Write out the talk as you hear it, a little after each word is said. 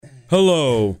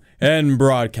Hello, and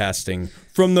broadcasting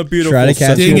from the beautiful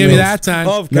Didn't give me that time.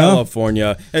 of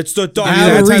California. It's the Dog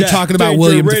that time talking about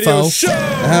William Dafoe. Show.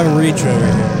 I have a reach over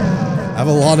here. I have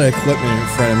a lot of equipment in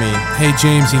front of me. Hey,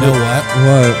 James, you know what?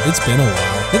 What? It's been a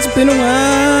while. It's been a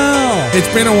while.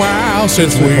 It's been a while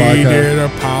since we did a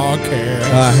podcast.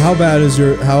 How bad is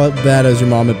your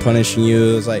mom been punishing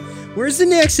you? It was like, where's the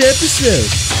next episode?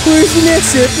 Where's the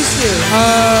next episode?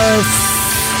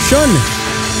 Shun,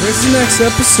 where's the next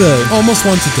episode? Almost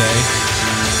once a day.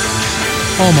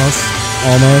 Almost.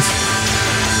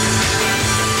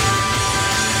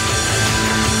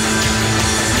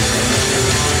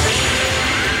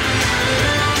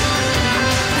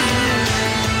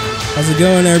 How's it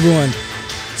going, everyone?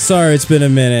 Sorry it's been a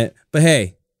minute, but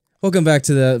hey, welcome back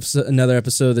to another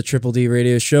episode of the Triple D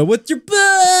Radio Show with your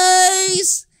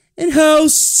boys and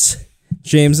hosts,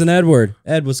 James and Edward.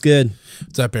 Ed, what's good?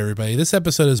 What's up, everybody? This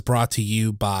episode is brought to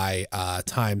you by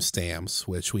timestamps,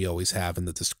 which we always have in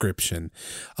the description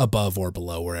above or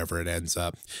below, wherever it ends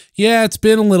up. Yeah, it's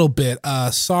been a little bit.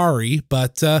 Sorry,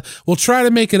 but we'll try to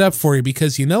make it up for you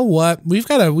because you know what? We've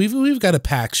got a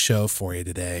packed show for you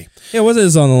today. Yeah, what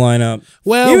is on the lineup?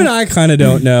 Well, even I kind of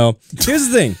don't know. Here's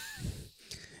the thing.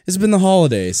 It's been the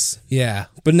holidays. Yeah.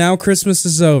 But now Christmas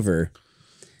is over.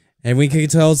 And we can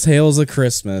tell tales of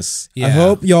Christmas. Yeah. I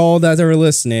hope y'all that are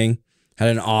listening had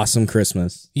an awesome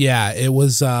Christmas. Yeah, it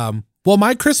was, well,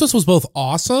 my Christmas was both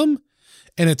awesome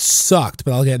and it sucked,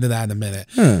 but I'll get into that in a minute.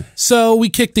 So we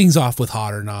kicked things off with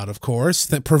Hawt OR Nawt, of course,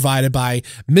 that provided by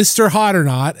Mr.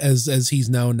 Hawtornawt, as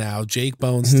he's known now, Jake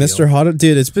Bonesteel. Mr. Hawt,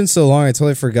 dude, it's been so long, I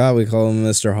totally forgot we call him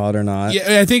Mr. Hawt OR Nawt.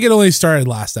 Yeah, I think it only started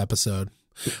last episode.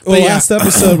 Well, last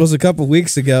episode was a couple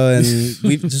weeks ago,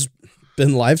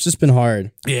 and life's just been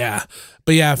hard. Yeah,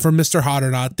 but yeah, from Mr. Hawt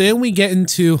OR Nawt, then we get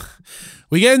into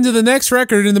the next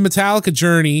record in the Metallica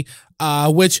journey,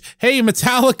 which, hey,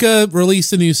 Metallica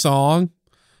released a new song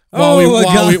while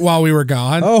we were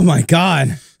gone. Oh my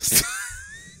God.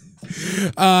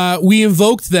 We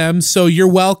invoked them, so you're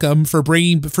welcome for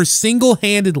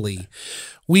single-handedly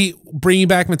bringing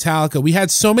back Metallica. We had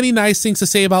so many nice things to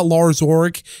say about Lars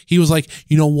Ulrich. He was like,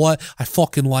 you know what? I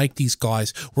fucking like these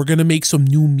guys. We're going to make some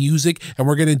new music and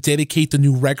we're going to dedicate the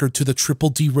new record to the Triple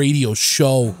D Radio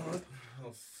Show.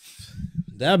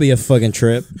 That'd be a fucking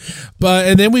trip.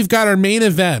 And then we've got our main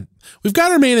event. We've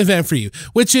got our main event for you,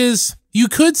 which is, you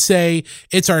could say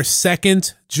it's our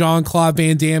second Jean-Claude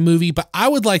Van Damme movie, but I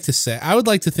would like to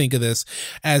think of this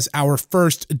as our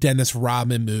first Dennis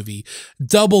Rodman movie.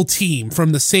 Double Team,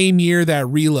 from the same year that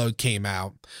Reload came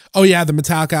out. Oh yeah, the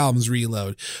Metallica album's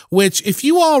Reload, which, if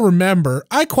you all remember,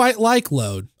 I quite like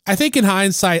Load. I think in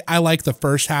hindsight, I like the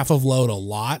first half of Load a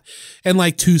lot and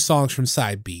like 2 songs from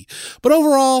side B. But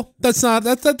overall, that's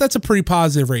a pretty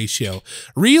positive ratio.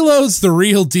 Reload's the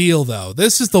real deal though.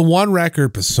 This is the one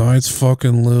record besides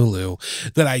fucking Lulu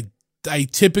that I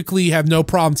typically have no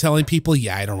problem telling people,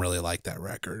 yeah, I don't really like that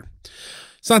record.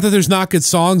 It's not that there's not good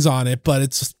songs on it, but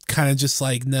it's kind of just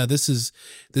like, no, this is,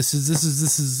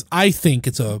 I think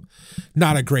it's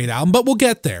not a great album, but we'll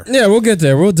get there. Yeah, we'll get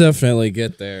there. We'll definitely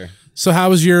get there. So how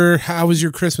was your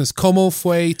Christmas? Como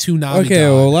fue tu Navidad? Okay,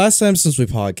 well, last time since we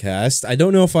podcast, I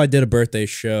don't know if I did a birthday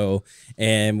show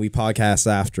and we podcast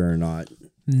after or not.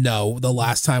 No, the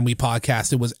last time we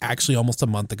podcasted was actually almost a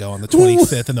month ago on the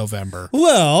 25th of November.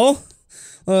 Well,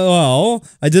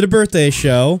 I did a birthday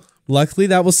show. Luckily,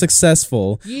 that was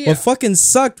successful. Yeah. What fucking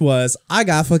sucked was I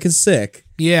got fucking sick.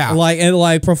 Yeah,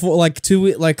 a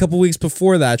couple weeks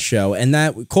before that show, and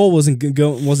that cold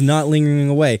was not lingering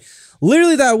away.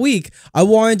 Literally that week, I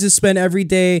wanted to spend every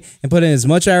day and put in as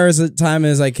much hours of time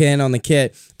as I can on the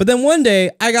kit. But then one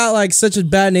day, I got like such a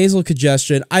bad nasal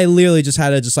congestion, I literally just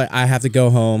had to I have to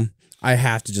go home. I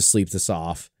have to just sleep this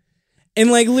off. And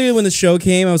like literally when the show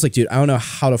came, I was like, dude, I don't know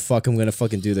how the fuck I'm gonna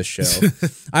fucking do this show.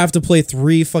 I have to play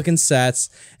 3 fucking sets,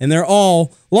 and they're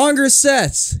all longer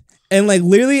sets. And like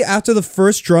literally after the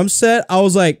first drum set, I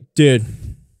was like, dude,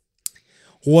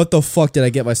 what the fuck did I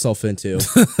get myself into?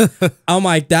 I'm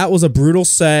like, that was a brutal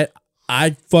set.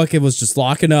 I fucking was just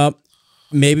locking up.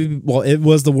 It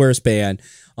was the worst band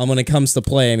when it comes to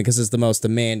playing because it's the most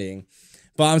demanding.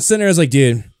 But I'm sitting there, I was like,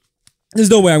 dude,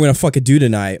 there's no way I'm going to fucking do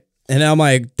tonight. And I'm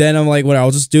like, what? I'll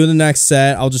just do the next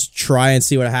set. I'll just try and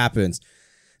see what happens.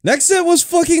 Next set was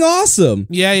fucking awesome.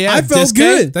 Yeah. I felt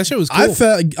good. That shit was cool.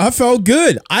 I felt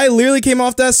good. I literally came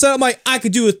off that set. I'm like, I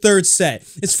could do a third set.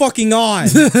 It's fucking on.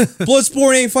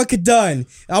 Bloodsport ain't fucking done.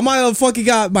 I might have fucking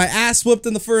got my ass whipped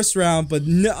in the first round, but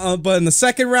in the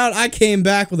second round, I came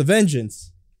back with a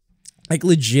vengeance. Like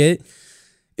legit.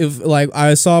 If like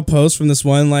I saw a post from this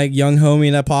one like young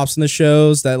homie that pops in the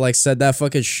shows that like said that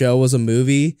fucking show was a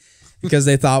movie. because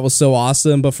they thought it was so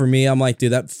awesome. But for me, I'm like,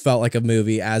 dude, that felt like a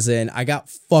movie. As in, I got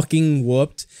fucking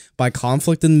whooped by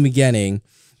conflict in the beginning,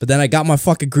 but then I got my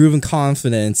fucking groove and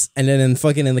confidence, and then in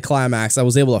the climax, I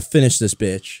was able to finish this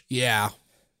bitch. Yeah.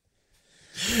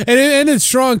 And it ended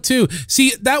strong too.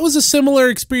 See, that was a similar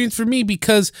experience for me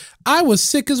because I was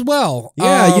sick as well.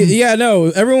 Yeah, no,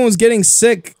 everyone was getting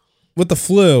sick with the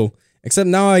flu. Except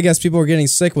now I guess people are getting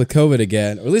sick with COVID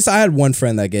again. Or at least I had one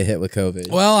friend that get hit with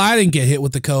COVID. Well, I didn't get hit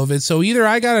with the COVID. So either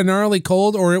I got a gnarly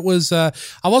cold or it was, I've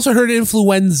also heard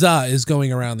influenza is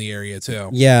going around the area too.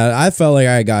 Yeah, I felt like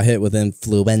I got hit with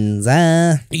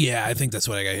influenza. Yeah, I think that's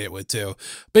what I got hit with too.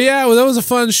 But yeah, well, that was a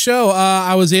fun show.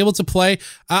 I was able to play.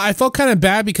 I felt kind of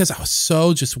bad because I was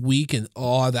so just weak and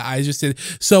that I just did.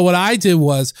 So what I did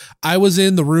was I was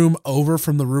in the room over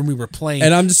from the room we were playing.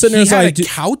 And I'm just sitting there. He had a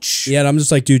couch. Yeah, and I'm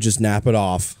just like, dude, just nap it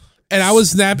off. And I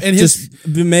was and just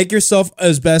make yourself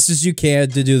as best as you can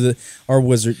to do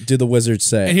the wizard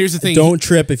say. And here's the thing: don't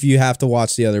trip if you have to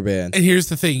watch the other band. And here's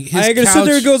the thing: I ain't gonna sit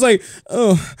there and goes like,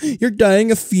 "Oh, you're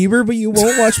dying of fever, but you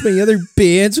won't watch my other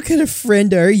bands. What kind of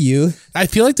friend are you?" I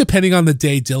feel like depending on the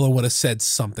day, Dylan would have said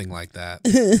something like that.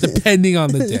 Depending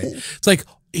on the day, it's like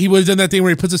he would have done that thing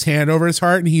where he puts his hand over his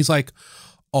heart and he's like,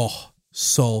 "Oh,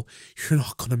 so you're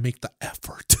not gonna make the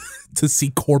effort." To see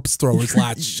Corpse Throwers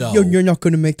last show. You're not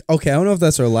going to make... Okay, I don't know if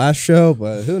that's our last show,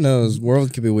 but who knows?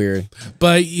 World could be weird.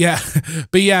 But yeah,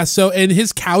 so, and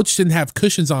his couch didn't have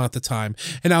cushions on at the time,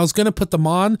 and I was going to put them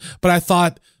on, but I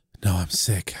thought, no, I'm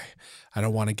sick. I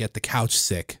don't want to get the couch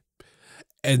sick.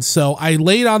 And so I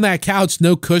laid on that couch,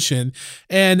 no cushion,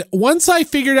 and once I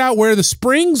figured out where the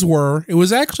springs were, it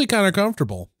was actually kind of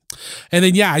comfortable. And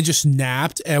then, yeah, I just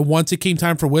napped, and once it came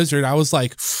time for Wizard, I was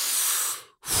like...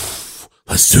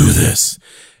 Let's do this.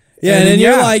 Yeah, and then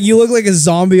you're like, you look like a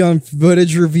zombie on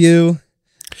footage review.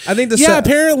 I think the set,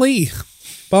 apparently.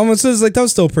 But I'm like, that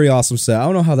was still a pretty awesome set. I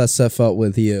don't know how that set felt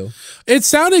with you. It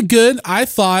sounded good, I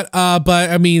thought, but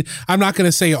I mean, I'm not going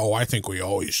to say, I think we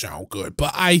always sound good,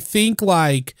 but I think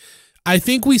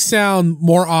we sound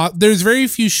more, there's very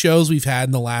few shows we've had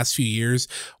in the last few years.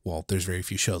 Well, there's very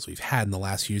few shows we've had in the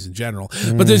last few years in general,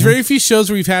 but there's very few shows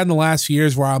we've had in the last few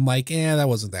years where I'm like, that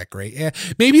wasn't that great.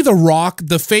 Maybe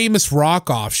the famous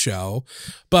Rock Off show.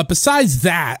 But besides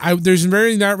that, there's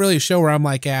not really a show where I'm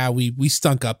like, we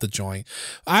stunk up the joint.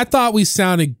 I thought we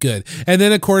sounded good. And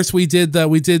then of course we did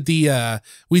the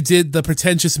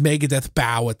pretentious Megadeth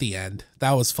bow at the end.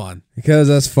 That was fun. Because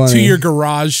that's funny. To your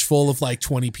garage full of like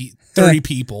 30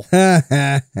 people.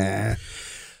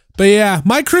 But yeah,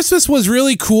 my Christmas was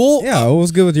really cool. Yeah, it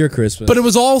was good with your Christmas. But it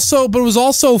was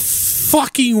also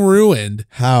fucking ruined.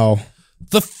 How?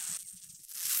 The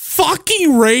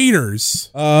fucking Raiders.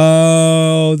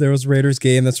 Oh, there was Raiders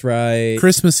game. That's right.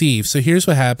 Christmas Eve. So here's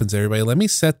what happens, everybody. Let me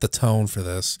set the tone for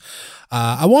this.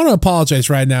 I want to apologize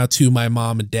right now to my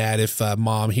mom and dad if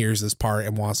mom hears this part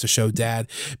and wants to show dad,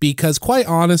 because quite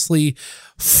honestly,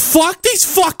 fuck these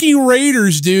fucking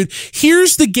Raiders, dude.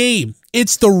 Here's the game.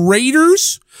 It's the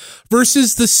Raiders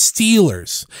versus the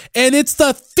Steelers. And it's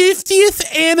the 50th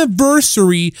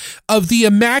anniversary of the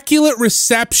Immaculate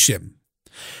Reception.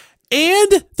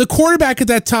 And the quarterback at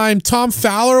that time, Tom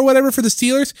Fowler or whatever for the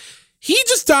Steelers, he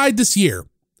just died this year.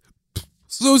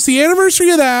 So it's the anniversary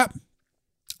of that.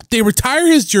 They retire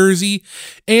his jersey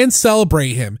and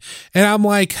celebrate him. And I'm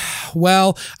like,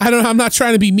 well, I'm not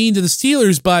trying to be mean to the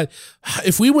Steelers, but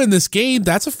if we win this game,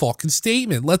 that's a fucking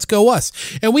statement. Let's go us.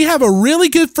 And we have a really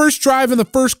good first drive in the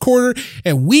first quarter,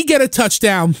 and we get a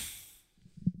touchdown.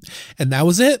 And that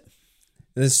was it.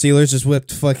 The Steelers just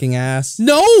whipped fucking ass.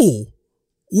 No,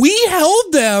 we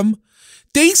held them.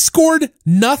 They scored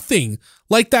nothing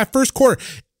like that first quarter.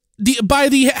 By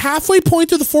the halfway point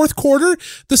to the fourth quarter,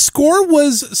 the score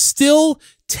was still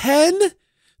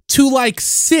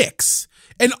 10-6,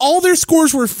 and all their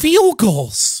scores were field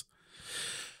goals.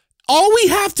 All we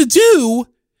have to do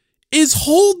is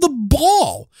hold the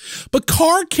ball. But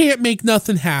C.A.R can't make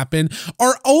nothing happen.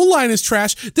 Our O-line is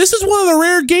trash. This is one of the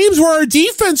rare games where our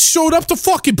defense showed up to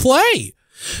fucking play.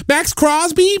 Max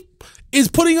Crosby is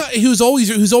who's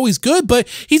always good, but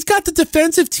he's got the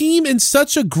defensive team in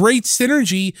such a great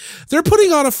synergy. They're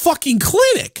putting on a fucking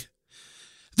clinic.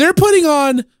 They're putting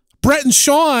on Brett and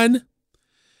Sean,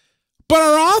 but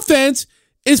our offense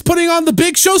is putting on the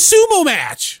Big Show sumo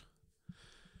match.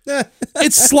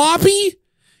 It's sloppy,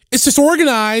 it's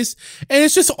disorganized, and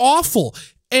it's just awful.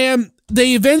 And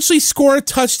they eventually score a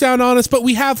touchdown on us, but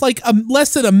we have like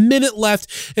less than a minute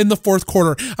left in the fourth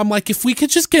quarter. I'm like, if we could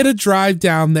just get a drive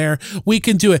down there, we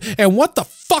can do it. And what the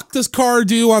fuck does C.A.R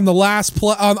do on the last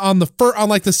play, on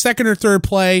like the second or third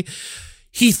play?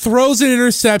 He throws an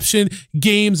interception.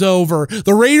 Game's over.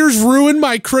 The Raiders ruined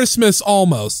my Christmas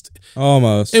almost.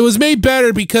 Almost. It was made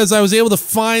better because I was able to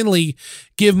finally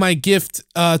give my gift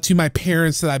to my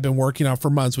parents that I've been working on for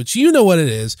months, which you know what it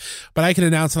is, but I can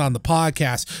announce it on the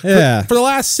podcast. Yeah. For the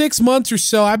last 6 months or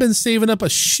so, I've been saving up a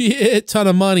shit ton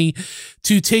of money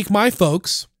to take my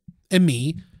folks and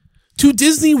me to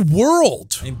Disney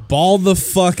World. And ball the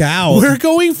fuck out. We're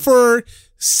going for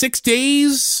 6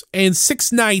 days and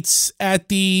 6 nights at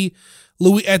the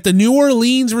New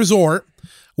Orleans resort,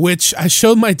 which I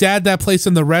showed my dad that place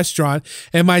in the restaurant,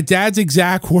 and my dad's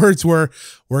exact words were,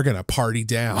 "We're going to party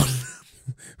down."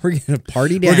 We're going to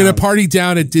party down. We're going to party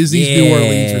down at Disney's New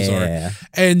Orleans resort.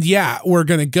 And yeah, we're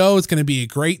going to go. It's going to be a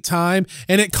great time.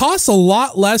 And it costs a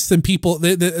lot less than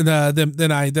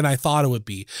than I thought it would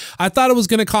be. I thought it was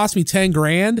going to cost me 10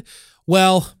 grand.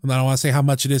 Well, I don't want to say how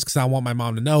much it is because I don't want my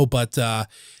mom to know, but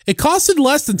it costed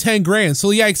less than 10 grand. So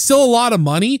yeah, it's still a lot of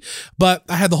money, but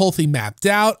I had the whole thing mapped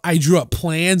out. I drew up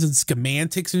plans and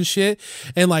schematics and shit.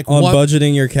 And like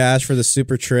budgeting your cash for the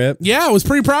super trip. Yeah, I was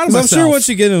pretty proud of myself. I'm sure once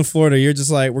you get in Florida, you're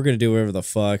just like, we're going to do whatever the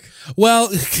fuck. Well,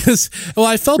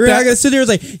 I felt bad. I got to sit there, it's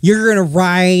like, you're going to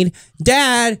ride,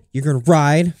 Dad, you're going to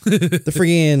ride the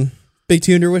freaking Big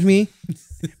Tuner with me.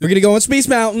 We're going to go on Space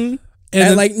Mountain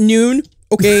at like noon.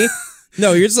 Okay.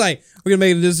 No, you're just like, we're going to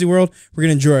make it to Disney World. We're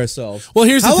going to enjoy ourselves. Well,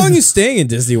 how long are you staying in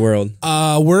Disney World?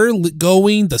 We're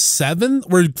going the 7th.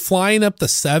 We're flying up the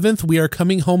 7th. We are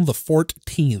coming home the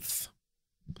 14th.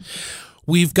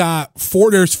 We've got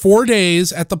there's 4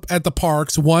 days at the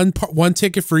parks, one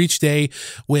ticket for each day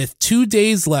with 2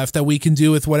 days left that we can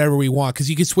do with whatever we want. Cause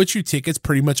you can switch your tickets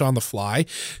pretty much on the fly.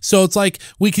 So it's like,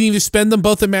 we can either spend them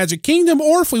both at Magic Kingdom,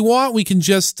 or if we want, we can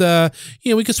just,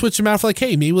 we can switch them out for like,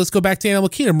 hey, maybe let's go back to Animal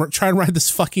Kingdom, try and ride this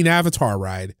fucking Avatar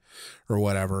ride or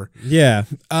whatever. Yeah.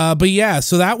 But yeah,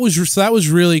 so that was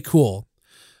really cool.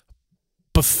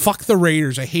 But fuck the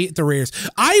Raiders. I hate the Raiders.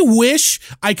 I wish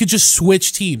I could just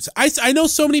switch teams. I know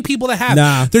so many people that have.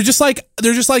 Nah. They're just like,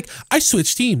 I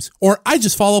switch teams, or I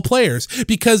just follow players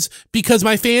because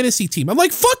my fantasy team. I'm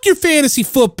like, fuck your fantasy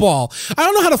football. I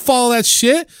don't know how to follow that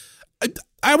shit.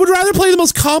 I would rather play the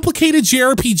most complicated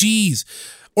JRPGs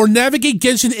or navigate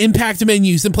Genshin Impact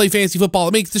menus than play fantasy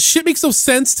football. The shit makes no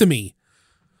sense to me.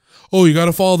 Oh, you got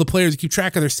to follow the players to keep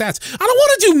track of their stats. I don't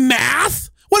want to do math.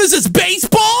 What is this,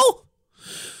 baseball?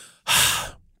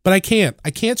 But I can't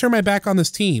turn my back on this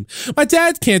team. My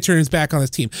dad can't turn his back on this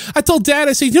team. I told Dad,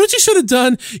 I said, you know what you should have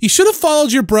done? You should have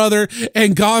followed your brother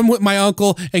and gone with my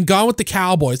uncle and gone with the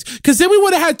Cowboys. Because then we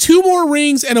would have had 2 more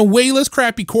rings and a way less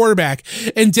crappy quarterback.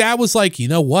 And Dad was like, you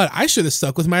know what? I should have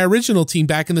stuck with my original team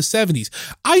back in the 70s.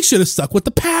 I should have stuck with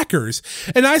the Packers.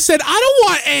 And I said, I don't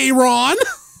want Aaron.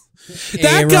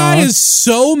 That guy is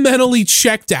so mentally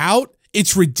checked out.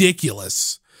 It's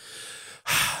ridiculous.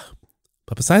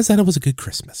 But besides that, it was a good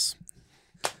Christmas.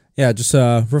 Yeah, just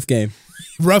rough game.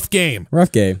 Rough game.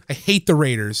 I hate the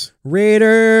Raiders.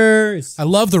 I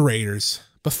love the Raiders,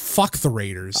 but fuck the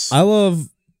Raiders. I love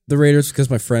the Raiders because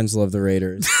my friends love the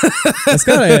Raiders. That's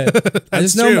kind of it.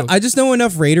 I just know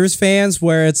enough Raiders fans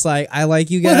where it's like, I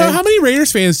like you guys. Well, how many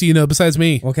Raiders fans do you know besides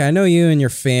me? Okay, I know you and your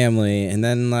family, and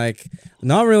then like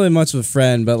not really much of a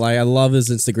friend, but like I love his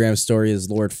Instagram story as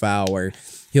Lord Fowl, where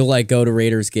he'll like go to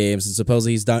Raiders games, and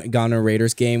supposedly he's gone to a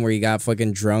Raiders game where he got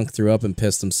fucking drunk, threw up, and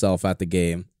pissed himself at the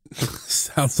game.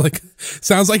 Sounds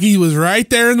like he was right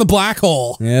there in the black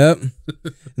hole. Yep.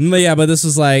 But this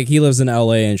is like, he lives in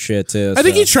LA and shit too. I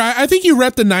think you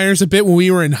repped the Niners a bit when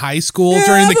we were in high school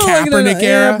during the Kaepernick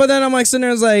era. Yeah, but then I'm like sitting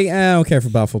there, I was like, I don't care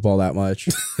about football that much.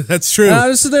 That's true. And I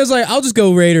was sitting there, like, I'll just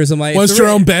go Raiders. I'm like, once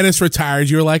Jerome Bettis retired,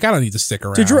 you were like, I don't need to stick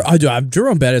around.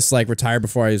 Jerome Bettis like retired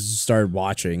before I started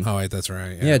watching. Oh wait, that's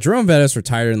right. Yeah, Jerome Bettis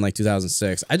retired in like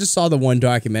 2006. I just saw the one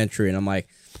documentary and I'm like,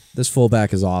 this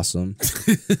fullback is awesome.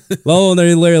 Well,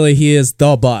 literally, he is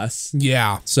the bus.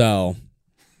 Yeah. So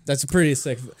that's a pretty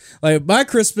sick. Like, my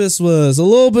Christmas was a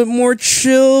little bit more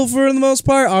chill for the most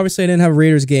part. Obviously, I didn't have a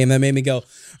Raiders game. That made me go,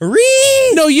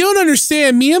 no, you don't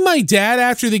understand. Me and my dad,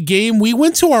 after the game, we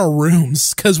went to our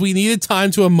rooms because we needed time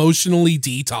to emotionally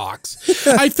detox.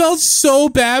 I felt so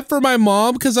bad for my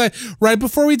mom because right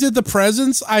before we did the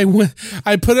presents, I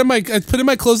put in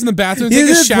my clothes in the bathroom to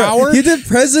take a shower. You did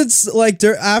presents like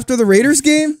after the Raiders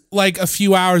game? Like a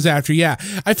few hours after, yeah.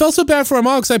 I felt so bad for my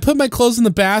mom because I put my clothes in the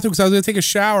bathroom because I was going to take a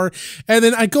shower. And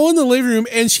then I go in the living room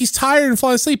and she's tired and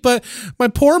falling asleep. But my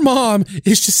poor mom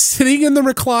is just sitting in the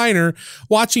recliner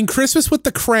watching Christmas with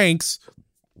the Cranks.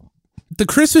 The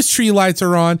Christmas tree lights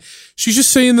are on. She's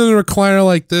just sitting in the recliner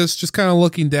like this, just kind of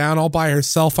looking down all by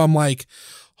herself. I'm like,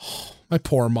 oh My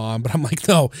poor mom. But I'm like,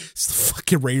 no, it's the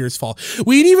fucking Raiders' fault.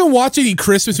 We didn't even watch any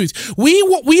Christmas movies.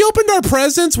 We opened our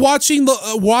presents watching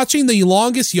The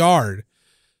Longest Yard,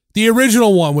 the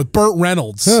original one with Burt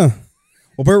Reynolds. Huh.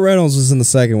 Well, Burt Reynolds was in the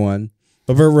second one,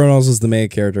 but Burt Reynolds was the main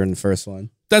character in the first one.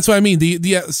 That's what I mean.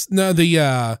 The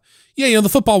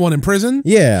football one in prison.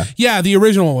 Yeah. Yeah, the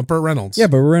original one with Burt Reynolds. Yeah,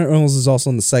 but Reynolds is also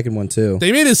in the second one too.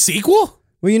 They made a sequel?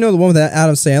 Well, you know the one with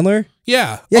Adam Sandler?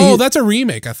 Yeah. Yeah, that's a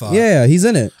remake, I thought. Yeah, he's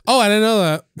in it. Oh, I didn't know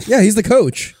that. Yeah, he's the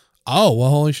coach. Oh, well,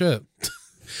 holy shit.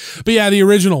 But yeah, the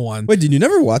original one. Wait, did you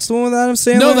never watch the one with Adam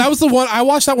Sandler? No, that was the one. I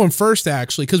watched that one first,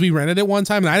 actually, because we rented it one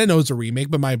time, and I didn't know it was a remake,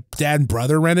 but my dad and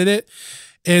brother rented it.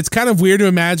 And it's kind of weird to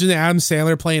imagine Adam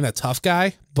Sandler playing a tough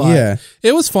guy, but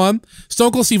it was fun.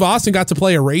 Stone Cold Steve Austin got to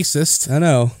play a racist. I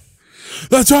know.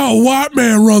 That's how a white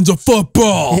man runs a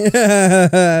football.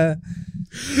 Yeah.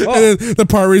 And then the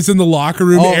part where he's in the locker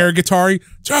room, air guitaring.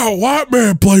 That's how a white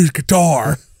man plays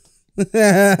guitar.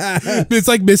 It's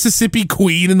like Mississippi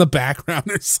Queen in the background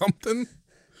or something.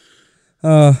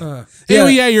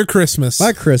 Your Christmas.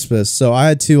 My Christmas. So I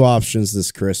had two options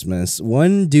this Christmas.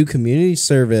 One, do community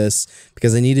service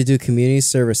because I need to do community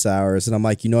service hours. And I'm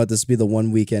like, you know what? This would be the one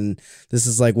weekend. This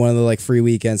is like one of the like free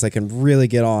weekends I can really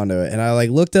get onto it. And I like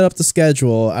looked up the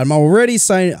schedule. I'm already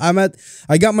signed.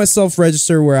 I got myself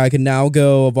registered where I can now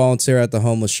go volunteer at the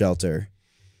homeless shelter.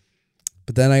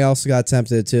 But then I also got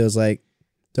tempted too. I was like,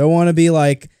 do I want to be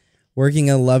like working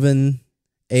 11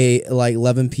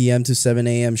 p.m. to 7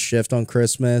 a.m. shift on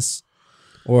Christmas?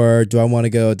 Or do I want to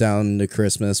go down to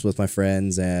Christmas with my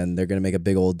friends and they're going to make a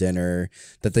big old dinner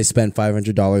that they spent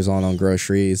 $500 on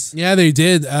groceries? Yeah, they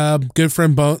did. Good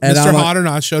friend Mr.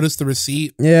 Hawtornawt showed us the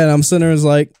receipt. Yeah, and I'm sitting there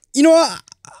like, you know what?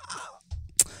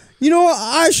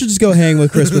 I should just go hang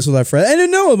with Christmas with my friend.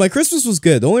 And no, my Christmas was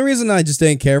good. The only reason I just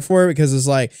didn't care for it because it's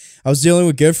like I was dealing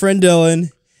with good friend Dylan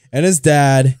and his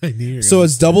dad. So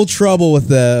it's double trouble with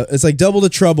them. It's like double the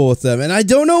trouble with them. And I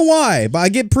don't know why, but I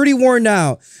get pretty worn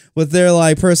out with their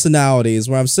like personalities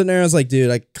where I'm sitting there and I was like, dude,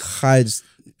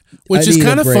 which is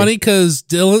kind of funny because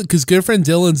good friend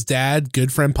Dylan's dad,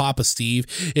 good friend Papa Steve,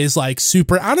 is like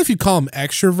super, I don't know if you call him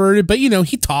extroverted, but he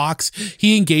talks,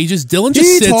 he engages. Dylan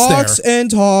just sits there.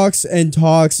 And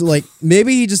talks. Like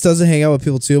maybe he just doesn't hang out with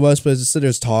people too much, but just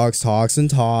there's talks. And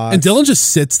Dylan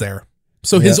just sits there.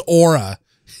 So his aura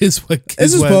is what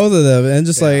it's just both of them. And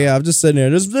just I'm just sitting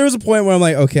there. There was a point where I'm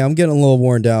like, okay, I'm getting a little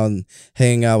worn down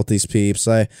hanging out with these peeps.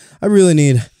 I really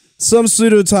need some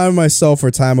pseudo time myself or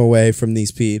time away from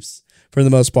these peeps for the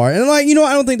most part. And I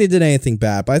don't think they did anything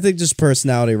bad, but I think just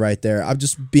personality right there. I'm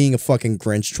just being a fucking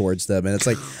Grinch towards them. And it's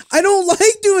like, I don't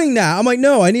like doing that. I'm like,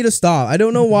 no, I need to stop. I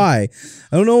don't know why.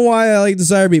 I like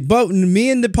Desire Beat. But me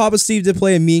and Papa Steve did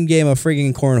play a mean game of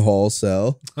freaking cornhole,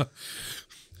 so.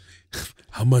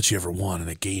 How much you ever won in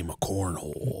a game of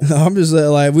cornhole? I'm just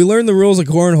like, we learned the rules of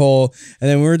cornhole, and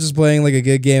then we were just playing like a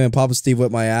good game, and Papa Steve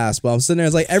whipped my ass. But I'm sitting there,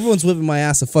 it's like, everyone's whipping my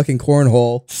ass at fucking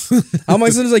cornhole. I'm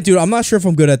like, sitting there like, dude, I'm not sure if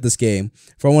I'm good at this game,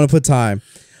 if I want to put time.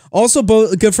 Also,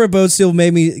 good friend Bonesteel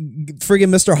made me, friggin'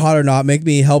 Mr. Hawt OR Nawt, make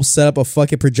me help set up a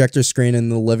fucking projector screen in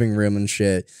the living room and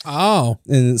shit. Oh.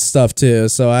 And stuff too.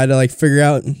 So I had to like figure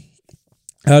out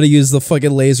how to use the fucking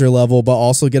laser level, but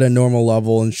also get a normal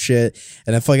level and shit.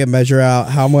 And then fucking measure out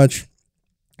how much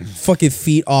fucking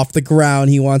feet off the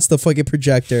ground he wants the fucking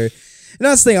projector. And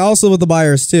that's the thing also with the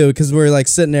buyers too, because we're like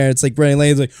sitting there, it's like Brennan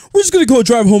Lane's like, we're just going to go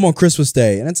drive home on Christmas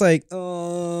Day. And it's like,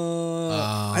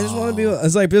 I just want to be,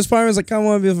 it's like, this part was like, I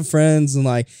want to be with friends and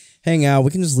like hang out. We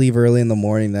can just leave early in the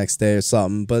morning next day or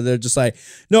something. But they're just like,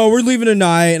 no, we're leaving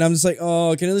tonight. And I'm just like,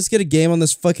 oh, can I at least get a game on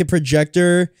this fucking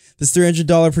projector? This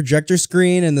 $300 projector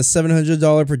screen and the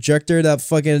 $700 projector that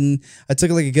fucking, I took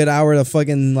like a good hour to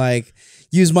fucking like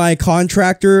use my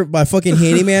fucking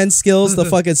handyman skills to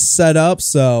fucking set up.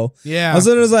 So yeah, I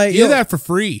was like, you did that for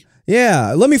free.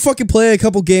 Yeah, let me fucking play a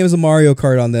couple games of Mario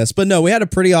Kart on this. But no, we had a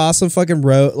pretty awesome fucking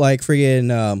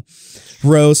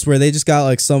roast where they just got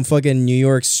like some fucking New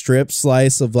York strip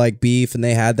slice of like beef and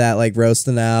they had that like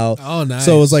roasting out. Oh, nice.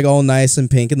 So it was like all nice and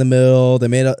pink in the middle. They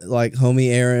made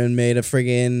homie Aaron made a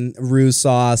friggin'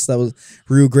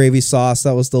 roux gravy sauce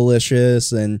that was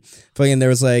delicious. And fucking there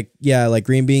was like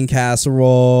green bean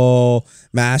casserole,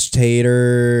 mashed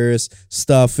taters,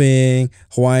 stuffing,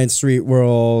 Hawaiian street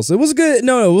rolls. It was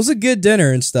a good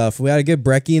dinner and stuff. We had a good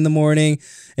brekkie in the morning.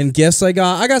 And gifts I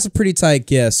got some pretty tight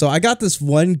gifts. So I got this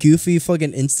one goofy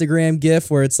fucking Instagram gift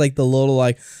where it's like the little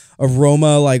like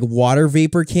aroma like water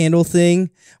vapor candle thing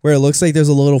where it looks like there's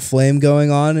a little flame going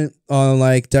on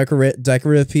like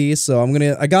decorative piece. So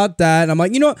I got that and I'm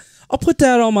like, you know what? I'll put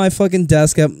that on my fucking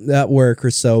desk at work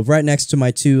or so, right next to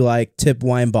my 2 like tip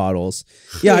wine bottles.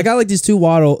 Yeah, I got like these 2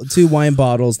 wine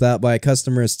bottles that my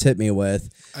customers tip me with.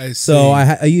 I see. So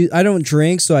I don't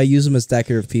drink, so I use them as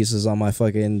decorative pieces on my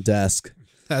fucking desk.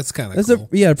 That's kind of cool.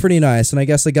 Yeah, pretty nice. And I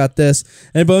guess I got this.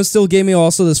 And Bonesteel gave me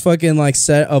also this fucking like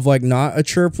set of like not a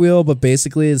chirp wheel, but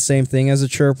basically the same thing as a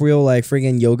chirp wheel, like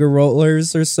freaking yoga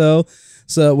rollers or so.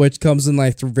 So which comes in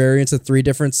like variants of 3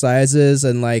 different sizes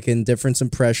and like in difference in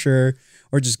pressure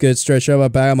or just good stretch out my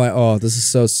back. I'm like, oh, this is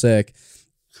so sick.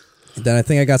 Then I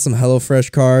think I got some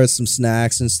HelloFresh cards, some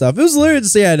snacks and stuff. It was literally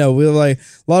just, yeah, I know. We were like,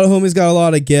 a lot of homies got a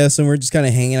lot of gifts and we're just kind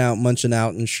of hanging out, munching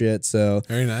out and shit. So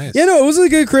very nice. Yeah, no, it was a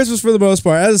good Christmas for the most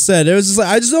part. As I said, it was just like,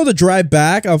 I just know the drive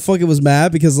back, I fucking was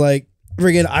mad because like,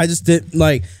 friggin' I just did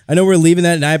like, I know we're leaving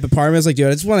that night, but part of me was like, dude,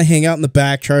 I just want to hang out in the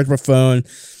back, charge my phone,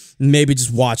 maybe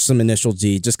just watch some Initial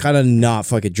D, just kind of not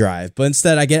fucking drive. But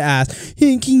instead I get asked,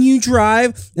 hey, can you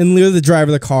drive? And literally the driver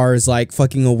of the car is like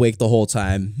fucking awake the whole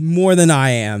time, more than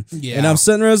I am. Yeah. And I'm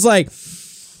sitting there, I was like,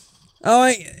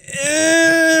 like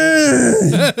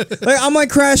I'm like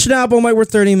crashing out, but I'm like, we're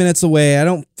 30 minutes away. I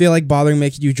don't feel like bothering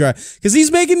making you drive because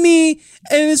he's making me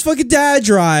and his fucking dad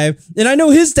drive, and I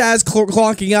know his dad's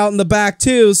clonking out in the back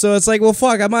too. So it's like, well,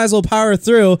 fuck, I might as well power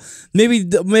through. Maybe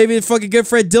fucking good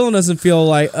friend Dylan doesn't feel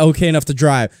like okay enough to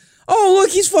drive. Oh, look,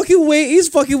 he's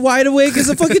fucking wide awake as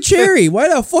a fucking cherry. Why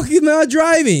the fuck am I not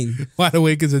driving? Wide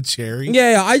awake as a cherry?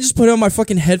 Yeah, I just put on my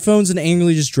fucking headphones and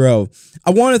angrily just drove.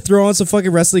 I want to throw on some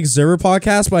fucking Wrestling Observer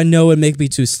podcast, but I know it'd make me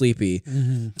too sleepy.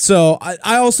 Mm-hmm. So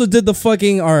I also did the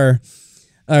fucking our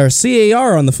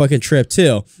C.A.R on the fucking trip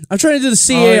too. I'm trying to do the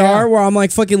C.A.R where I'm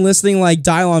like fucking listening, like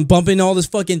dial on bumping all this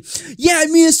fucking, yeah,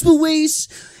 municipal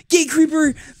waste, gate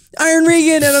creeper, Iron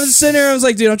Regan, and I'm just sitting there, I was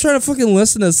like, dude, I'm trying to fucking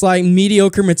listen to this like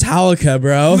mediocre Metallica,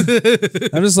 bro.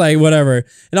 I'm just like, whatever.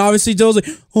 And obviously Dylan's like,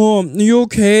 oh, are you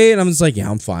okay? And I'm just like,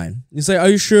 yeah, I'm fine. He's like, are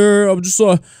you sure? I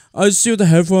just see with the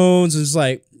headphones. And it's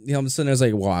like, you know, I'm sitting there, it's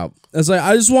like, wow. It's like,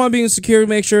 I just want to be insecure,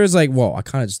 make sure. It's like, whoa, I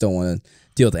kind of just don't want to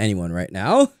deal with anyone right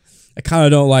now. I kind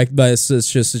of don't like this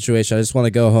just situation. I just want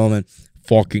to go home and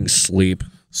fucking sleep.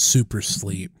 Super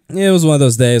sleep. It was one of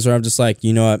those days where I'm just like,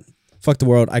 you know what? Fuck the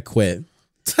world. I quit.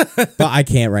 But I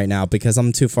can't right now because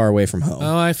I'm too far away from home.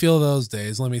 Oh, I feel those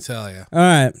days, let me tell you. All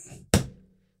right.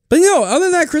 But you know, other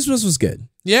than that, Christmas was good.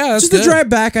 Yeah, that's just good. The drive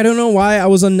back. I don't know why I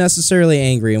was unnecessarily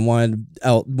angry and wanted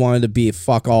to be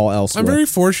fuck all elsewhere. I'm very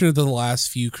fortunate that the last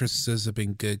few Christmases have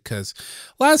been good because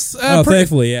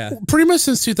thankfully, yeah. Pretty much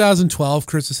since 2012,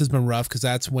 Christmas has been rough because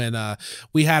that's when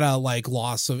we had a like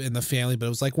loss in the family, but it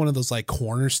was like one of those like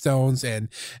cornerstones, and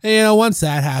you know once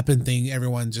that happened,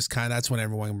 that's when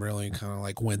everyone really kind of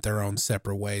like went their own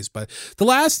separate ways. But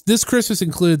this Christmas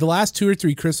included, the last 2 or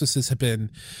 3 Christmases have been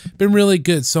really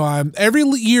good. So I'm every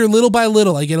year, little by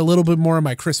little, I get a little bit more of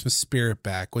my Christmas spirit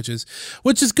back, which is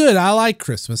good. I like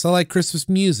Christmas. I like Christmas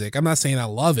music. I'm not saying I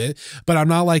love it, but I'm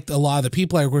not like a lot of the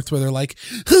people I work with where they're like,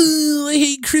 oh, I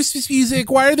hate Christmas music.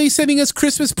 Why are they sending us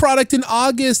Christmas product in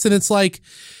August? And it's like,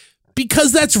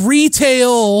 because that's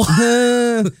retail.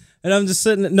 And I'm just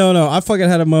sitting. No, I fucking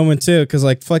had a moment too, because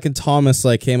like fucking Thomas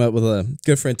came up with a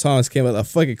good friend. Thomas came up with a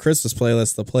fucking Christmas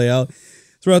playlist to play out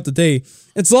throughout the day.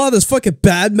 It's a lot of this fucking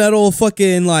bad metal,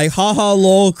 fucking like haha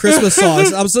lol Christmas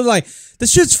songs. I'm sort of like,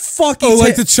 this shit's fucking. Oh,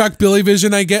 like the Chuck Billy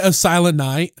vision I get of Silent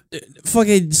Night,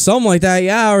 fucking something like that,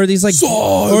 yeah. Or these like,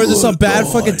 or there's some bad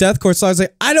fucking deathcore songs.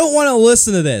 Like, I don't want to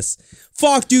listen to this.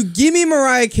 Fuck, dude, give me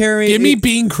Mariah Carey. Give me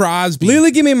Bing Crosby.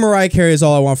 Literally, give me Mariah Carey is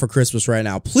all I want for Christmas right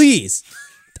now, please.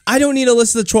 I don't need to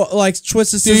listen to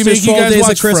Twisted Sister's 12 Days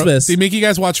of Christmas. Did he make you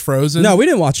guys watch Frozen? No, we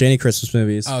didn't watch any Christmas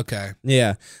movies. Okay.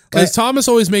 Yeah. Because Thomas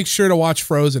always makes sure to watch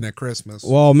Frozen at Christmas.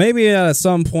 Well, maybe at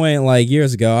some point, like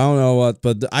years ago, I don't know what,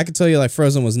 but I can tell you like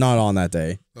Frozen was not on that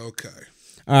day. Okay.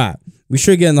 All right. We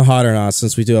should get in the Hawt or Nawt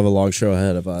since we do have a long show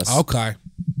ahead of us. Okay.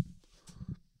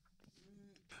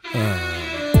 That's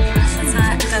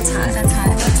hot. That's hot. That's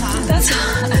hot. That's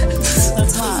hot.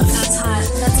 That's hot. That's hot.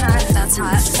 That's hot. That's hot. That's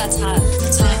hot.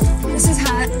 That's hot. This is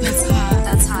hot. That's hot.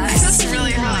 That's hot. This is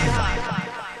really hot.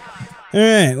 All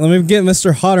right, let me get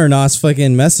Mr. Hawt or Nawt's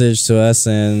fucking message to us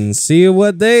and see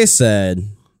what they said.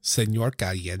 Senor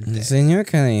Caliente. Senor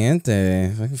Caliente.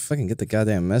 If I can fucking get the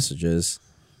goddamn messages.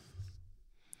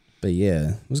 But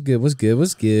yeah, what's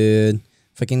good?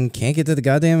 Fucking can't get to the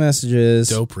goddamn messages.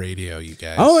 Dope radio, you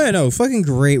guys. Oh, I know. Fucking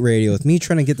great radio with me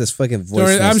trying to get this fucking voice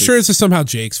I'm message. sure it's somehow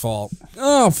Jake's fault.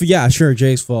 Oh, yeah, sure.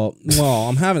 Jake's fault. Well,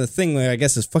 I'm having a thing like I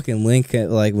guess his fucking link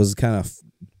like was kind of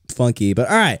funky. But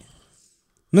all right.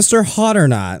 Mr. Hawt or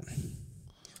Not,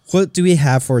 what do we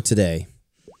have for today?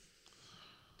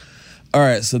 All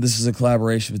right, so this is a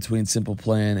collaboration between Simple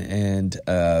Plan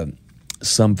and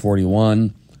Sum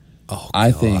 41. Oh,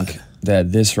 I think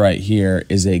that this right here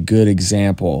is a good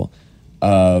example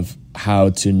of how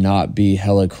to not be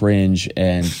hella cringe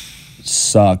and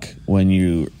suck when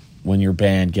your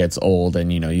band gets old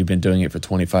and you've been doing it for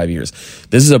 25 years.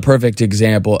 This is a perfect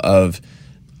example of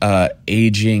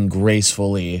aging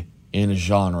gracefully in a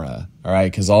genre, all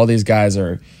right? Because all these guys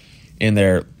are in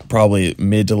their probably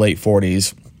mid to late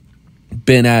 40s,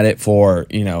 been at it for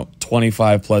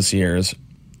 25 plus years,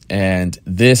 and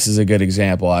this is a good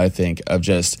example, I think, of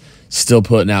just still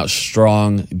putting out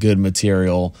strong, good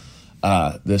material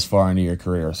this far into your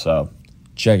career. So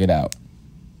check it out.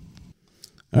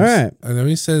 All right. And then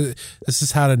we said this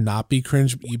is how to not be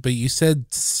cringe, but you said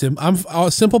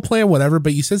Simple Plan, whatever.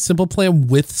 But you said Simple Plan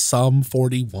with Sum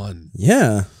 41.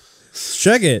 Yeah.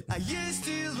 Check it. I used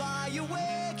to lie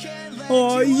awake and let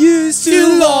I you used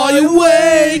to lie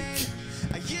awake.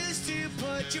 I used to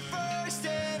put you first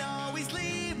and always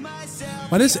leave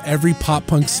myself. Why does every pop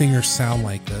punk singer sound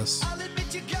like this? I'll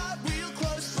admit you got real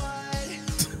close,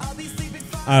 but I'll be sleeping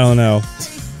fine. I don't know.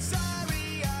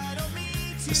 Sorry, I don't mean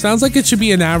to. It sounds like it should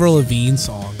be an Avril Lavigne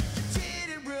song.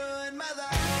 Didn't ruin my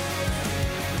life.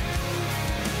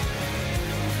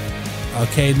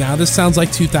 Okay, now this sounds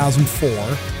like 2004.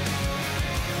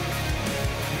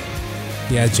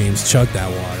 Yeah, James, chug that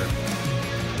water.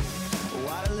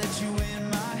 Why'd I let you in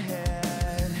my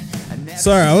head? I never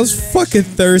Sorry, I was fucking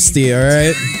thirsty, all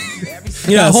right?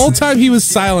 Yeah, the whole time he was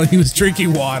silent, he was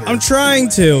drinking water. I'm trying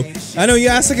to. I know you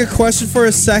asked like a question for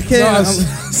a second. No, I'm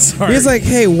I'm- sorry. He's like,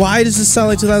 hey, why does this sound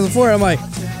like 2004? I'm like,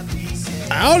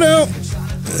 I don't know.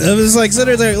 I was like, sit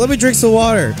there, let me drink some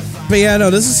water. But yeah, no,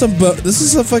 this is some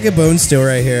fucking Bonesteel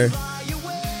right here.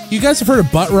 You guys have heard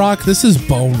of butt rock? This is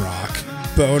bone rock.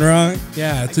 Bone rock.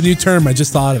 Yeah, it's a new term. I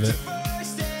just thought of it.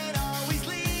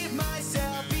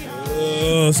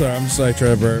 Oh, sorry, I'm just like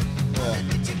trying to burp.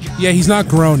 Yeah, he's not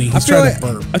groaning. He's trying to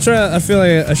burp. I feel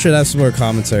like I should have some more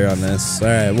commentary on this. All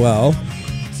right, well,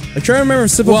 I try to remember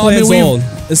if Simple Well, I mean, Plan's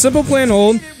old. Is Simple Plan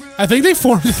old? I think they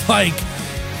formed like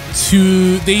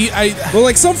Well,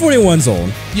 like Sum 41's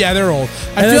old. yeah, they're old.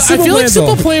 And I then feel like Plan's Simple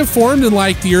old. Plan formed in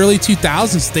like the early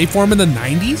 2000s. They formed in the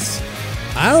 90s.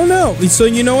 I don't know. So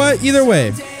you know what? Either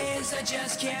way.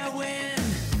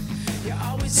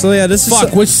 So yeah, this is.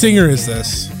 Fuck, which singer is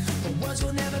this?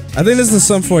 I think this is the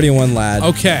Sum 41 lad.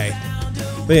 Okay.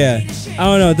 But yeah, I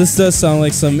don't know. This does sound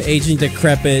like some aging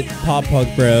decrepit pop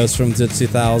punk bros from the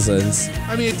 2000s.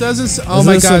 I mean, it doesn't. Oh This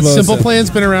my is god, supposed Simple to- Plan's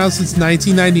been around since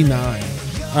 1999.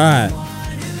 All right.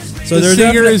 So The they're singer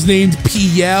definitely. is named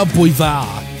Pierre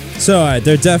Boivard. So all right,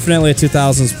 they're definitely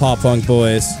 2000s pop punk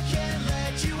boys.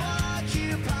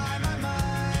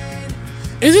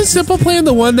 Isn't Simple Plan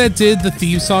the one that did the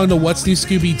theme song to What's New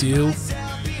Scooby Doo?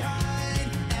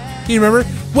 You remember?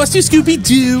 What's New Scooby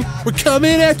Doo? We're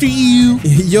coming after you.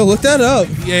 Yo, look that up.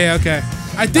 Yeah, okay.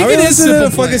 I think Are we it is listening to Simple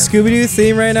the Plan. fucking Scooby Doo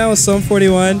theme right now with Sum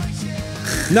 41?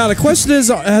 Now the question is,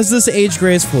 has this aged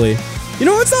gracefully? You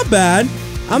know, it's not bad.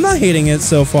 I'm not hating it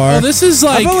so far. Oh, this is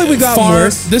I like felt like we got far.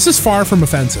 worse. This is far from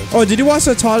offensive. Oh, did you watch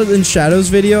that Todd in Shadows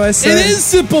video I sent? It is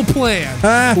Simple Plan.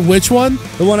 Ah. Which one?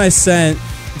 The one I sent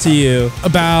to you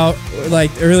About like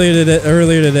earlier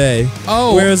today.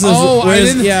 Oh, whereas I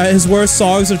didn't. yeah, his worst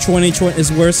songs of 2020.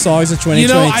 His worst songs of 2022.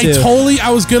 You know,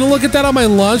 I was gonna look at that on my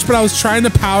lunch, but I was trying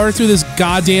to power through this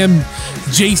goddamn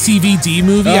JCVD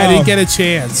movie. I Oh. didn't get a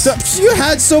chance. You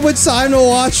had so much time to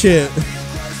watch it.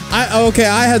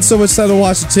 I had so much time to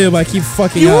watch it too, but I keep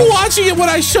fucking You up. were watching it when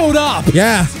I showed up.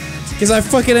 Yeah, because I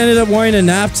fucking ended up wanting a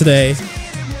nap today.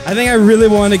 I think I really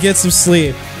wanted to get some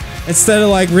sleep instead of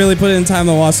like really putting in time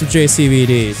to watch some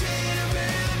JCVD.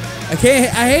 I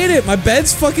hate it. My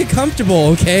bed's fucking comfortable,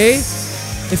 okay? It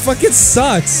fucking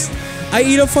sucks. I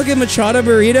eat a fucking machada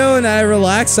burrito and I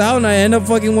relax out and I end up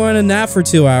fucking wanting a nap for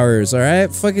 2 hours,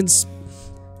 alright?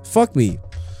 Fuck me.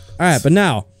 Alright, but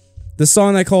now, the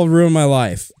song I called Ruin My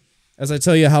Life. As I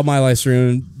tell you how my life's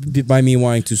ruined by me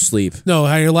wanting to sleep. No,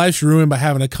 how your life's ruined by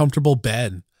having a comfortable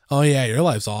bed. Oh yeah, your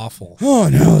life's awful. Oh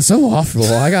no, it's so awful.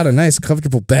 I got a nice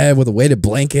comfortable bed with a weighted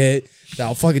blanket that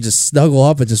I'll fucking just snuggle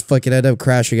up and just fucking end up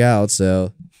crashing out,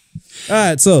 so.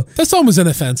 Alright, so. That song was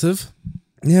inoffensive.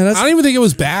 Yeah, I don't even think it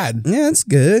was bad. Yeah, that's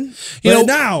good. You But know-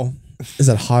 now, Is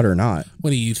that Hot or Not? What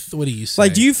do you say?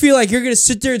 Like, do you feel like you're gonna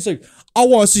sit there and say, I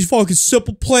want to see fucking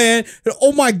Simple Plan, and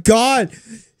oh my god,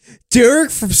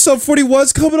 Deryck from Sum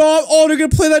 41's coming on. Oh, they're gonna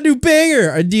play that new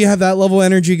banger. Or do you have that level of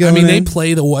energy going? I mean, they in?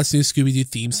 play the What's New Scooby-Doo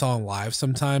theme song live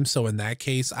sometimes, so in that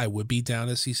case, I would be down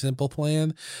to see Simple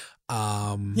Plan.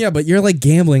 Yeah, but you're like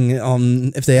gambling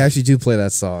if they actually do play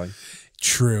that song.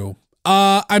 True.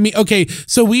 I mean, okay,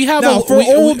 so we have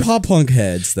old pop punk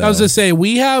heads, though. I was gonna say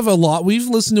we've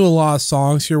listened to a lot of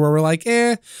songs here where we're like,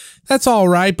 that's all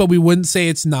right, but we wouldn't say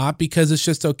it's not because it's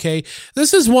just okay.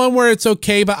 This is one where it's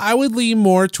okay, but I would lean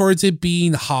more towards it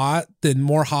being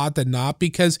more hot than not,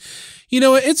 because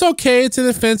it's okay, it's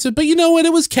inoffensive, but you know what?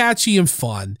 It was catchy and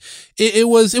fun. It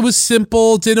was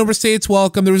simple, didn't overstay its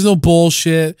welcome. There was no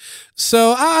bullshit.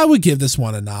 So I would give this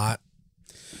one a not.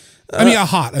 I mean, a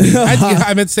hot. I mean,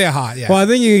 I meant to say a hot, yeah. Well, I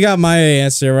think you got my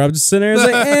answer where I'm just sitting there and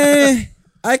it's like,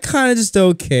 I kind of just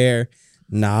don't care.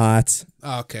 Not.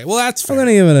 Okay, well, that's fair. I'm going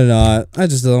to give it a not. I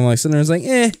just don't like sitting there and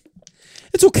it's like,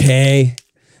 it's okay.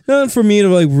 Nothing for me to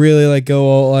like really like go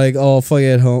all like, oh, fuck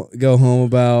it, go home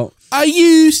about. I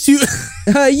used to.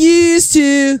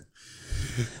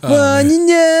 Well,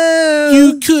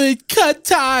 you could cut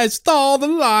ties with all the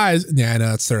lies. Yeah, I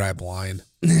know, it's Third Eye Blind.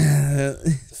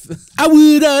 I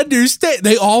would understand.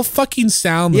 They all fucking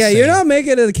sound the same. Yeah, you're not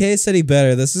making the case any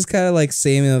better. This is kind of like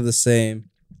same of the same.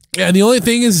 Yeah, and the only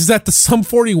thing is that the Sum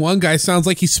 41 guy sounds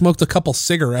like he smoked a couple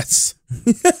cigarettes.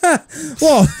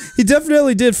 Well, he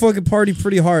definitely did fucking party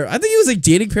pretty hard. I think he was like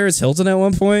dating Paris Hilton at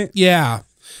one point. Yeah,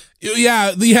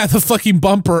 the fucking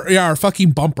bumper. Yeah, our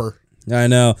fucking bumper. I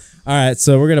know. All right,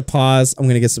 so we're gonna pause. I'm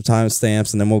gonna get some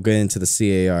timestamps, and then we'll get into the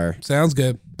C.A.R. Sounds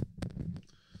good.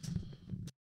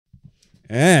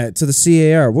 All right, to the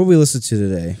C.A.R. What did we listen to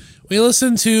today? We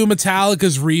listened to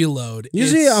Metallica's Reload.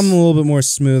 Usually I'm a little bit more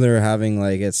smoother having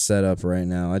like it set up right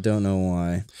now. I don't know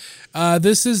why.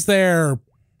 This is their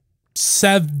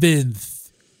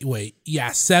seventh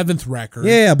record.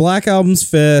 Yeah, Black Album's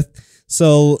 5th.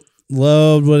 So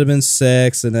Load would have been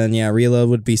 6th, and then Reload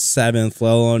would be 7th.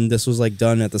 Well, and this was like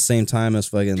done at the same time as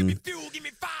fucking. Give me fuel, give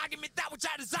me fire, give me that which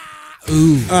I desire.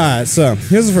 Ooh. All right, so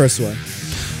here's the first one.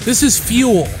 This is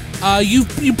Fuel.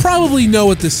 You probably know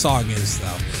what this song is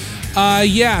though.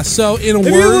 So in a If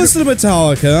you listen to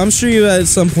Metallica, I'm sure you at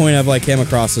some point have like came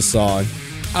across this song.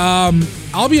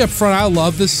 I'll be upfront. I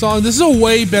love this song. This is a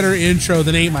way better intro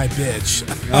than Ain't My Bitch.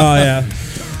 Oh yeah.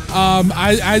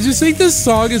 I just think this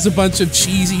song is a bunch of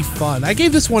cheesy fun. I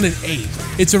gave this one an 8.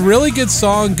 It's a really good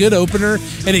song, good opener,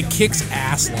 and it kicks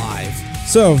ass live.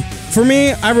 So for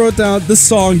me, I wrote down this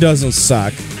song doesn't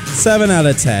suck. 7 out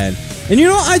of 10. And you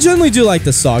know, I generally do like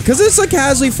this song because it's a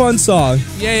casually fun song.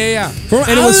 Yeah. And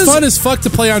it was fun as fuck to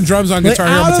play on drums on Guitar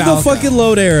Hero Metallica. Out of the fucking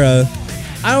Load era,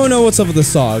 I don't know what's up with the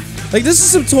song. Like, this is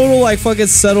some total, like, fucking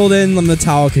settled in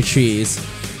Metallica cheese.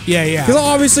 Yeah. Because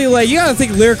obviously, like, you gotta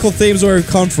think lyrical themes where it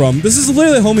come from. This is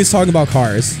literally homies talking about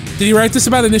cars. Did he write this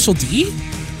about Initial D?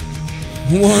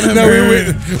 Whatever. No,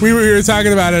 we were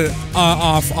talking about it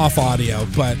off audio,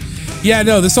 but yeah,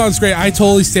 no, this song's great. I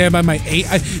totally stand by my 8.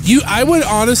 I would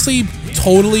honestly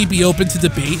totally be open to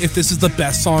debate if this is the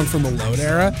best song from the Load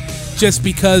era, just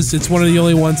because it's one of the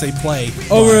only ones they play.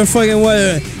 Over in fucking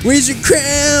what? Where's your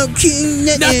crown, King?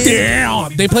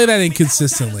 Nothing. They play that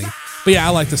inconsistently, but yeah, I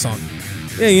like the song.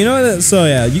 Yeah, you know what? So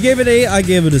yeah, you gave it 8. I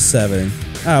gave it a 7.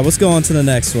 All right, let's go on to the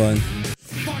next one.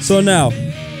 So now,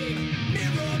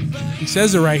 he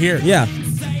says it right here. Yeah.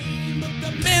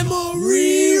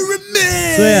 Memory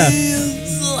remains. So yeah.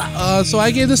 So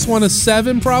I gave this one a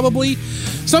 7 probably.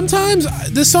 Sometimes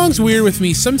this song's weird with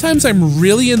me. Sometimes I'm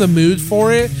really in the mood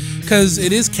for it because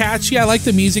it is catchy. I like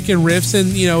the music and riffs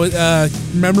and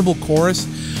memorable chorus.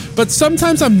 But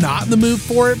sometimes I'm not in the mood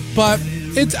for it. But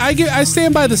I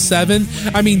stand by the 7.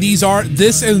 I mean,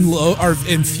 this and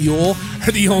Fuel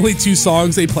are the only 2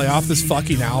 songs they play off this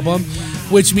fucking album,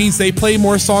 which means they play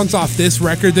more songs off this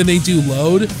record than they do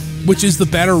Load, which is the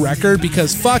better record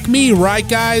because fuck me, right,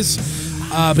 guys?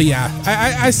 But yeah,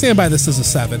 I stand by this as a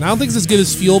 7. I don't think it's as good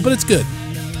as Fuel, but it's good.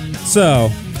 So,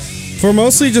 for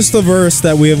mostly just the verse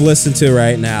that we have listened to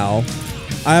right now,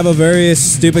 I have a very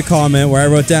stupid comment where I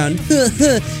wrote down,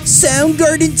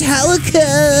 Soundgarden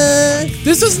Metallica.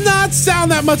 This does not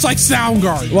sound that much like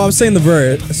Soundgarden. Well, I'm saying the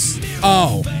verse.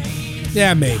 Oh,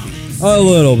 yeah, maybe. A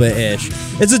little bit-ish.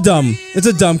 It's a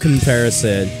dumb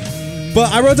comparison.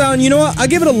 But I wrote down, you know what? I'll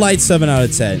give it a light 7 out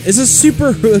of 10. It's a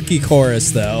super hooky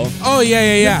chorus, though. Oh,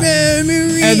 yeah.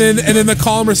 And then the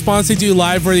calm response they do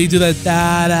live where they do that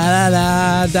da da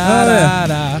da da da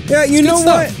da. Yeah, you know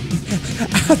what?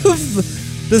 Out of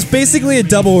this basically a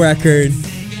double record.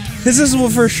 This is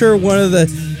for sure one of the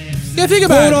Yeah, think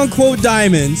about it. quote unquote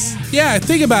diamonds. Yeah,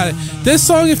 think about it. This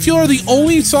song and Fuel are the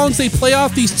only songs they play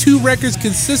off these two records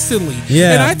consistently.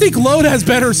 Yeah. And I think Load has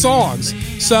better songs.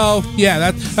 So,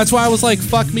 yeah, that's why I was like,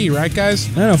 fuck me, right, guys?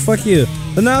 I know, fuck you.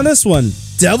 But now this one,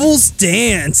 Devil's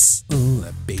Dance. Ooh,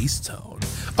 that bass tone.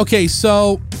 Okay,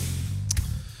 so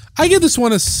I give this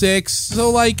one a 6. So,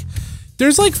 like,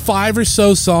 there's like 5 or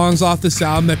so songs off this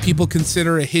album that people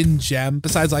consider a hidden gem,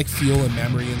 besides like Fuel and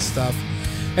Memory and stuff.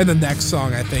 And the next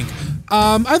song, I think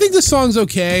this song's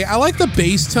okay. I like the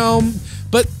bass tone,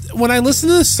 but when I listen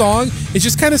to this song, it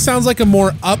just kind of sounds like a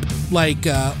more like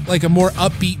a more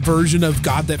upbeat version of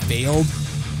God That Failed.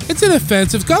 It's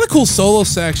inoffensive. It's got a cool solo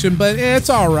section, but it's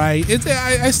all right.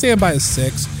 I stand by a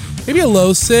 6, maybe a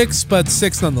low 6, but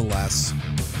 6 nonetheless.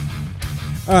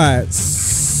 All right,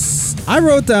 I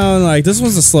wrote down like this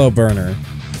one's a slow burner,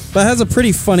 but it has a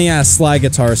pretty funny ass slide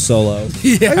guitar solo.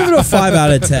 Yeah. I give it a 5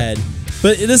 out of 10.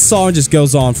 But this song just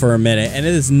goes on for a minute, and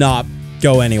it does not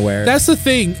go anywhere. That's the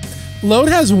thing. Load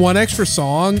has one extra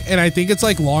song, and I think it's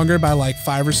like longer by like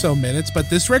 5 or so minutes,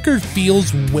 but this record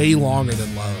feels way longer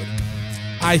than Load,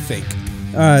 I think.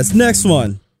 All right, it's next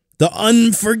one. The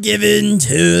Unforgiven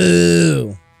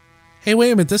 2. Hey, wait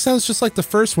a minute. This sounds just like the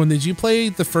first one. Did you play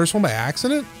the first one by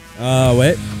accident?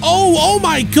 Wait. Oh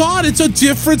my God! It's a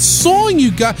different song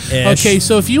you got. Ish. Okay,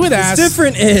 so if you had It's asked,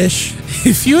 different-ish.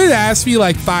 if you had asked me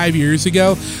like 5 years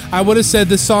ago, I would have said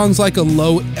this song's like a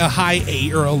high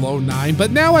 8 or a low 9.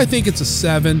 But now I think it's a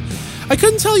 7. I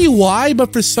couldn't tell you why,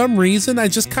 but for some reason I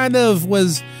just kind of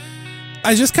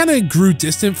grew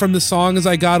distant from the song as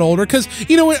I got older. Because,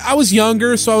 you know, I was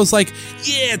younger, so I was like,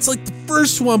 yeah, it's like the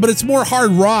first one, but it's more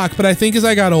hard rock. But I think as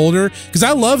I got older, because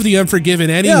I love The Unforgiven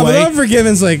anyway. Yeah, but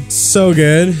Unforgiven's like so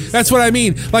good. That's what I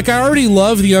mean. Like, I already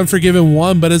love The Unforgiven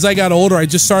 1, but as I got older, I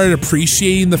just started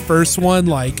appreciating the first one,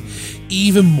 like,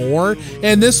 even more.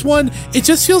 And this one, it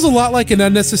just feels a lot like an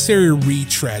unnecessary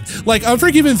retread. Like,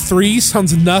 Unforgiven 3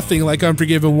 sounds nothing like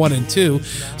Unforgiven 1 and 2.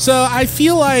 So I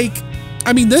feel like,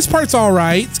 I mean, this part's all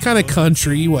right. It's kind of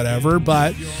country, whatever.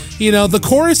 But, you know, the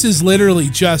chorus is literally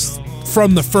just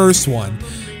from the first one,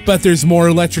 but there's more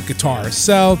electric guitar.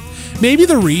 So maybe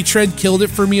the retread killed it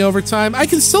for me over time. I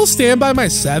can still stand by my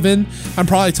 7. I'm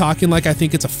probably talking like I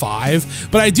think it's a 5,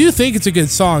 but I do think it's a good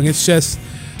song. It's just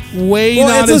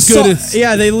not as good as...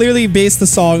 Yeah, they literally based the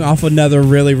song off another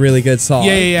really, really good song.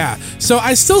 Yeah. So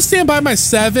I still stand by my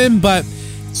 7, but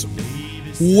it's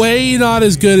way not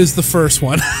as good as the first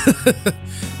one.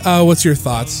 What's your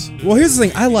thoughts? Well, here's the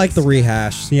thing. I like the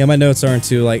rehash. Yeah, my notes aren't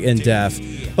too like in depth,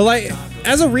 but like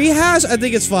as a rehash, I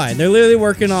think it's fine. They're literally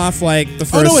working off like the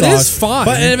first. Oh no, it song. is fine.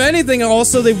 But if anything,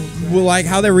 also they like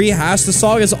how they rehash the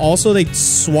song is also they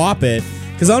swap it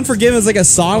because Unforgiven is like a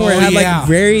song where it had like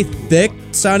very thick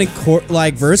sounding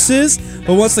like verses,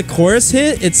 but once the chorus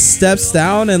hit, it steps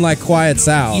down and like quiets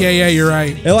out. Yeah, you're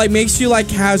right. It like makes you like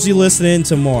casually listen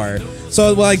into more.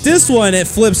 So like this one, it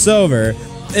flips over.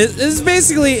 It's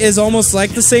basically is almost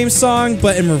like the same song,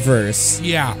 but in reverse.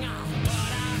 Yeah.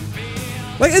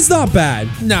 Like, it's not bad.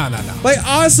 No. Like,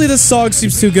 honestly, this song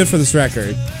seems too good for this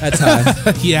record at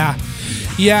times. Yeah,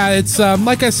 it's,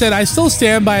 like I said, I still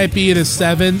stand by it being a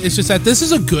 7. It's just that this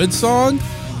is a good song,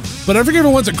 but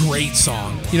Unforgiven 1's a great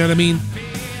song. You know what I mean?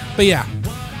 But yeah.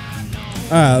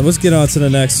 Alright, let's get on to the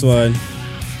next one.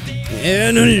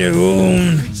 And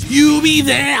alone. You be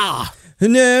there.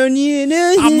 No, I'm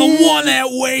the one that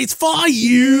waits for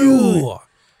you.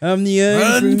 I'm the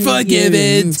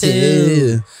Unforgiven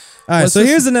too. Alright, so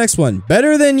here's the next one.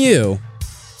 Better Than You.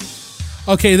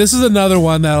 Okay, this is another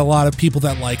one that a lot of people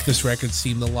that like this record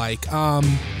seem to like. I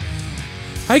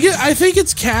think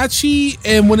it's catchy,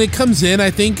 and when it comes in,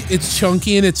 I think it's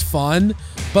chunky and it's fun.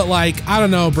 But like, I don't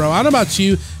know, bro. I don't know about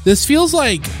you. This feels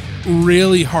like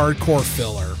really hardcore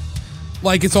filler.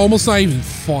 Like, it's almost not even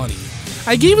funny.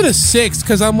 I gave it a 6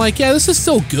 because I'm like, yeah, this is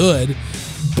still good,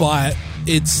 but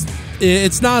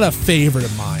it's not a favorite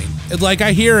of mine. Like,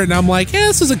 I hear it and I'm like, yeah,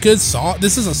 this is a good song.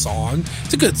 This is a song.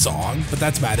 It's a good song, but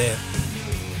that's about it.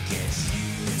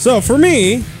 So for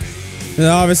me,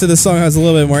 obviously the song has a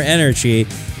little bit more energy.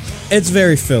 It's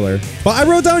very filler. But I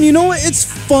wrote down, you know what? It's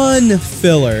fun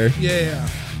filler. Yeah.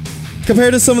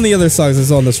 Compared to some of the other songs that's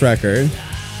on this record.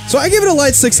 So I give it a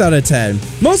light 6 out of 10.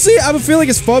 Mostly, I would feel like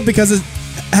it's fun because it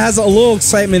has a little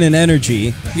excitement and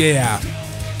energy. Yeah.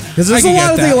 Because there's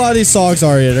a lot of these songs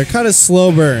are here. They're kind of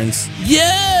slow burns. Yo!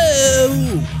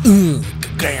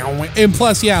 And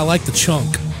plus, yeah, I like the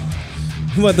chunk.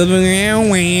 What the Yeah,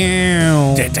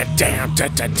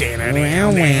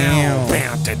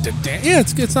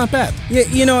 it's not bad. Yeah,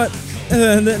 you know what?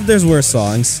 There's worse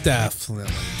songs. Definitely.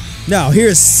 Now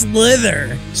here's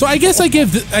Slither. So I guess I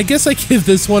give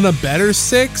this one a better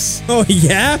 6. Oh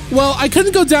yeah. Well, I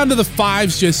couldn't go down to the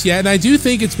 5s just yet, and I do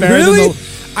think it's better Really?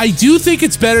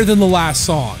 than the last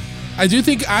song. I do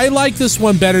think I like this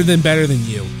one better than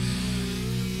You.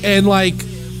 And like,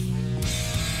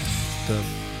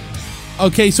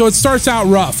 okay, so it starts out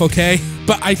rough, okay,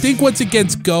 but I think once it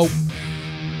gets go,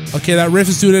 okay, that riff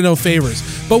is doing it no favors.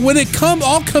 But when it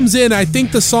all comes in, I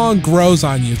think the song grows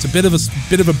on you. It's a bit of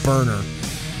a burner.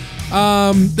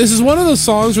 This is one of those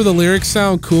songs where the lyrics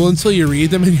sound cool until you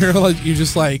read them and you're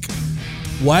just like,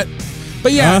 what?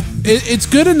 But yeah, it's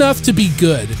good enough to be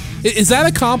good. Is that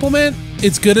a compliment?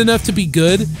 It's good enough to be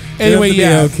good. Anyway,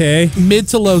 yeah, okay. Mid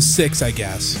to low 6, I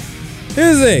guess.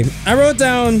 Here's the thing. I wrote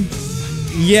down,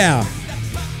 yeah,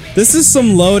 this is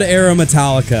some load era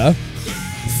Metallica.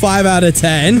 5 out of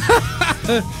 10.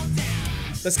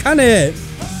 That's kind of it.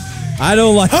 I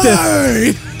don't like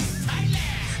this.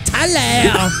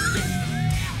 Hello.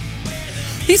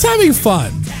 He's having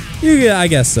fun. Yeah, I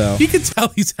guess so. You can tell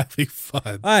he's having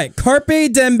fun. All right,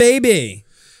 Carpe Diem, baby.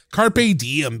 Carpe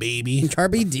diem, baby.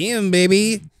 Carpe Diem,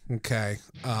 baby. Okay.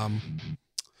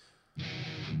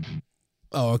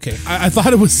 Oh, okay. I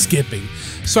thought it was skipping.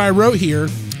 So I wrote here,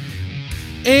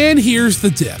 and here's the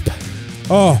dip.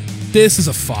 Oh, This is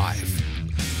a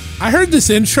 5. I heard this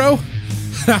intro,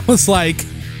 and I was like,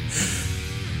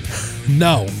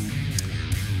 no,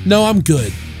 I'm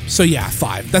good. So yeah,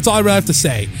 5. That's all I really have to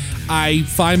say. I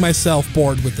find myself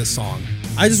bored with this song.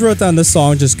 I just wrote down this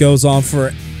song just goes on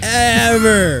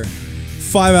forever.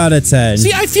 5 out of 10.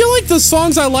 See, I feel like the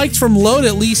songs I liked from Load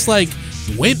at least like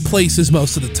went places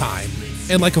most of the time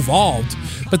and like evolved.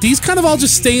 But these kind of all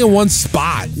just stay in one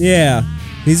spot. Yeah,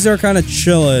 these are kind of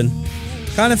chilling.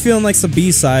 Kind of feeling like some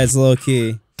B-sides, low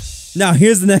key. Now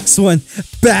here's the next one,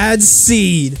 Bad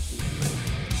Seed.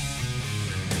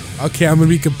 Okay, I'm gonna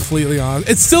be completely honest.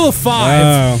 It's still a 5,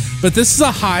 Wow. but this is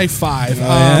a high 5.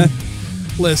 yeah?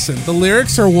 Listen, the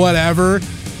lyrics are whatever.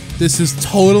 This is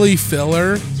totally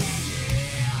filler.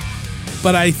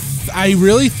 But I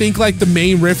really think like the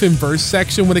main riff and verse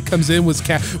section when it comes in was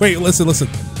wait, listen.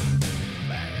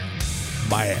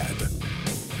 Bad.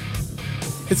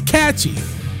 It's catchy.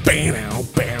 Bam,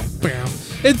 bam, bam.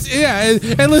 It's yeah,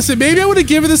 and listen, maybe I would have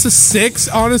given this a 6,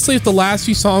 honestly, if the last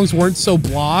few songs weren't so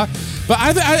blah. But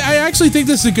I actually think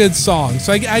this is a good song,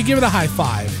 so I give it a high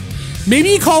 5.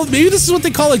 Maybe this is what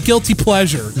they call a guilty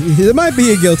pleasure. It might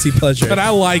be a guilty pleasure. But I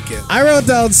like it. I wrote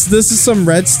down, this is some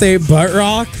Red State butt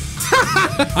rock.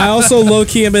 I also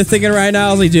low-key have been thinking right now,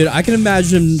 I was like, dude, I can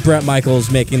imagine Bret Michaels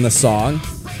making the song.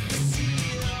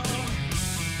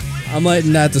 I'm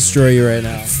letting that destroy you right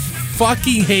now.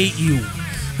 Fucking hate you.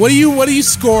 What do you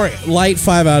score it? Light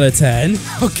 5 out of 10.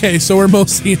 Okay, so we're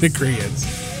mostly in agreement.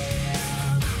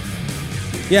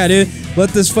 Yeah, dude. Let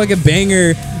this fucking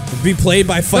banger be played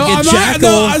by fucking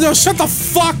Jackal. No, shut the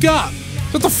fuck up.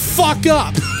 Shut the fuck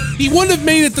up. He wouldn't have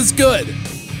made it this good.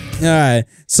 All right.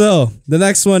 So the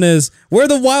next one is Where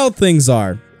the Wild Things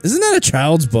Are. Isn't that a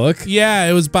child's book? Yeah,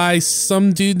 it was by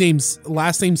some dude named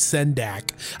last name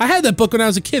Sendak. I had that book when I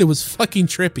was a kid. It was fucking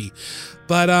trippy.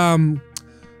 But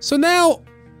so now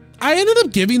I ended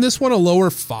up giving this one a lower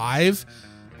 5.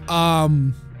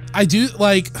 I do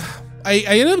like I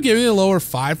ended up giving it a lower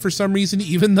 5 for some reason,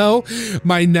 even though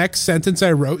my next sentence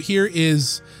I wrote here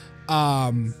is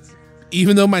this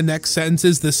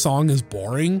song is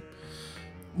boring.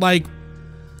 Like,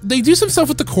 they do some stuff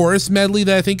with the chorus medley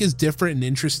that I think is different and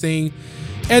interesting.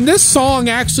 And this song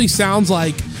actually sounds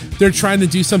like they're trying to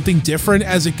do something different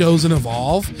as it goes and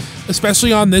evolve,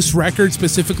 especially on this record,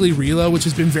 specifically Reload, which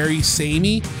has been very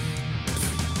samey.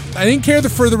 I didn't care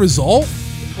for the result,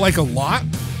 like a lot,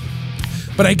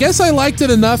 but I guess I liked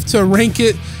it enough to rank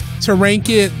it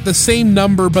the same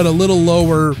number, but a little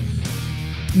lower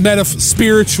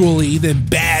spiritually than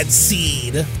Bad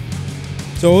Seed.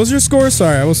 So what was your score?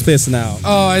 Sorry, I was spacing out.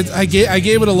 Oh, I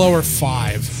gave it a lower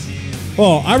 5.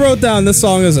 Well, I wrote down this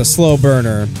song as a slow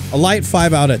burner. A light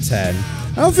 5 out of 10.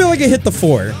 I don't feel like it hit the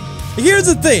 4. Here's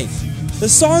the thing. The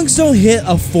songs don't hit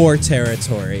a 4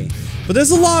 territory. But there's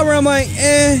a lot where I'm like,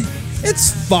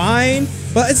 it's fine.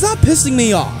 But it's not pissing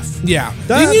me off. Yeah.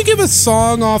 Didn't you give a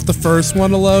song off the first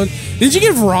one alone? Did you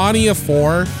give Ronnie a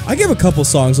 4? I give a couple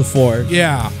songs a 4.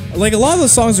 Yeah. Like, a lot of the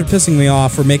songs are pissing me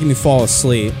off or making me fall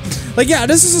asleep. Like, yeah,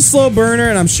 this is a slow burner,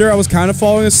 and I'm sure I was kind of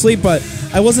falling asleep, but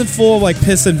I wasn't full of, like,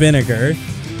 piss and vinegar.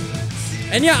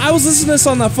 And yeah, I was listening to this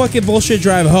on that fucking bullshit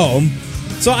drive home,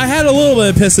 so I had a little bit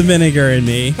of piss and vinegar in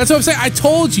me. That's what I'm saying. I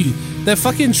told you, that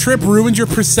fucking trip ruined your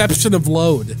perception of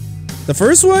Load. The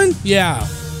first one? Yeah.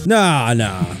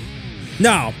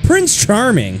 No, Prince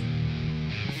Charming.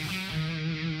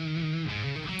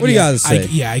 What do you got to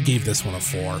say? I gave this one a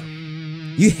 4.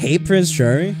 You hate Prince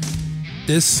Charming?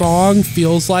 This song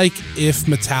feels like if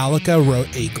Metallica wrote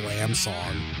a glam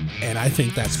song, and I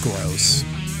think that's gross.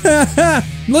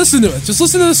 Listen to it. Just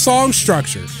listen to the song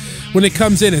structure. When it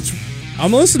comes in,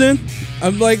 I'm listening.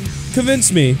 I'm like,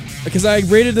 convince me, because I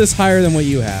rated this higher than what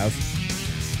you have.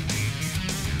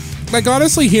 Like,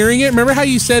 honestly, hearing it, remember how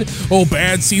you said, oh,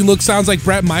 Bad Seed sounds like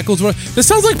Bret Michaels? This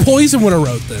sounds like Poison would have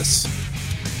wrote this.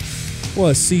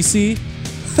 What, CC?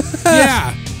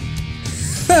 Yeah.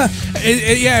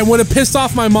 It would have pissed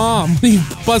off my mom. He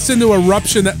busts into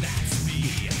eruption.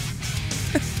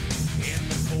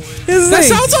 That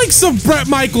sounds like some Bret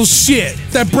Michaels shit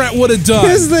that Bret would have done.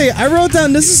 Here's the thing. I wrote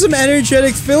down, this is some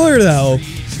energetic filler, though.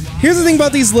 Here's the thing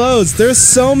about these loads. There's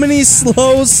so many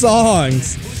slow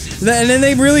songs. And then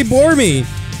they really bore me.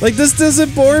 Like, this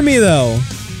doesn't bore me, though.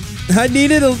 I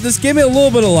needed this. Gave me a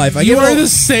little bit of life. You are the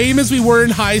same as we were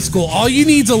in high school. All you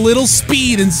need is a little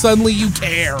speed, and suddenly you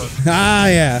care. Ah,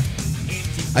 yeah.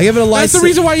 I give it a light. That's the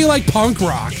reason why you like punk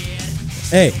rock.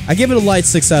 Hey, I give it a light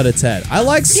 6 out of 10. I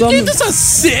like some. You gave this a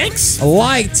 6? A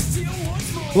light.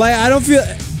 Like, I don't feel.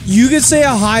 You could say a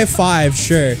high 5,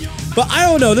 sure, but I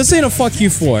don't know. This ain't a fuck you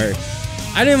 4.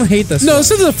 I didn't hate this. No, one.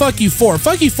 this isn't a fuck you 4.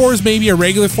 Fuck you 4 is maybe a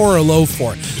regular 4 or a low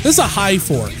 4. This is a high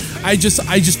 4. I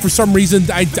just for some reason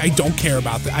I don't care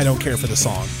about that. I don't care for the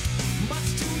song.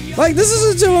 Like, this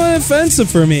isn't too offensive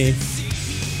for me.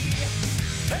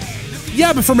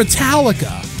 Yeah, but for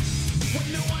Metallica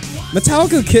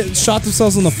shot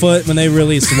themselves in the foot when they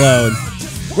released Load.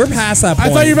 We're past that point.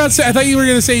 I thought you were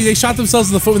gonna say they shot themselves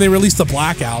in the foot when they released the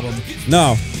Black Album.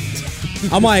 No,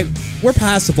 I'm like, we're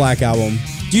past the Black Album.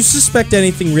 Do you suspect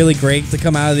anything really great to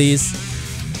come out of these?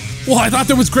 Well, I thought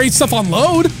there was great stuff on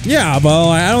Load. Yeah, but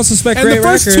I don't suspect and great the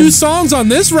first records. 2 songs on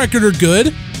this record are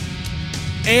good.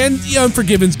 And The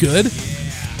Unforgiven's good.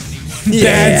 Yeah.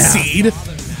 Bad Seed.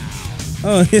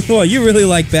 Oh, well, you really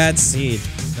like Bad Seed.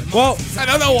 Well, I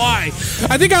don't know why.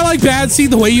 I think I like Bad Seed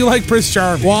the way you like Prince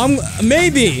Charming. Well,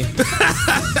 maybe.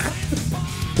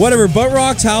 Whatever, Butt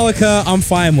Rock Tallica, I'm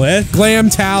fine with. Glam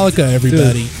Tallica,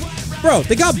 everybody. Dude. Bro,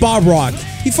 they got Bob Rock.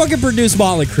 He fucking produced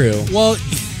Motley Crue. Well,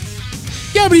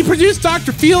 yeah, but he produced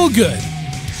Dr. Feelgood.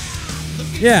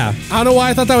 Yeah. I don't know why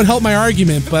I thought that would help my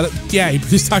argument, but yeah, he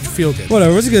produced Dr. Feelgood.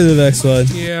 Whatever, let's get to the next one.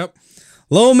 Yep.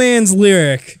 Low Man's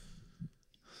Lyric.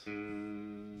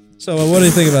 So, what do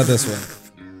you think about this one?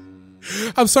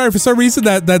 I'm sorry, for some reason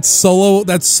that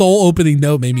soul opening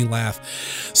note made me laugh.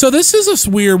 So this is this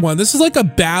weird one. This is like a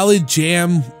ballad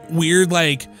jam, weird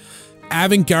like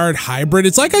avant-garde hybrid.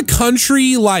 It's like a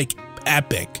country like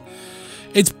epic.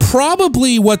 It's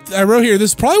probably what I wrote here.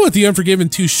 This is probably what The Unforgiven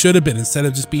 2 should have been instead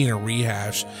of just being a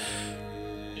rehash.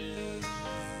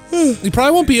 You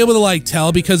probably won't be able to like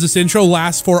tell because this intro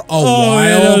lasts for a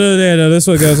while. Yeah, no, this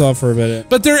one goes on for a minute.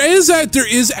 But there is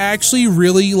actually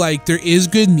really like there is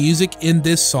good music in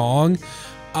this song,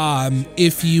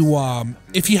 if you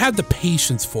have the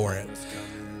patience for it.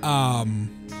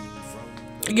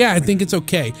 Yeah, I think it's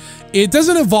okay. It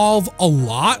doesn't evolve a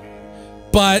lot,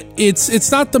 but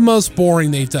it's not the most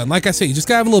boring they've done. Like I say, you just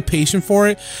gotta have a little patience for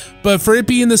it. But for it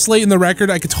being this late in the record,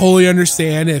 I could totally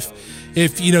understand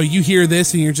if you know you hear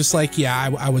this and you're just like,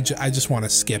 yeah, I just want to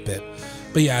skip it.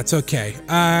 But yeah, it's okay.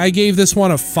 I gave this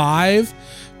one a 5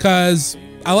 because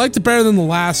I liked it better than the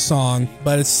last song,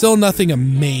 but it's still nothing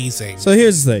amazing. So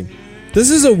here's the thing. This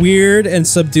is a weird and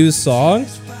subdued song.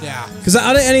 Yeah. Because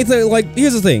out of anything, like,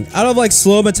 here's the thing. Out of, like,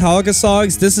 slow Metallica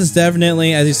songs, this is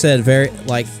definitely, as you said, very,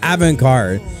 like,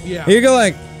 avant-garde. Yeah. You go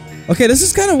like, okay, this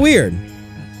is kind of weird.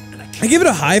 I give it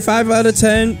a high 5 out of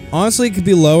 10. Honestly, it could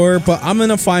be lower, but I'm in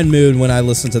a fine mood when I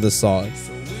listen to this song.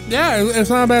 Yeah,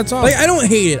 it's not a bad song. Like, I don't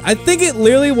hate it. I think it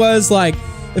literally was, like,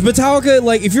 if Metallica,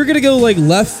 like, if you're going to go, like,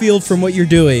 left field from what you're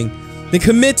doing, they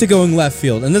commit to going left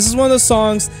field. And this is one of those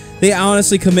songs, they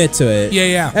honestly commit to it. Yeah,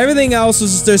 yeah. Everything else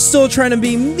is, they're still trying to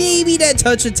be maybe that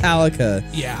touch of Metallica.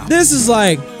 Yeah. This is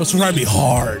like, This trying to be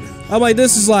hard. I'm like,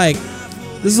 this is a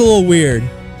little weird.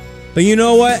 But you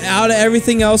know what? Out of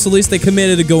everything else, at least they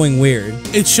committed to going weird.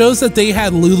 It shows that they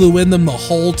had Lulu in them the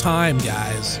whole time,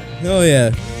 guys. Oh,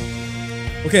 yeah.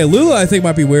 Okay, Lulu, I think,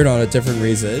 might be weird on a different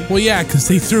reason. Well, yeah, because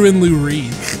they threw in Lou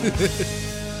Reed,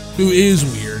 who is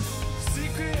weird.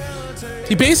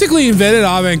 He basically invented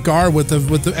avant-garde with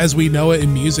the as we know it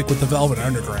in music with the Velvet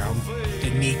Underground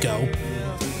and Nico.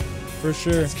 For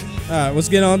sure. All right, let's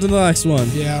get on to the next one.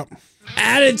 Yeah.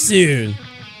 Attitude.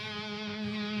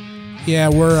 Yeah,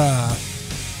 we're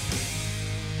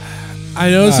I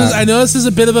know this is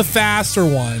a bit of a faster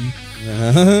one.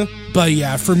 But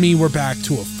yeah, for me we're back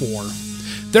to a 4.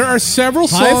 There are several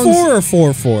songs. High 4 or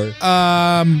 4-4?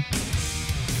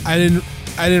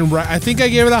 I I think I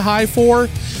gave it a high 4.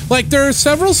 Like, there are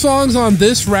several songs on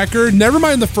this record, never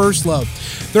mind the first load.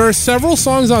 There are several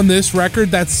songs on this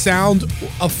record that sound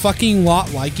a fucking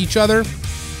lot like each other.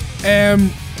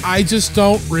 And I just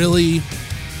don't really...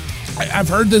 I've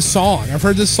heard this song. I've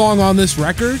heard this song on this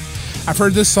record. I've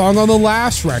heard this song on the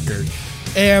last record.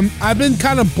 And I've been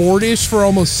kind of bored-ish for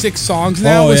almost 6 songs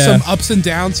now with some ups and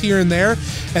downs here and there.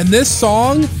 And this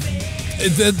song,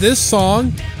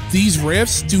 these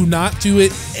riffs do not do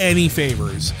it any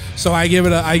favors. So I give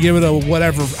it a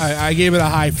whatever. I gave it a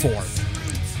high 4. All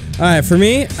right, for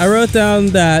me, I wrote down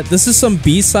that this is some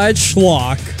B-side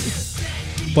schlock,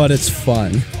 but it's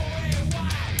fun.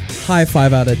 High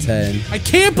 5 out of 10. I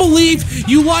can't believe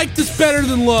you like this better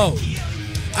than Load.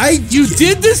 You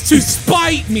did this to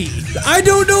spite me. I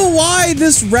don't know why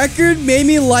this record made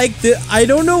me like the. I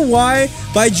don't know why,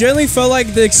 but I generally felt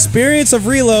like the experience of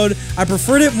Reload, I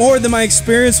preferred it more than my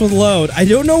experience with Load. I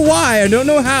don't know why. I don't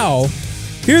know how.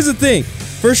 Here's the thing.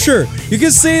 For sure, you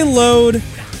could say Load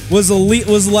is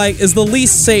the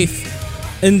least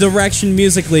safe in direction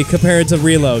musically compared to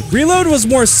Reload. Reload was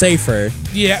more safer.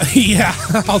 Yeah.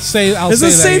 I'll say it's the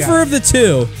safer of the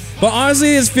two. But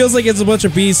honestly, it feels like it's a bunch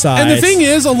of B-sides. And the thing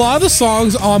is, a lot of the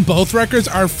songs on both records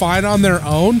are fine on their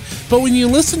own, but when you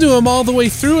listen to them all the way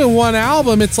through in one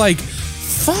album, it's like,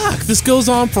 fuck, this goes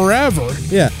on forever.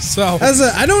 Yeah. So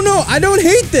I don't know. I don't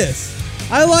hate this.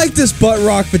 I like this butt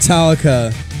rock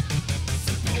Metallica.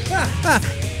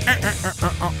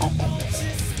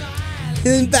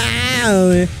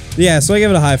 Yeah, so I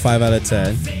give it a high 5 out of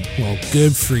 10. Well,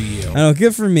 good for you. I know,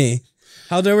 good for me.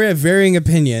 How dare we have varying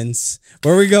opinions?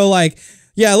 Where we go like,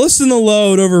 yeah, listen to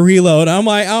Load over Reload. I'm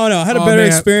like, I don't know. I had a better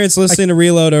experience listening to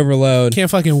Reload over Load. Can't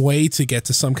fucking wait to get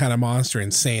to Some Kind of Monster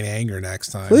Insane Anger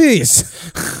next time.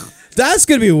 Please. That's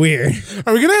going to be weird.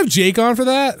 Are we going to have Jake on for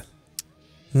that?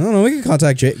 I don't know. We can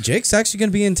contact Jake. Jake's actually going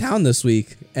to be in town this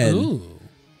week. And Ooh.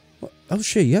 Oh,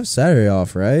 shit. You have Saturday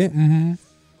off, right? Mm-hmm.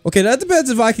 Okay, that depends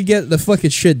if I could get the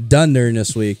fucking shit done during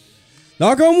this week.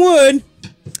 Knock on wood.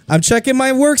 I'm checking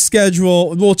my work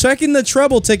schedule. Well, checking the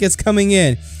treble tickets coming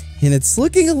in. And it's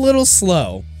looking a little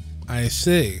slow. I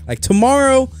see. Like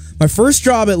tomorrow, my first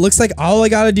job, it looks like all I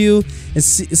gotta do is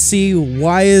see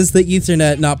why is the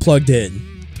Ethernet not plugged in.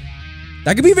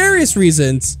 That could be various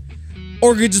reasons.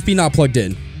 Or it could just be not plugged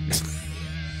in.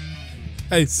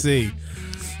 I see.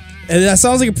 And that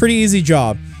sounds like a pretty easy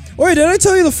job. Wait, did I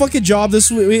tell you the fucking job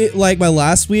this week, like my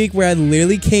last week, where I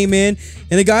literally came in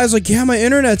and the guy was like, yeah, my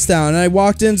internet's down. And I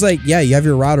walked in and was like, yeah, you have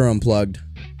your router unplugged.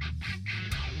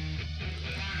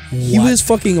 He was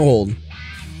fucking old.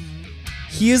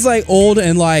 He is like old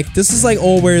and like, this is like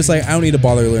old where it's like, I don't need to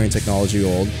bother learning technology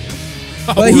old.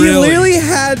 But he literally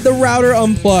had the router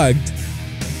unplugged.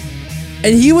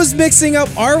 And he was mixing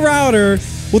up our router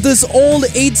with this old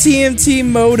AT&T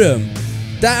modem.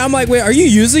 That I'm like, wait, are you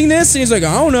using this? And he's like,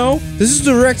 I don't know. This is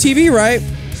DirecTV, right?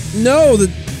 No,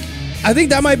 I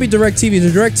think that might be DirecTV, the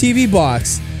DirecTV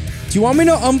box. Do you want me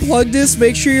to unplug this?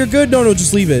 Make sure you're good? No,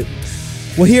 just leave it.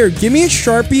 Well, here, give me a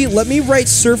Sharpie. Let me write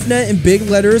SurfNet in big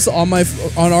letters on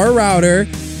our router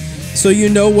so you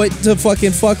know what to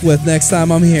fucking fuck with next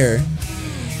time I'm here.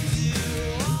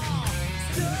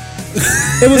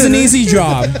 It was an easy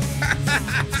job.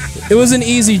 It was an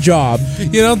easy job.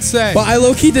 You don't say. But I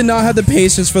low-key did not have the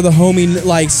patience for the homie,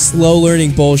 like, slow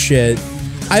learning bullshit.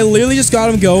 I literally just got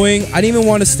him going. I didn't even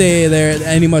want to stay there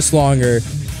any much longer.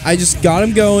 I just got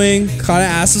him going, kind of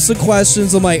asked him some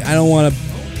questions. I'm like, I don't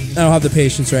have the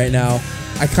patience right now.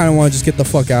 I kind of want to just get the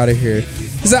fuck out of here.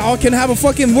 Because I can have a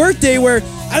fucking work day where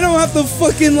I don't have to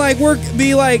fucking, like,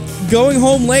 going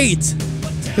home late.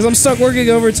 Because I'm stuck working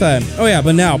overtime. Oh yeah,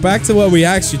 but now, back to what we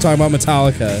actually talking about,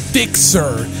 Metallica.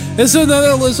 Fixer. There's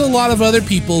a lot of other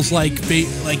people's like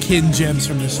hidden gems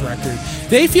from this record.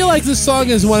 They feel like this song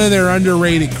is one of their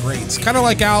underrated greats. Kind of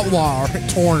like Outlaw or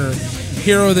Torner,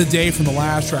 Hero of the Day from the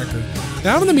last record.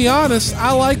 Now I'm going to be honest,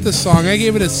 I like this song. I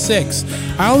gave it a 6.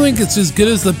 I don't think it's as good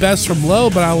as the best from Low,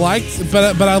 but I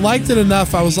liked it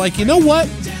enough. I was like, you know what?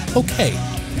 Okay.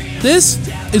 This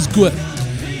is good.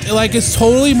 Like, it's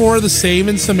totally more of the same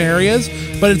in some areas,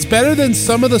 but it's better than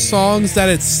some of the songs that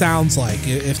it sounds like,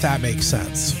 if that makes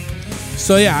sense.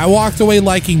 So yeah, I walked away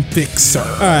liking Fixer.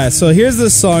 Alright, so here's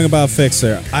this song about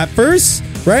Fixer. At first,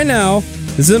 right now,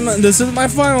 this is my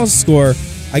final score.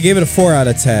 I gave it a 4 out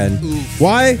of 10. Oof.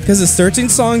 Why? Because it's 13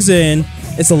 songs in.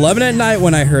 It's 11 at night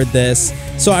when I heard this.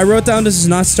 So I wrote down this is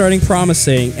not starting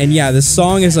promising. And yeah, this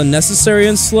song is unnecessary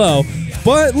and slow.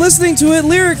 But listening to it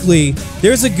lyrically,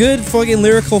 there's a good fucking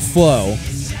lyrical flow.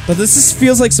 But this just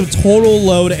feels like some total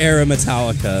Load era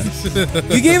Metallica.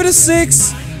 You gave it a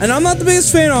 6, and I'm not the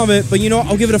biggest fan of it, but you know what?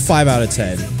 I'll give it a 5 out of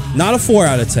 10. Not a 4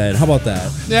 out of 10. How about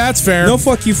that? Yeah, that's fair. No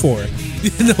fuck you 4.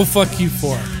 No fuck you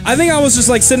for. I think I was just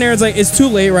like sitting there. It's like it's too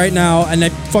late right now, and then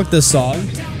fuck this song.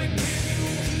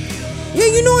 Yeah,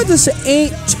 you know what? This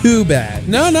ain't too bad.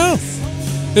 No.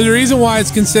 There's a reason why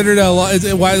it's considered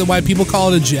why people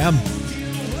call it a gem.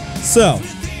 So,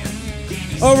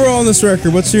 overall on this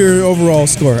record, what's your overall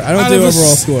score? I don't do overall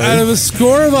score. Out of a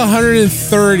score of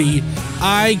 130,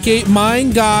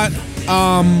 mine got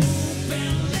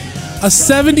a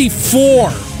 74.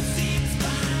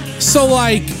 So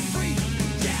like,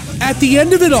 at the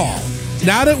end of it all,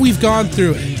 now that we've gone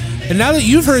through it, and now that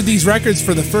you've heard these records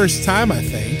for the first time, I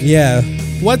think. Yeah.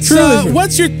 What's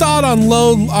your thought on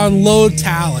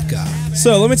Alt-tallica?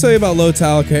 So let me tell you about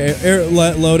Alt-tallica,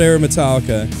 Load Era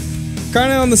Metallica.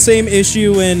 Kind of on the same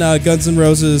issue when Guns N'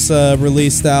 Roses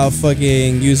released out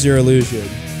fucking Use Your Illusion.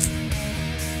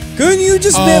 Couldn't you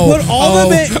just put all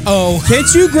the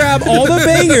Can't you grab all the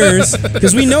bangers?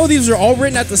 Because we know these are all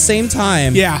written at the same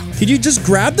time. Yeah. Could you just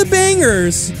grab the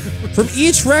bangers from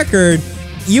each record?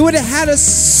 You would have had a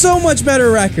so much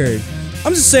better record.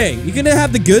 I'm just saying, you could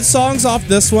have the good songs off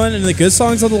this one and the good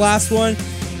songs on the last one.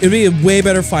 It'd be a way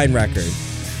better fine record.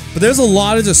 But there's a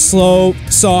lot of just slow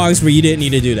songs where you didn't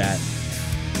need to do that.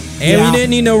 And we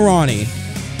didn't need no Ronnie.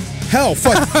 Hell,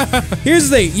 fuck. Here's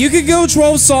the thing. You could go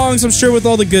 12 songs, I'm sure, with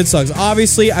all the good songs.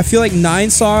 Obviously, I feel like 9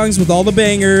 songs with all the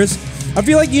bangers. I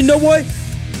feel like, you know what?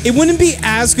 It wouldn't be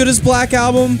as good as Black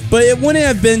Album, but it wouldn't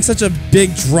have been such a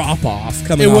big drop-off coming off the Black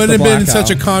Album. It wouldn't have been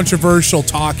such a controversial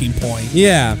talking point.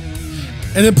 Yeah.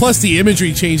 And then plus the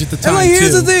imagery changed at the time,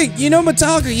 here's the thing. You know,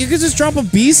 Metallica, you could just drop a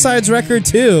B-sides record,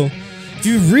 too. If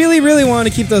you really, really want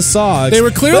to keep those songs. They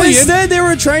were clearly... But instead, they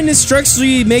were trying to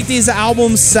structurally make these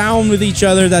albums sound with each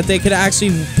other that they could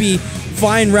actually be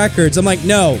fine records. I'm like,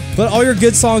 no. Put all your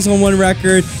good songs on one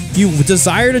record. If you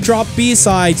desire to drop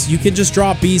B-sides, you can just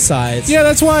drop B-sides. Yeah,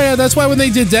 that's why when they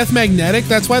did Death Magnetic,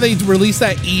 that's why they released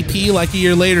that EP like a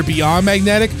year later, Beyond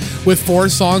Magnetic, with 4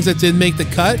 songs that didn't make the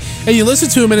cut. And you listen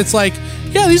to them and it's like,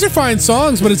 yeah, these are fine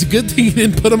songs, but it's a good thing you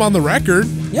didn't put them on the record.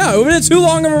 Yeah, it would have been too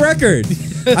long of a record.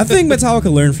 I think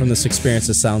Metallica learned from this experience,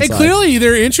 it sounds like. Clearly,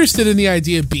 they're interested in the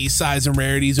idea of B-sides and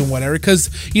rarities and whatever, because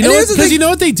you know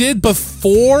what they did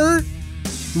before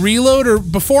Reload or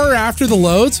before or after the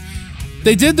loads?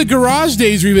 They did the Garage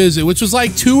Days revisit, which was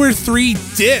like 2 or 3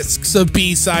 discs of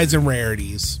B-sides and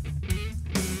rarities.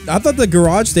 I thought the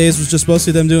Garage Days was just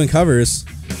mostly them doing covers.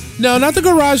 No, not the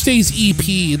Garage Days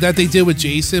EP that they did with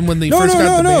Jason when they first got the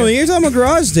band. No, you're talking about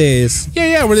Garage Days.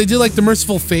 Yeah, where they did like the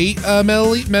Merciful Fate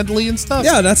medley and stuff.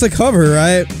 Yeah, that's a cover,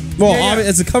 right? Well,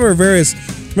 it's a cover of various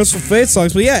Merciful Fate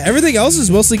songs, but yeah, everything else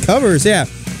is mostly covers, yeah.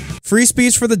 Free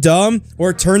Speech for the Dumb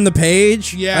or Turn the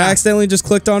Page. Yeah. I accidentally just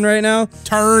clicked on right now.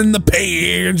 Turn the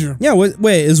Page. Yeah,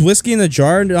 wait, is Whiskey in the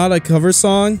Jar not a cover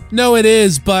song? No, it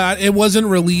is, but it wasn't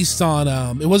released on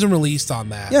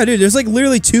that. Yeah, dude, there's like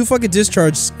literally 2 fucking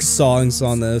Discharge songs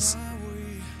on this.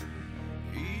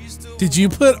 Did you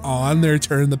put on their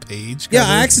Turn the Page cover? Yeah,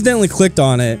 I accidentally clicked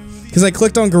on it because I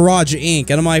clicked on Garage Inc.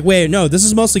 and I'm like, wait, no, this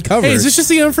is mostly covers. Hey, is this just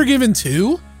the Unforgiven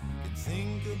 2?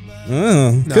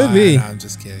 Oh, could be. No, I'm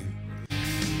just kidding.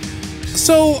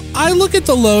 So I look at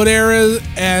the Load era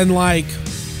and like,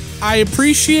 I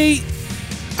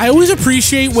always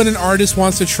appreciate when an artist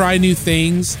wants to try new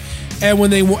things, and when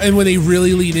they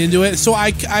really lean into it. So I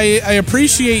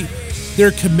appreciate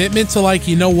their commitment to like,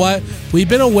 you know what, we've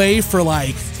been away for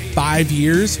like 5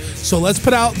 years, so let's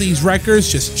put out these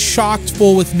records just chocked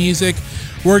full with music.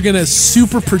 We're gonna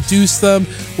super produce them.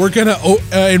 We're gonna,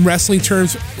 in wrestling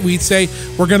terms, we'd say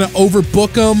we're gonna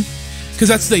overbook them, because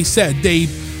that's what they said.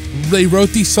 They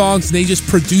wrote these songs and they just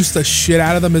produced the shit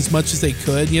out of them as much as they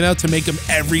could, you know, to make them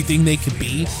everything they could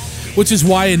be. Which is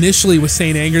why initially with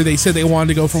Saint Anger, they said they wanted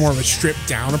to go for more of a stripped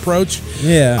down approach.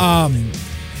 Yeah.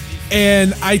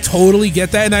 And I totally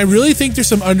get that. And I really think there's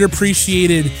some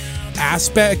underappreciated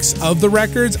aspects of the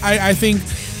records. I think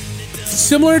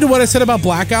similar to what I said about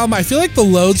Black Album, I feel like the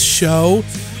loads show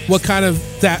what kind of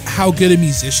how good of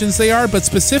musicians they are, but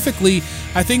specifically,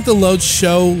 I think the loads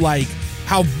show like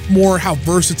how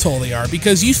versatile they are,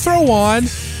 because you throw on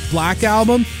Black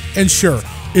Album and sure,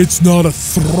 it's not a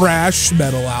thrash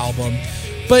metal album,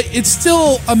 but it's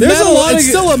still a metal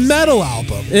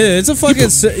album. It's a fucking.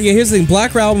 Here's the thing: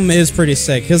 Black Album is pretty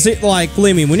sick because, like,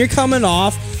 believe me, when you're coming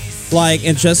off like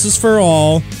Injustice for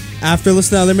All, after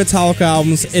listening to other Metallica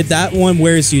albums, that one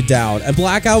wears you down. A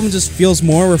Black Album just feels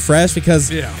more refreshed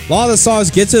because a lot of the songs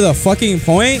get to the fucking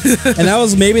point, and that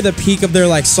was maybe the peak of their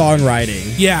like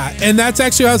songwriting. Yeah, and that's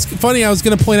actually what's funny. I was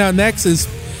going to point out next is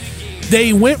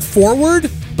they went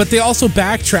forward, but they also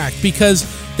backtracked because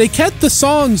they kept the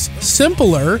songs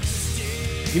simpler,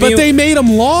 but they made them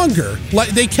longer. Like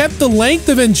they kept the length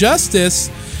of Injustice,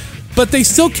 but they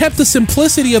still kept the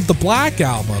simplicity of the Black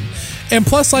Album. And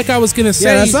plus, like I was gonna say,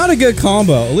 yeah, that's not a good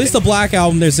combo. At least the Black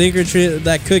Album, there's secretary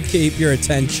that could keep your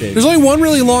attention. There's only one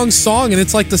really long song, and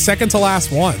it's like the second to last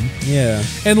one. Yeah,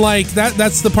 and like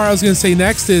that's the part I was gonna say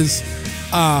next is,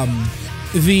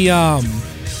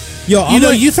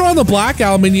 you throw on the Black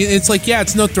Album and it's like, yeah,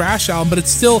 it's no thrash album, but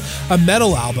it's still a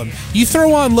metal album. You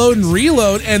throw on Load and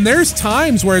Reload, and there's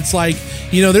times where it's like,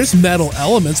 there's metal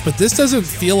elements, but this doesn't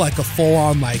feel like a full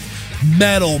on like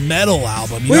metal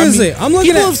album. What is it? I'm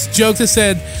looking People at have joked that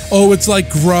said, oh, it's like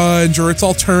grunge or it's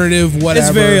alternative, whatever.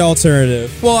 It's very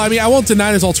alternative. Well, I mean, I won't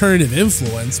deny his alternative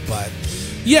influence, but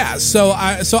yeah. So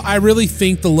I really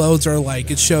think the Loads are like,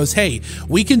 it shows, hey,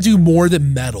 we can do more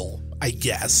than metal. I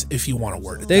guess, if you want to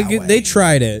word it that way. They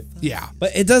tried it. Yeah.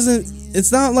 But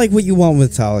it's not like what you want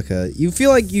with Metallica. You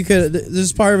feel like you could,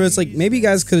 this part of it's like, maybe you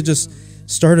guys could have just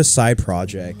started a side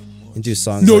project and do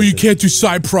songs. No, like you this. can't do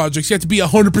side projects. You have to be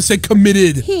 100%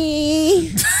 committed.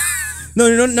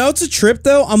 No, it's a trip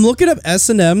though. I'm looking up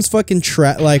S&M's fucking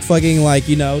track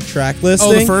listing.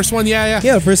 Oh, the first one? Yeah.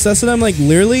 Yeah, the first S&M, like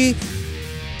literally.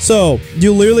 So,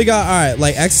 you literally got, alright,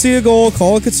 like Ecstasy of Gold,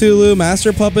 Call of Cthulhu,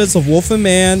 Master Puppets of Wolf and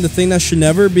Man, The Thing That Should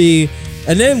Never Be,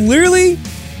 and then literally,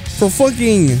 for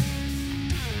fucking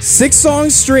 6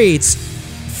 songs straight,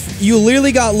 you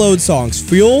literally got load songs.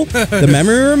 Fuel, The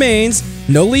Memory Remains,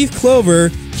 No Leaf Clover,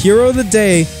 Hero of the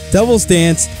Day, Devil's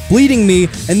Dance, Bleeding Me,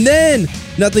 and then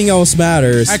Nothing Else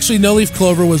Matters. Actually, No Leaf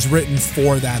Clover was written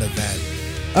for that event.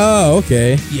 Oh,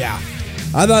 okay. Yeah.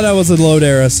 I thought that was a Load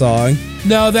era song.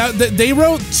 No, that they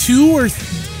wrote 2 or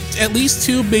at least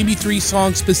 2, maybe 3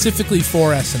 songs specifically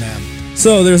for S&M.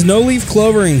 So there's No Leaf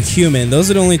Clover and Human. Those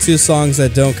are the only 2 songs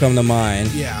that don't come to mind.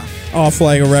 Yeah. Off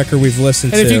like a record we've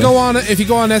listened to. And if you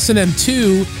go on S&M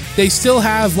 2, they still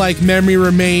have like Memory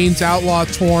Remains, Outlaw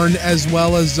Torn, as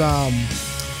well as I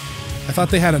thought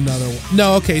they had another one.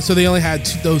 No, okay, so they only had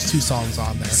those 2 songs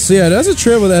on there. So yeah, that's a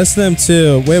trip with S&M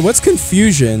 2. Wait, what's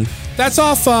Confusion? That's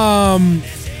off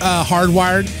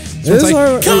Hardwired. So It it's is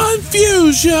like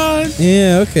Confusion.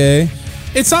 Yeah, okay.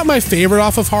 It's not my favorite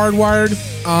off of Hardwired.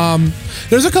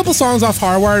 There's a couple songs off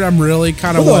Hardwired I'm really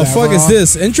kind of What the fuck is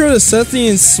this? Intro to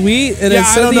Sethian Suite, and then Yeah,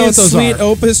 I don't know Sethian what those Suite are.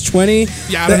 Opus 20.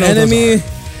 Yeah, I don't know what those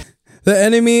The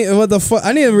enemy. What the fuck?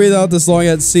 I need to read out this long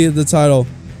yet to see the title.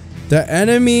 The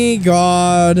enemy,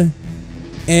 God,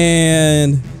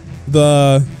 and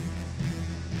the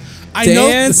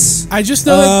dance. I just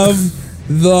know that of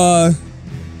the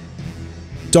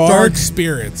dark.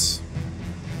 spirits.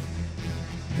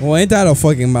 Well, ain't that a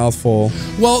fucking mouthful?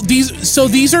 Well,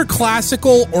 these are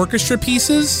classical orchestra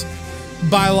pieces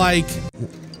by like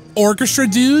orchestra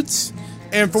dudes,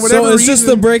 and for whatever So it's reason, just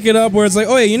to break it up where it's like,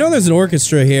 oh yeah, there's an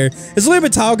orchestra here. It's a little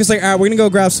bit Metallica's like, all right, we're gonna go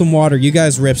grab some water. You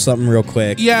guys rip something real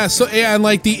quick. yeah. So yeah, and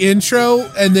like the intro,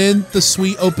 and then the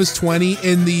Suite Opus 20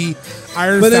 in the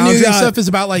Iron But then you Foundry got- stuff is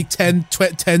about like 10,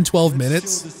 12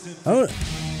 minutes. I don't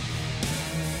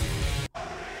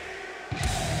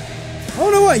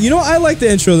know what. I like the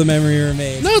intro of The Memory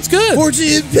Remains. No, it's good.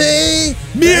 Fortune Pay,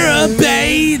 Mirror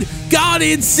Bane, God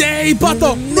insane, but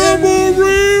the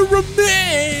memory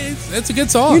remains. That's a good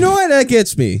song. You know what? That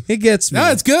gets me. It gets me. No,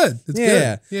 it's good. It's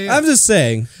yeah. good. I'm just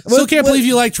saying. Still can't believe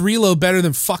you liked Reload better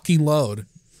than fucking Load.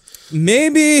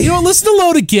 Maybe. You know what? Listen to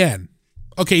Load again.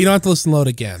 Okay, you don't have to listen to Load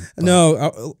again. but-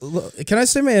 No. Can I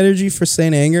save my energy for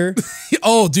Saint Anger?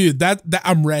 Oh, dude, that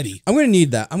I'm ready. I'm gonna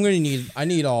need that. I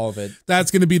need all of it. That's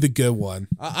gonna be the good one.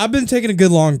 I've been taking a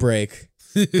good long break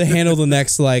to handle the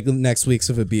next weeks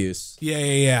of abuse.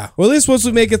 Yeah. Well, at least once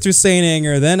we make it through Saint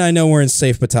Anger, then I know we're in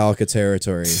safe Metallica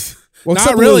territory. Well, Not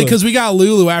except really, Lulu. because we got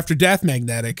Lulu after Death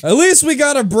Magnetic. At least we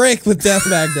got a break with Death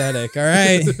Magnetic, all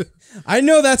right? I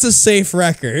know that's a safe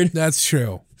record, That's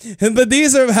true. but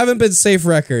these haven't been safe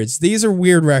records. These are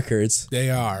weird records. They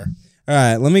are. All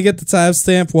right, let me get the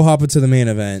timestamp. We'll hop into the main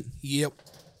event. Yep.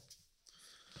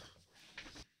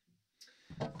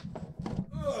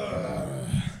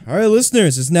 All right,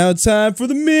 listeners, it's now time for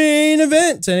the main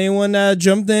event. Anyone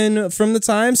jumped in from the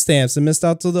timestamps and missed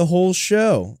out to the whole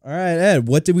show? All right, Ed,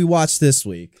 what did we watch this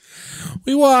week?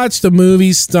 We watched a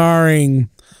movie starring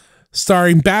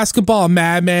basketball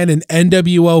madman and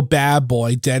NWO bad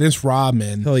boy Dennis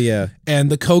Rodman. Hell yeah. And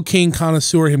the cocaine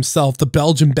connoisseur himself, the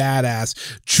Belgian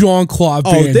badass, Jean-Claude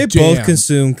Van Oh, they Damme. both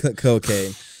consume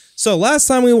cocaine. So last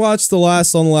time we watched on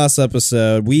the last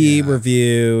episode, we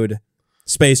reviewed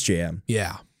Space Jam.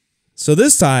 Yeah. So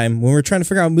this time, when we're trying to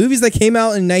figure out movies that came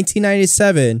out in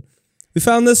 1997, we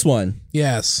found this one.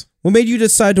 Yes. What made you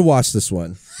decide to watch this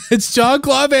one? It's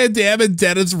Jean-Claude Van Damme and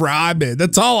Dennis Rodman.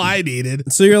 That's all I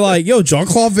needed. So you're like, yo,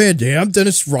 Jean-Claude Van Damme,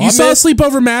 Dennis Rodman. You saw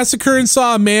Sleepover Massacre and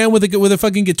saw a man with a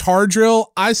fucking guitar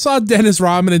drill. I saw Dennis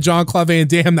Rodman and Jean-Claude Van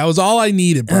Damme. That was all I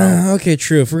needed, bro. Okay,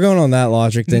 true. If we're going on that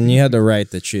logic, then you had the right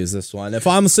to choose this one. If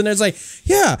I'm sitting there, it's like,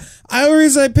 yeah, I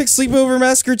picked Sleepover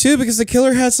Massacre too because the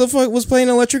killer was playing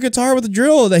electric guitar with a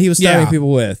drill that he was stabbing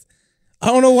people with. I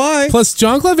don't know why. Plus,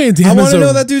 Jean-Claude Van Damme. I want to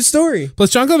know that dude's story.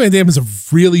 Plus, Jean-Claude Van Damme is a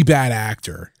really bad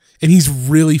actor, and he's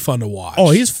really fun to watch.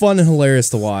 Oh, he's fun and hilarious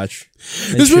to watch.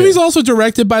 This movie's also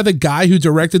directed by the guy who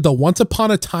directed the Once Upon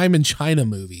a Time in China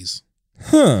movies.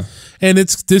 Huh. And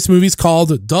this movie's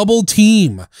called Double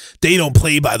Team. They don't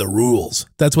play by the rules.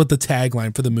 That's what the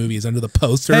tagline for the movie is under the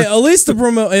poster. Hey, at least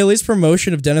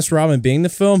promotion of Dennis Rodman being the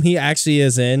film, he actually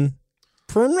is in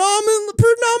predominantly in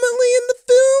the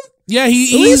film. Yeah, at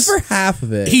least for half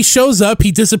of it. He shows up,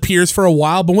 he disappears for a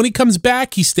while, but when he comes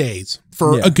back, he stays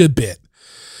for a good bit.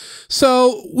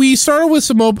 So we started with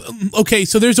some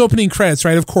so there's opening credits,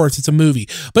 right? Of course, it's a movie.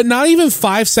 But not even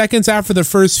 5 seconds after the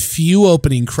first few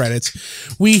opening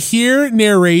credits, we hear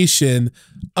narration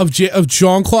of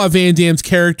Jean-Claude Van Damme's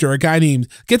character, a guy named,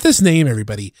 get this name,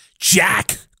 everybody,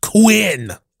 Jack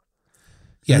Quinn.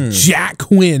 Yeah, Jack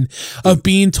Quinn, of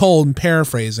being told, and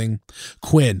paraphrasing,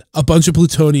 Quinn, a bunch of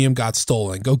plutonium got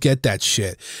stolen. Go get that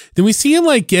shit. Then we see him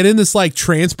like get in this like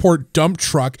transport dump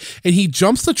truck, and he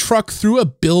jumps the truck through a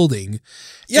building.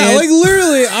 Yeah, like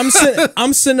literally,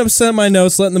 I'm sitting up setting my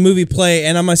notes, letting the movie play,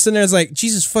 and I'm sitting there, it's like,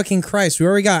 Jesus fucking Christ, we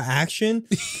already got action.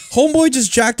 Homeboy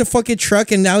just jacked a fucking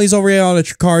truck, and now he's already on a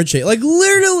car chase. Like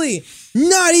literally,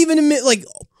 not even a minute, like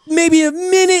maybe a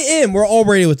minute in, we're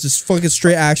already with just fucking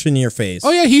straight action in your face.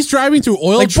 Oh yeah, he's driving through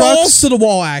oil trucks. Balls to the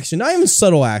wall action, not even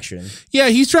subtle action. Yeah,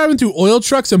 he's driving through oil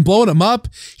trucks and blowing them up.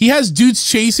 He has dudes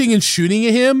chasing and shooting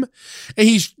at him, and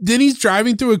he's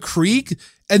driving through a creek.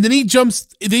 And then he jumps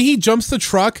the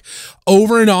truck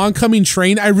over an oncoming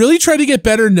train. I really tried to get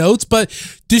better notes, but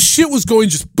this shit was going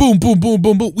just boom, boom, boom,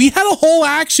 boom, boom. We had a whole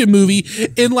action movie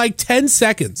in like 10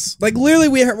 seconds. Like literally,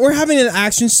 we're having an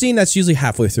action scene that's usually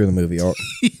halfway through the movie.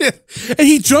 Yeah. And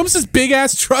he jumps this big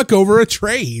ass truck over a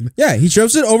train. Yeah, he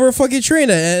jumps it over a fucking train,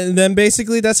 and then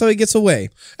basically that's how he gets away.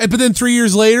 But then 3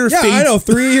 years later, I know.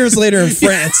 3 years later in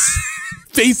France.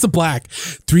 Face the Black.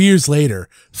 3 years later,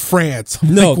 France.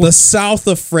 The south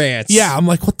of France. Yeah, I'm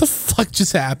like, what the fuck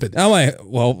just happened? I'm like,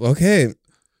 well, okay.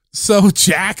 So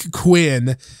Jack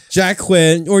Quinn,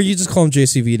 or you just call him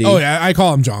JCVD. Oh yeah, I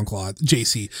call him Jean-Claude,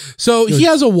 JC. So he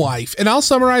has a wife, and I'll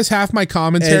summarize half my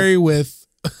commentary with.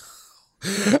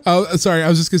 Sorry, I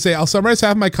was just gonna say I'll summarize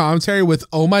half my commentary with,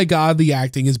 oh my god, the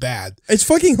acting is bad. It's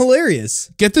fucking hilarious.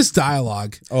 Get this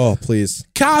dialogue. Oh please,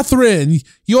 Catherine,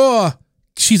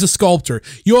 she's a sculptor.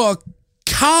 Your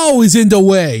cow is in the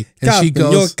way. And she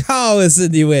goes, your cow is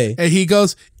in the way. And he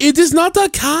goes, it is not a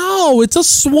cow, it's a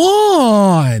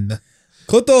swan.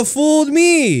 Koto fooled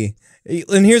me.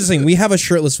 And here's the thing, we have a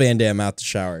shirtless Van Damme out the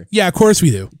shower. Yeah, of course we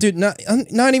do. Dude, not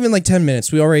even like 10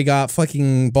 minutes. We already got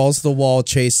fucking balls to the wall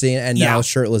chasing, and now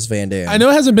shirtless Van Damme. I know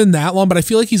it hasn't been that long, but I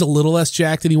feel like he's a little less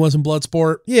jacked than he was in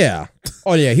Bloodsport. Yeah.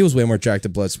 Oh yeah, he was way more jacked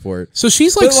in Bloodsport. So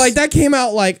she's like... But like, that came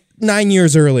out like 9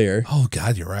 years earlier. Oh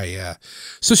god, you're right, yeah.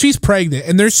 So she's pregnant,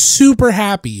 and they're super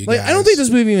happy, you guys. I don't think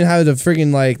this movie even had a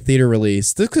freaking like theater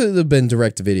release. This could have been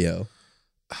direct to video.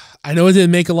 I know it didn't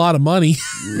make a lot of money.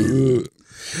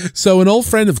 So an old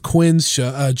friend of Quinn's,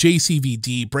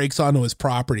 JCVD, breaks onto his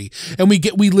property, and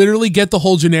we literally get the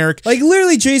whole generic. Like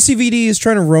literally, JCVD is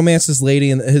trying to romance this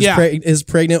lady and his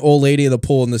pregnant old lady in the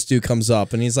pool, and this dude comes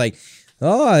up, and he's like,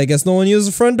 "Oh, I guess no one used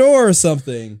the front door or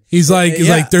something." He's like,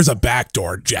 "There's a back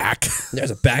door, Jack."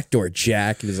 There's a back door,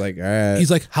 Jack. And he's like, "All right."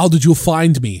 He's like, "How did you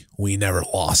find me? We never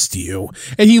lost you."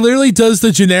 And he literally does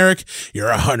the generic, "You're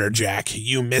a hunter, Jack.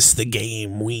 You missed the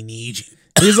game. We need you."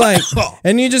 He's like,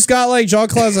 and you just got like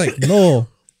Jean-Claude's like, "No,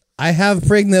 I have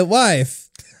pregnant wife.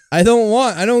 I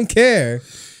don't care."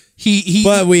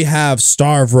 But we have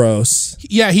Stavros.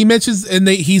 Yeah, he mentions, and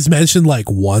he's mentioned like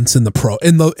once in the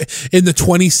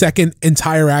 20-second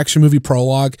entire action movie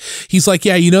prologue. He's like,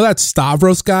 "Yeah, you know that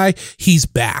Stavros guy? He's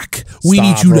back. We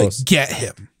need you to get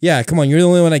him." Yeah, come on, you're the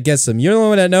only one that gets him. You're the only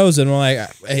one that knows him. And we're like,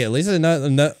 hey, at least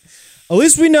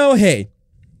we know. Hey,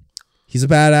 he's a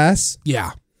badass.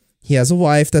 Yeah. He has a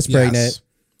wife that's pregnant,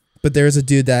 but there's a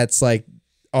dude that's like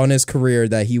on his career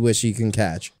that he wish he can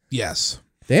catch. Yes.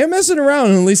 They ain't messing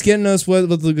around and at least getting us what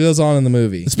goes on in the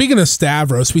movie. Speaking of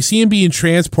Stavros, we see him being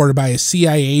transported by a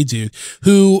CIA dude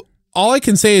who, all I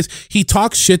can say is he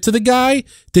talks shit to the guy,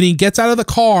 then he gets out of the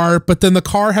car, but then the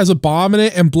car has a bomb in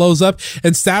it and blows up,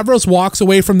 and Stavros walks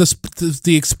away from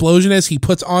the explosion as he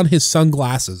puts on his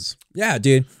sunglasses. Yeah,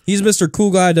 dude. He's Mr.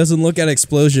 Cool Guy, doesn't look at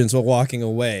explosions while walking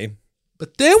away.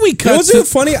 But then we cut. Wasn't it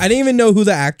funny? I didn't even know who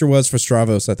the actor was for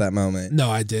Stravos at that moment. No,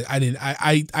 I did. I didn't.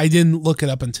 I didn't look it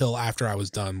up until after I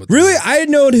was done with. Really, I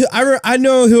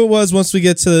know who it was once we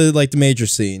get to like the major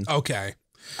scene. Okay.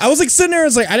 I was like sitting there, I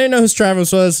was like, I didn't know who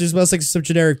Stravos was. He's supposed like some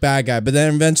generic bad guy. But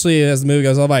then eventually, as the movie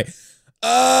goes, I'm like,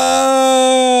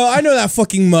 oh, I know that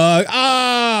fucking mug.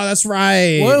 Oh, that's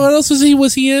right. What else was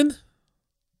he in?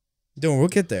 Don't. We'll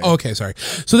get there. Oh, okay, sorry.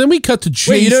 So then we cut to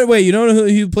Jason. Wait, you don't know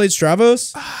who played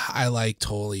Stravos? I like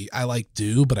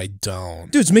do, but I don't.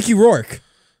 Dude, it's Mickey Rourke.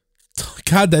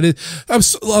 God, that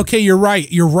is. Okay, you're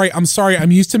right. I'm sorry.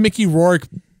 I'm used to Mickey Rourke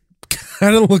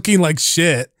kind of looking like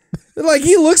shit. Like,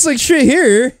 he looks like shit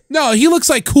here. No, he looks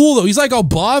like cool though. He's like all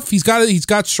buff. He's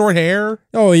got short hair.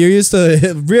 Oh, you're used to.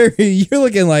 You're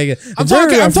looking like. I'm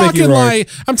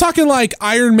talking like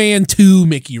Iron Man 2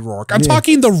 Mickey Rourke. I'm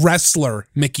talking the wrestler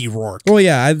Mickey Rourke. Well,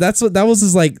 yeah, that was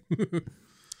his like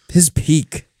his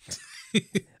peak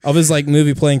of his like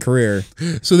movie playing career.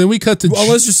 So then we cut to. Well,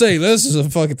 let's just say this is a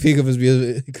fucking peak of his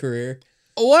music career.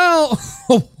 Well,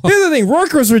 here's the thing: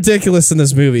 Rourke was ridiculous in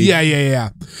this movie. Yeah.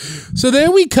 So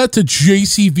then we cut to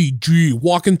JCVD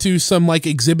walking through some like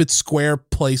exhibit square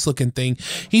place looking thing.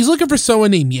 He's looking for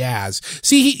someone named Yaz. Yaz.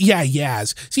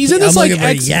 See, he's in this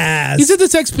he's in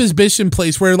this exhibition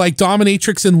place where like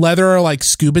dominatrix and leather are like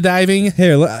scuba diving.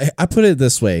 Here, I put it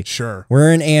this way. Sure.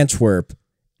 We're in Antwerp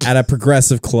at a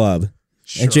progressive club.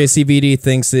 Sure. And JCVD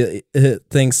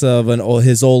thinks of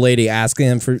his old lady asking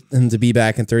him for him to be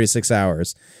back in 36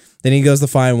 hours. Then he goes to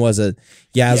find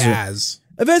Yaz.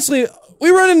 Eventually, we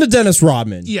run into Dennis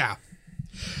Rodman. Yeah.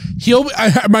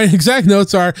 My exact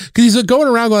notes are because he's going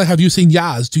around going, "Have you seen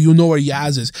Yaz? Do you know where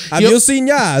Yaz is? Have you seen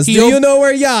Yaz? Do you know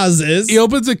where Yaz is?" He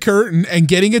opens a curtain and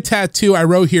getting a tattoo. I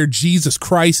wrote here, Jesus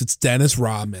Christ, it's Dennis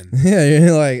Rodman. Yeah,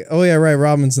 you're like, oh yeah, right.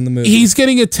 Rodman's in the movie. He's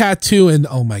getting a tattoo, and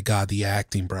oh my god, the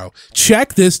acting, bro.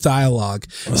 Check this dialogue.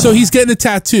 So he's getting a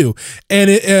tattoo,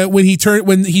 and when he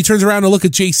turns around to look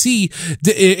at JC,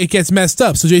 it gets messed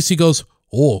up. So JC goes,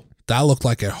 "Oh, that looked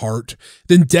like a heart."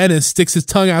 Then Dennis sticks his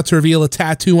tongue out to reveal a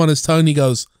tattoo on his tongue. And he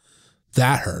goes,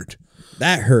 "That hurt.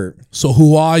 That hurt. So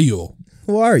who are you?"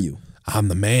 Who are you? "I'm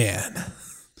the man."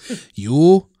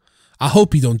 "You? I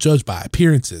hope you don't judge by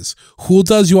appearances. Who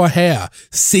does your hair?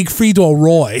 Siegfried or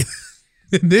Roy?"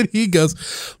 And then he goes,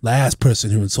 "Last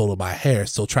person who insulted my hair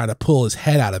is still trying to pull his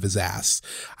head out of his ass.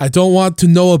 I don't want to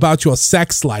know about your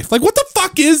sex life." Like, what the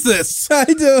fuck is this? I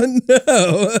don't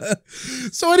know.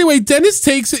 So anyway, Dennis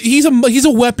takes it. He's a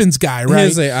weapons guy,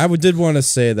 right? I did want to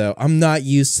say though, I'm not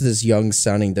used to this young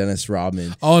sounding Dennis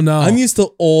Rodman. Oh no, I'm used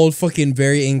to old fucking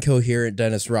very incoherent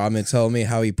Dennis Rodman telling me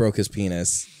how he broke his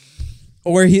penis.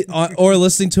 Or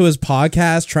listening to his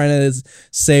podcast trying to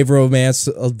save romance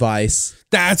advice.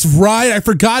 That's right. I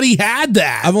forgot he had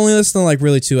that. I've only listened to like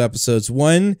really 2 episodes.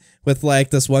 One with like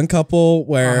this one couple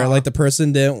where like the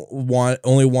person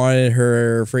only wanted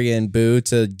her friggin' boo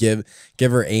to give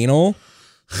her anal.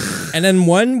 And then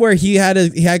one where he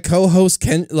had co-host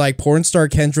porn star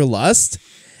Kendra Lust.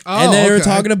 And then they were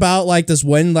talking about like this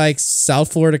one like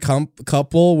South Florida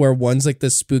couple where one's like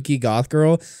this spooky goth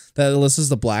girl that listens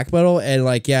to black metal, and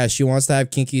like she wants to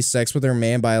have kinky sex with her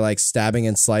man by like stabbing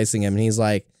and slicing him, and he's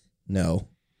like, "No,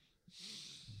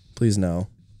 please no."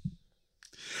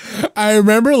 I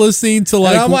remember listening to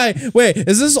like, and I'm like, wait,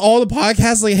 is this all the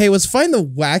podcasts? Like, hey, let's find the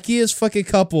wackiest fucking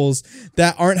couples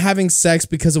that aren't having sex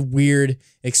because of weird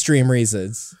extreme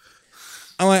reasons.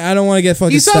 I'm like, I don't want to get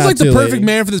fucking. He sounds like the perfect late.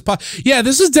 man for this pod. Yeah,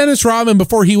 this is Dennis Rodman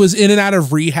before he was in and out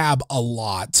of rehab a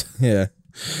lot. Yeah.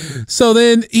 So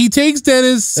then he takes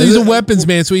Dennis. So he's a weapons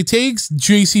man. So he takes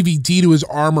JCVD to his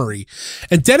armory,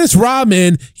 and Dennis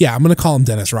Rodman. Yeah, I'm gonna call him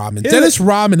Dennis Rodman. Yeah. Dennis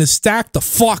Rodman is stacked the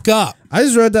fuck up. I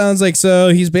just wrote down. I was like, so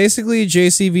he's basically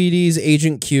JCVD's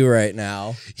Agent Q right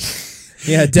now.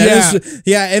 Yeah, Dennis.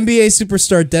 Yeah, NBA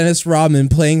superstar Dennis Rodman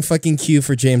playing fucking Q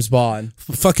for James Bond.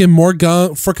 Fucking more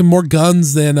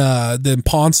guns than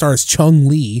Pawn Stars Chung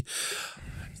Lee.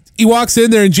 He walks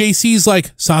in there and JC's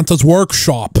like, "Santa's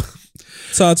workshop."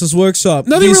 Santa's workshop.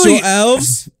 Nothing These really. two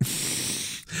elves.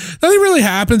 Nothing really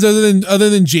happens other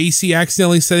than JC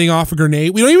accidentally setting off a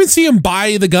grenade. We don't even see him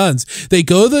buy the guns. They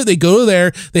go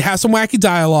there. They have some wacky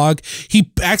dialogue.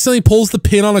 He accidentally pulls the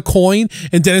pin on a coin,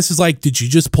 and Dennis is like, "Did you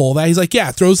just pull that?" He's like,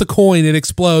 "Yeah." Throws the coin, it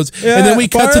explodes, and then we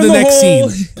cut to the next scene.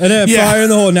 And then fire in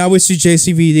the hole. Now we see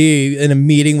JCVD in a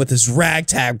meeting with this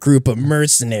ragtag group of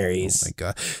mercenaries. Oh my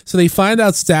god! So they find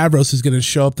out Stavros is going to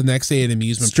show up the next day at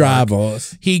amusement park.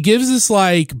 Stavros. He gives this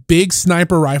like big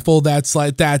sniper rifle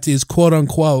that is quote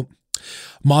unquote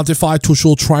modified to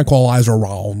shoot tranquilizer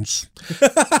rounds.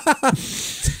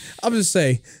 I'm just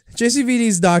saying,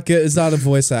 JCVD's not good. Is not a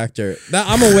voice actor that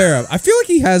I'm aware of. I feel like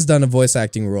he has done a voice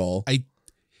acting role.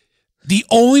 The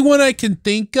only one I can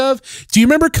think of. Do you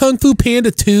remember Kung Fu Panda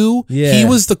 2? Yeah. He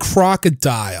was the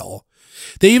crocodile.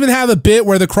 They even have a bit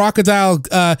where the crocodile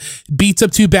beats up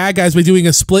two bad guys by doing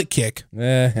a split kick.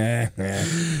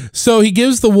 So he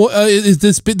gives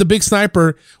the big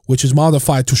sniper, which is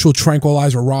modified to shoot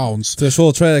tranquilizer rounds. This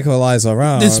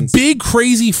big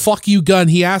crazy fuck you gun.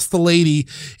 He asked the lady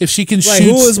if she can shoot.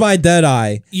 Who is my dead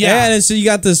eye? Yeah. And so you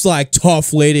got this like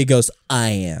tough lady goes, I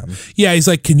am. Yeah, he's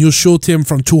like, can you shoot him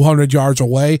from 200 yards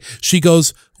away? She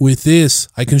goes, with this,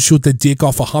 I can shoot the dick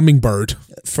off a hummingbird.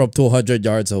 From 200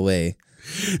 yards away.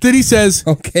 Then he says,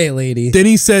 okay, lady. Then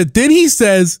he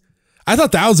says, I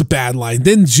thought that was a bad line.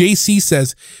 Then JC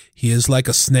says, he is like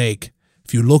a snake.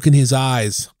 If you look in his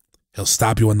eyes, he'll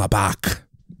stab you in the back.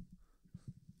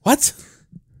 What?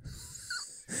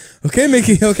 Okay,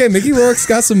 Mickey Rourke's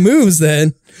got some moves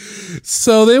then.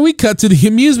 So then we cut to the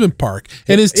amusement park.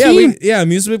 And his team...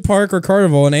 amusement park or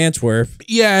carnival in Antwerp.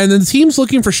 Yeah, and then the team's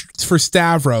looking for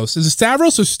Stavros. Is it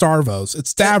Stavros or Starvos? It's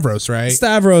Stavros, right?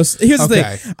 Stavros. Here's the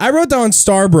thing. I wrote down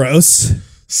Starbros.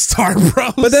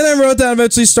 Starbros? But then I wrote down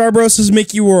eventually Starbros is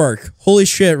Mickey Rourke. Holy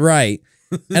shit, right.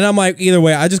 And I'm like, either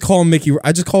way, I just call him Mickey Rourke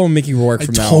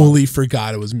from now on. I totally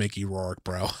forgot it was Mickey Rourke,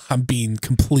 bro. I'm being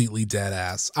completely dead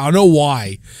ass. I don't know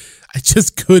why. I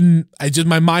just couldn't.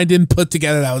 My mind didn't put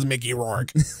together that was Mickey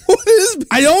Rourke. What is?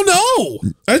 I don't know.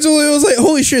 Actually, it was like,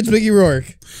 holy shit, it's Mickey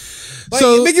Rourke. Like,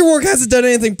 so Mickey Rourke hasn't done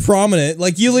anything prominent.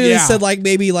 Like you literally said, like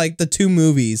maybe like the two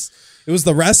movies. It was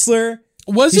The Wrestler.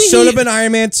 He showed up in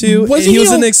Iron Man 2. And he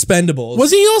was in Expendables.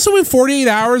 Was he also in 48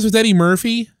 Hours with Eddie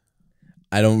Murphy?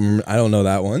 I don't know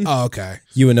that one. Oh, okay.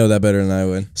 You would know that better than I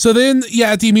would. So then,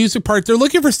 at the amusement park, they're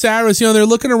looking for Stavros. They're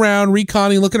looking around,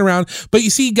 reconning, looking around. But you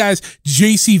see, guys,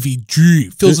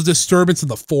 JCVD feels a disturbance in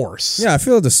the force. Yeah, I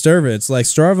feel a disturbance. Like,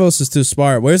 Stavros is too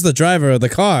smart. Where's the driver of the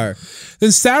car?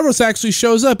 Then Stavros actually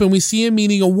shows up, and we see him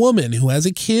meeting a woman who has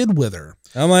a kid with her.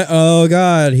 I'm like, oh,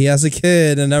 God, he has a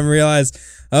kid. And I realize,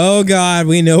 oh, God,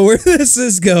 we know where this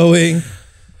is going.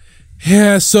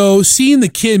 Yeah, so seeing the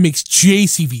kid makes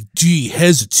JCVD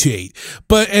hesitate.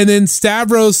 And then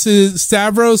Stavros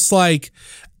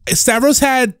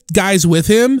had guys with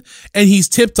him and he's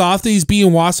tipped off that he's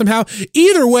being watched somehow.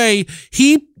 Either way,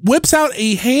 he whips out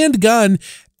a handgun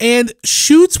and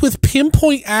shoots with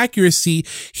pinpoint accuracy.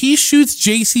 He shoots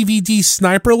JCVD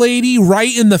sniper lady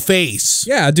right in the face.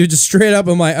 Yeah, dude, just straight up.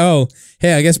 I'm like, oh,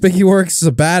 hey, I guess Mickey Rourke is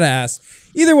a badass.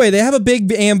 Either way, they have a big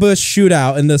ambush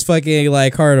shootout in this fucking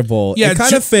like carnival. Yeah, it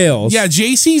kind of fails. Yeah,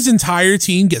 JC's entire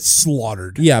team gets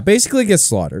slaughtered. Yeah, basically gets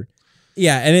slaughtered.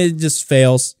 Yeah, and it just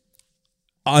fails.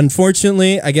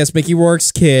 Unfortunately, I guess Mickey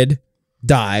Rourke's kid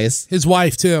dies. His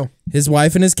wife too. His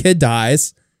wife and his kid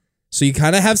dies. So you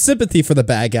kind of have sympathy for the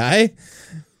bad guy.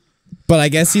 But I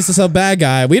guess he's a bad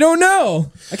guy. We don't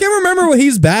know. I can't remember what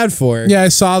he's bad for. Yeah, I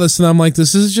saw this and I'm like,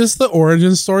 this is just the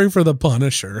origin story for the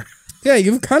Punisher. Yeah,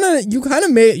 you're kind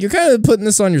of putting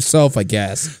this on yourself, I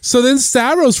guess. So then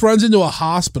Stavros runs into a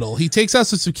hospital. He takes out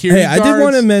some security guards. I did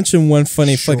want to mention one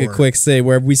funny fucking quick thing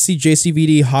where we see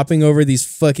JCVD hopping over these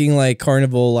fucking like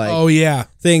carnival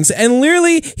things, and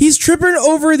literally he's tripping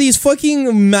over these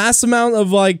fucking mass amount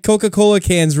of like Coca-Cola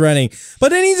cans running, but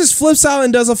then he just flips out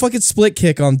and does a fucking split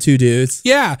kick on two dudes.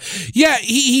 Yeah.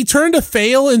 He turned a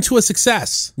fail into a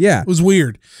success. Yeah, it was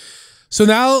weird. So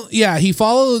now, he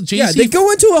followed JC. Yeah, they go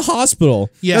into a hospital.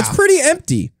 Yeah. That's pretty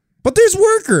empty. But there's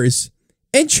workers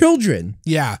and children.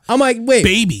 Yeah. I'm like, wait.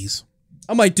 Babies.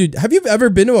 I'm like, dude, have you ever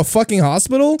been to a fucking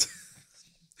hospital?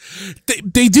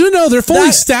 They do know they're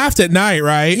fully staffed at night,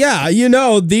 right? Yeah,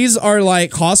 these are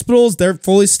like hospitals. They're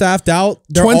fully staffed out.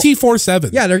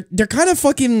 24/7. Yeah, they're kind of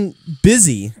fucking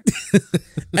busy.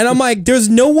 And I'm like, there's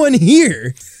no one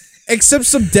here. Except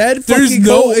some dead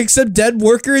except dead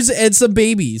workers and some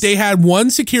babies. They had one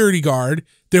security guard,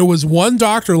 there was one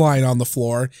doctor lying on the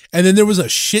floor, and then there was a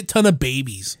shit ton of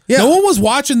babies. Yeah. No one was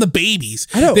watching the babies.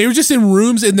 I know. They were just in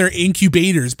rooms in their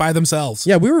incubators by themselves.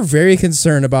 Yeah, we were very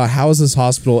concerned about how is this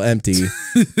hospital empty.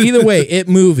 Either way, it's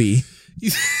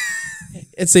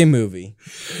a movie.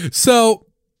 So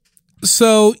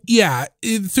through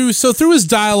his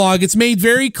dialogue, it's made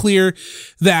very clear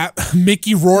that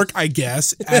Mickey Rourke, I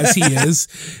guess, as he is,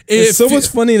 it's so much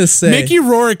funny to say. Mickey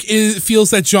Rourke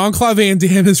feels that Jean-Claude Van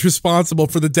Damme is responsible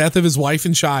for the death of his wife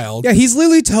and child. Yeah, he's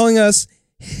literally telling us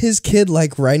his kid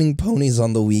liked riding ponies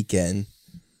on the weekend.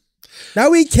 Now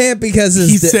we can't because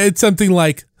he said something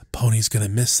like, "Pony's gonna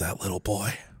miss that little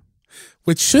boy,"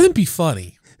 which shouldn't be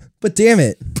funny. But damn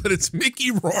it! But it's Mickey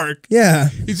Rourke. Yeah,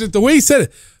 he's just the way he said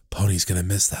it. Pony's gonna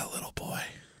miss that little boy.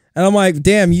 And I'm like,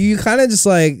 damn, you kind of just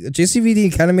like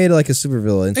JCVD kind of made it like a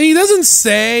supervillain. And he doesn't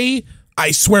say,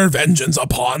 I swear vengeance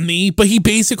upon thee, but he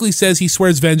basically says he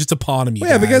swears vengeance upon him.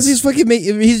 Yeah, because he's fucking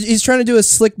he's trying to do a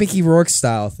slick Mickey Rourke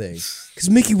style thing. Because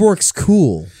Mickey Rourke's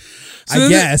cool. I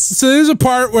guess. So there's a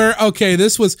part where,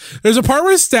 there's a part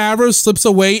where Stavros slips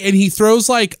away and he throws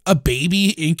like a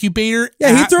baby incubator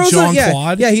at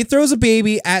Jean-Claude. Yeah, he throws a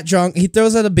baby at John. He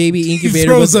throws at a baby incubator. He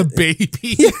throws a baby.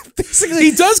 Yeah, basically.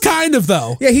 He does kind of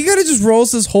though. Yeah, he kind of just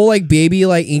rolls this whole like baby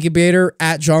like incubator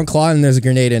at Jean-Claude and there's a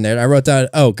grenade in there. I wrote down,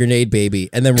 grenade baby.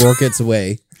 And then Rourke gets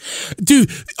away.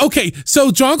 Dude, okay,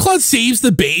 so Jean-Claude saves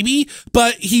the baby,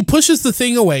 but he pushes the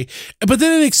thing away, but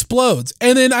then it explodes.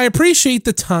 And then I appreciate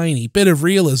the tiny bit of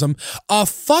realism. A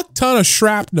fuck ton of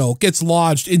shrapnel gets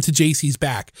lodged into JC's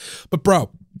back. But bro,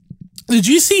 did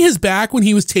you see his back when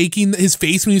he was taking his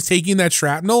face when he was taking that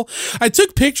shrapnel? I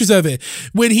took pictures of it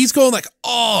when he's going like,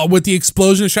 oh, with the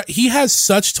explosion of he has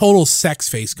such total sex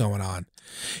face going on.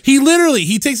 He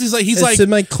takes his like, he's it's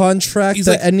in my contract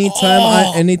that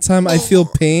anytime I feel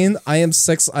pain, I am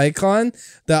sex icon.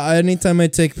 That anytime I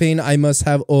take pain, I must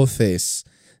have O face.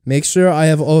 Make sure I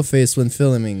have O face when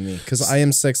filming me, because I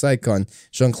am sex icon.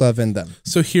 Jean-Claude Van Damme.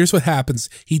 So here's what happens.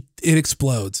 It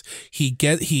explodes. He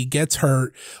gets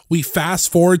hurt. We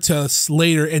fast forward to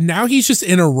later, and now he's just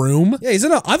in a room. Yeah,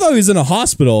 I thought he was in a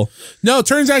hospital. No, it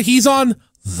turns out he's on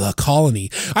The Colony.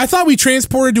 I thought we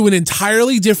transported to an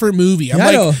entirely different movie. I'm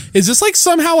like, is this like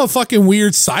somehow a fucking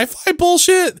weird sci-fi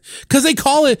bullshit? Because they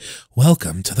call it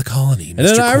Welcome to the Colony, Mr. And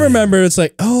then I Quinn. remember it's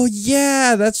like, oh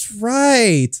yeah, that's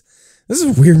right. This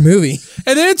is a weird movie.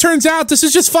 And then it turns out this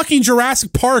is just fucking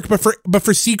Jurassic Park, but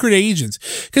for secret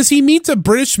agents. Because he meets a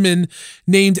Britishman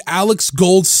named Alex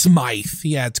Goldsmith.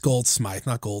 Yeah, it's Goldsmith,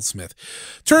 not Goldsmith.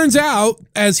 Turns out,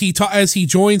 as he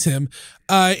joins him,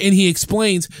 and he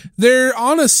explains, they're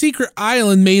on a secret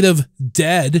island made of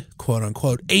dead, quote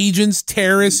unquote, agents,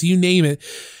 terrorists, you name it.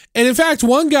 And in fact,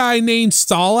 one guy named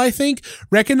Stahl, I think,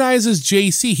 recognizes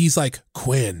JC. He's like,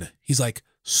 Quinn. He's like,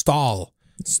 Stahl.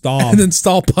 And then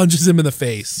Stahl punches him in the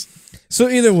face. So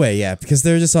either way, yeah, because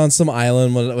they're just on some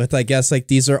island with I guess like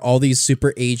these are all these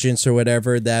super agents or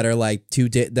whatever that are like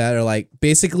that are like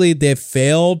basically they've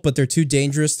failed, but they're too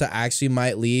dangerous to actually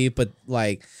might leave, but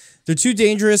like they're too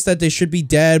dangerous that they should be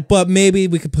dead, but maybe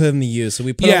we could put them to use. So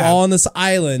we put them all on this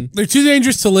island. They're too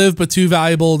dangerous to live, but too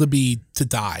valuable to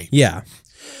die. Yeah.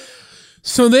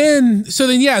 So then,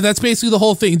 yeah, that's basically the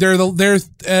whole thing.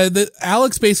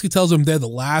 Alex basically tells them they're the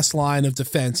last line of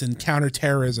defense in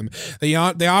counterterrorism. They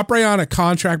operate on a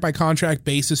contract by contract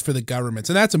basis for the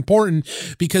governments, and that's important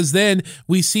because then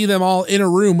we see them all in a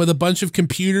room with a bunch of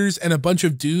computers and a bunch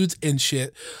of dudes and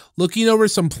shit, looking over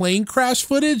some plane crash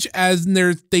footage as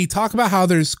they talk about how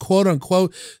there's quote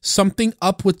unquote something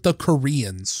up with the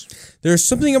Koreans. There's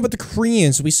something up with the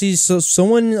Koreans. We see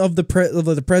someone of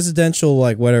the presidential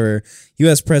like whatever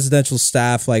U.S. presidential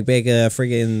staff like make a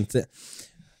friggin'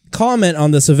 comment on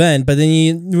this event, but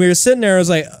then we were sitting there. I was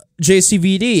like,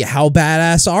 JCVD, how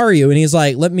badass are you? And he's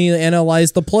like, let me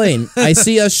analyze the plane. I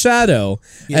see a shadow,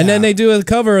 and then they do a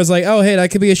cover. I was like, oh hey, that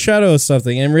could be a shadow of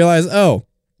something, and realize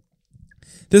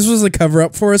this was a cover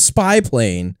up for a spy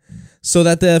plane, so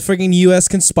that the friggin' U.S.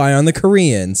 can spy on the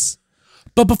Koreans.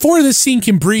 But before this scene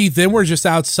can breathe, then we're just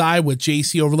outside with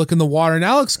JC overlooking the water, and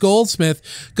Alex Goldsmith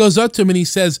goes up to him and he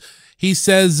says,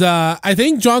 I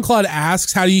think Jean-Claude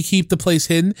asks, how do you keep the place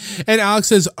hidden? And Alex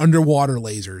says, underwater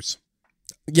lasers.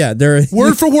 Yeah, they're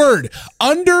word for word.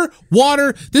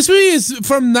 Underwater. This movie is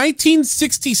from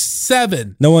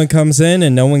 1967. No one comes in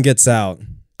and no one gets out.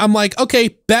 I'm like,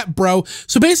 okay, bet, bro.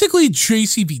 So basically,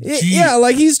 JCVD. Yeah,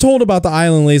 like he's told about the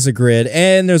island laser grid,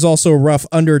 and there's also a rough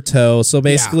undertow. So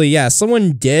basically,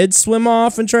 someone did swim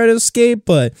off and try to escape,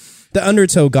 but the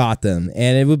undertow got them,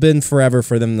 and it would have been forever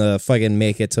for them to fucking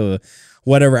make it to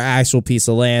whatever actual piece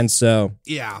of land. So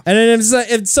yeah, and then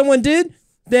if someone did,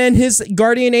 then his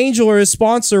guardian angel or his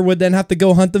sponsor would then have to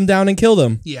go hunt them down and kill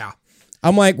them. Yeah,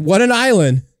 I'm like, what an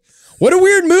island. What a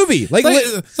weird movie. Like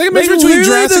a mix between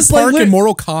Jurassic Park and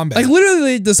Mortal Kombat. Like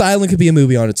literally this island could be a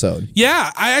movie on its own.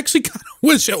 Yeah, I actually kind of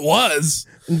wish it was.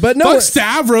 But no. Fuck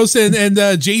Stavros and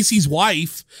JC's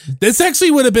wife. This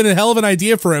actually would have been a hell of an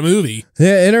idea for a movie.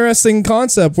 Yeah, interesting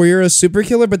concept where you're a super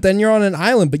killer, but then you're on an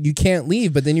island, but you can't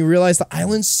leave. But then you realize the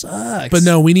island sucks. But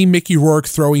no, we need Mickey Rourke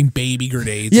throwing baby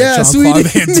grenades at Yes, Jean-Claude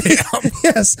Van Damme.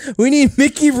 Yes, we need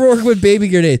Mickey Rourke with baby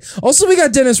grenades. Also, we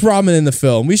got Dennis Rodman in the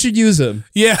film. We should use him.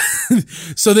 Yeah.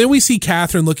 So then we see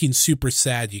Catherine looking super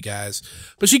sad, you guys.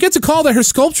 But she gets a call that her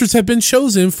sculptures have been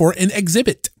chosen for an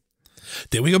exhibit.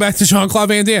 Then we go back to Jean-Claude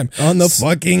Van Damme. On the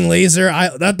fucking laser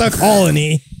island at the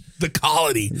colony. The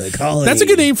Colony. The Colony. That's a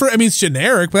good name for, I mean, it's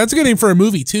generic, but that's a good name for a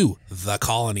movie too. The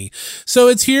Colony. So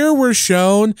it's here we're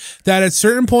shown that at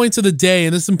certain points of the day,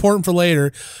 and this is important for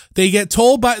later, they get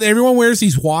told by, everyone wears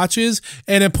these watches,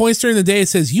 and at points during the day it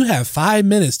says, you have 5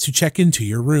 minutes to check into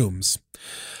your rooms.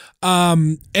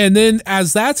 And then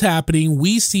as that's happening,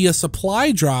 we see a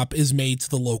supply drop is made to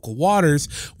the local waters.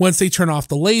 Once they turn off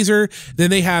the laser, then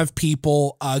they have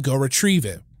people go retrieve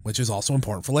it, which is also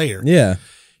important for later. Yeah.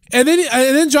 And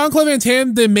then Jean-Claude Van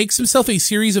Damme then makes himself a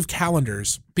series of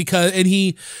calendars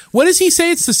and what does he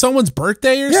say? It's to someone's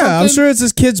birthday or something? Yeah, I'm sure it's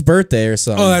his kid's birthday or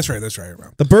something. Oh, that's right.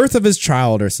 The birth of his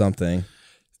child or something.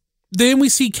 Then we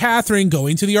see Catherine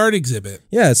going to the art exhibit.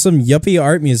 Yeah, it's some yuppie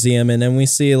art museum, and then we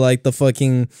see like the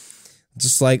fucking,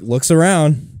 just like looks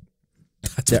around.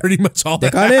 That's pretty much all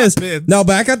that kind of is. happens. Now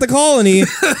back at the Colony,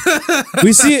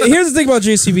 we see. Here's the thing about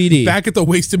JCVD. Back at the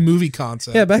wasted movie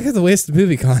concept. Yeah, back at the wasted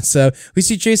movie concept, we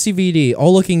see JCVD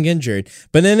all looking injured,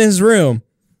 but in his room,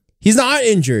 he's not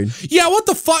injured. Yeah, what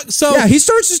the fuck? So yeah, he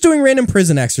starts just doing random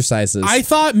prison exercises. I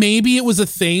thought maybe it was a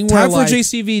thing where Time for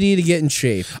JCVD to get in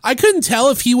shape. I couldn't tell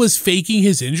if he was faking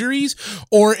his injuries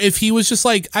or if he was just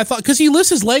like, I thought, because he lifts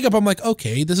his leg up. I'm like,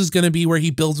 okay, this is going to be where he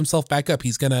builds himself back up.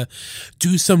 He's going to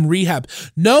do some rehab.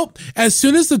 Nope. As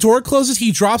soon as the door closes,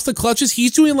 he drops the clutches.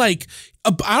 He's doing like,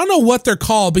 I don't know what they're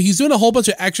called, but he's doing a whole bunch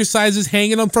of exercises,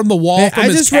 hanging them from the wall. Hey, from I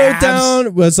his just calves. wrote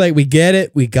down, was like, we get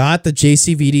it. We got the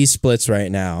JCVD splits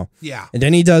right now. Yeah. And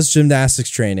then he does gymnastics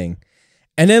training.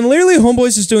 And then literally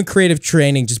Homeboy's just doing creative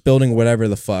training, just building whatever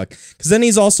the fuck. Because then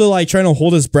he's also like trying to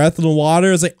hold his breath in the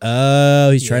water. It's like, oh,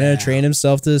 he's trying to train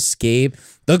himself to escape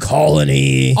the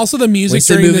Colony. Also, the music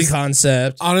Wasted during movie this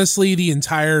concept. Honestly, the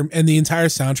entire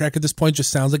soundtrack at this point just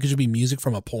sounds like it should be music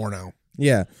from a porno.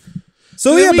 Yeah.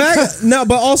 So yeah,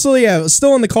 but also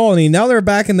still in the Colony. Now they're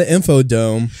back in the Info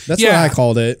Dome. That's what I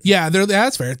called it. Yeah,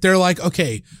 that's fair. They're like,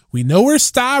 okay, we know where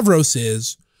Stavros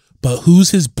is, but who's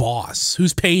his boss?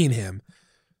 Who's paying him?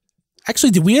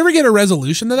 Actually, did we ever get a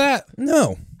resolution to that?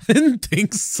 No. I didn't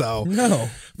think so. No.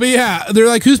 But yeah, they're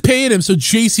like, who's paying him? So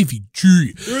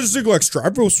JCVD. There's a like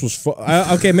Stavros was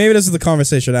okay, maybe this is the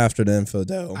conversation after the Info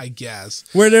Dome. I guess.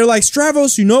 Where they're like,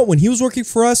 Stavros, you know, when he was working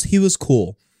for us, he was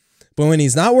cool. But when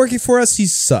he's not working for us, he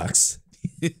sucks.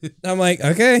 I'm like,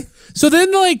 okay. So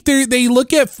then, like, they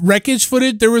look at wreckage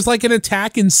footage. There was like an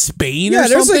attack in Spain. Yeah, or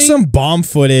there's something. like some bomb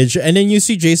footage, and then you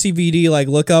see JCVD like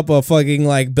look up a fucking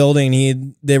like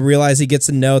building. They realize he gets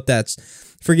a note that's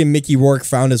freaking Micky Rourke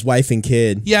found his wife and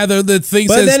kid. Yeah, the thing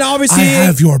but says, then obviously, I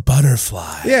have your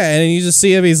butterfly. Yeah, and you just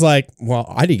see him. He's like,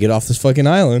 well, I need to get off this fucking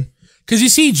island. Because you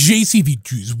see,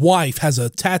 JCVD's wife has a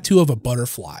tattoo of a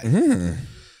butterfly.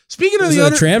 Speaking of Is the it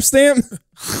other a tramp stamp?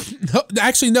 No,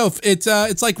 actually, no.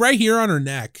 It's like right here on her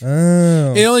neck.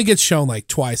 Oh. It only gets shown like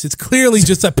twice. It's clearly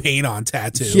just a paint-on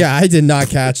tattoo. Yeah, I did not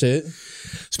catch it.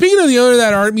 Speaking of the owner of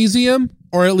that art museum,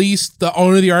 or at least the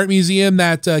owner of the art museum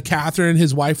that Catherine,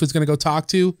 his wife, was going to go talk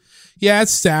to. Yeah,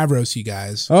 it's Stavros, you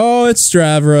guys. Oh, it's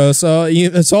Stavros. Oh,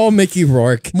 it's all Micky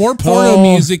Rourke. More porno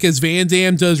music as Van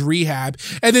Damme does rehab.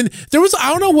 And then there was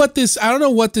I don't know what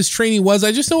this training was.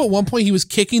 I just know at one point he was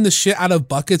kicking the shit out of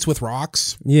buckets with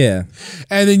rocks. Yeah.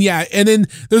 And then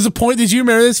there's a point, did you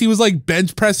remember this? He was like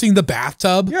bench pressing the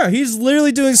bathtub. Yeah, he's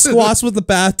literally doing squats with the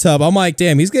bathtub. I'm like,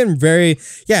 damn, he's doing very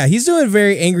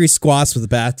angry squats with the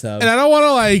bathtub. And I don't want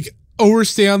to like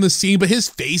overstay on the scene, but his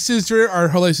faces are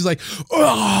hilarious. He's like,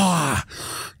 oh,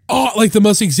 like the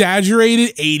most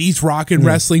exaggerated 80s rock and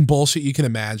wrestling bullshit you can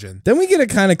imagine. Then we get a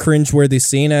kind of cringeworthy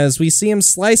scene as we see him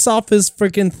slice off his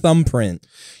freaking thumbprint.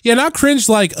 Yeah, not cringe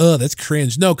like, oh, that's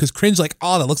cringe. No, because cringe like,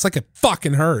 oh, that looks like it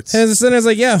fucking hurts. And then I was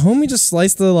like, yeah, homie just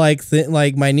sliced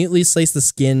the minutely sliced the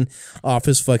skin off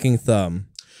his fucking thumb.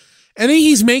 And then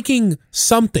he's making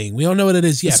something. We don't know what it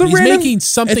is yet. But he's making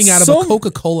something out of a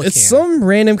Coca-Cola can. It's some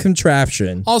random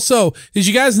contraption. Also, did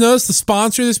you guys notice the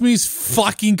sponsor of this movie is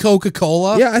fucking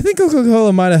Coca-Cola? Yeah, I think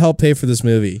Coca-Cola might have helped pay for this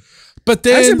movie. But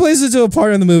then actually plays into a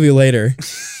part in the movie later.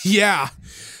 Yeah.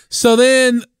 So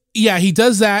then, yeah, he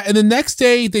does that. And the next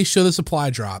day they show the supply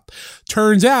drop.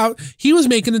 Turns out he was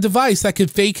making a device that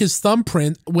could fake his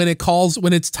thumbprint when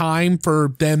it's time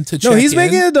for them to check in. No, he's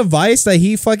making a device that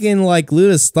he fucking like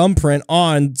glued his thumbprint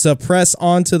on to press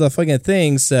onto the fucking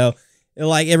thing. So it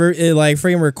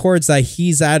freaking records that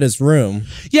he's at his room.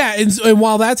 Yeah. And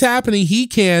while that's happening, he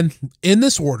can, in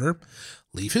this order,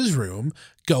 leave his room,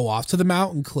 go off to the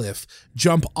mountain cliff,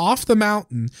 jump off the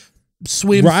mountain,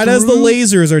 swim right as the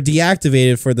lasers are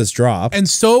deactivated for this drop, and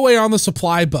stow away on the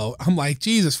supply boat. I'm like,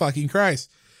 Jesus fucking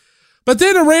Christ. But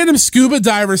then a random scuba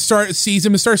diver sees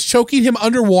him and starts choking him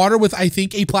underwater with, I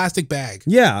think, a plastic bag.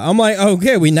 Yeah, I'm like,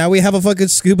 okay, we have a fucking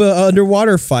scuba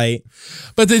underwater fight.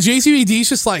 But the JCVD's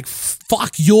just like,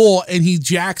 fuck you, and he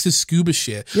jacks his scuba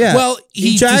shit. Yeah. Well,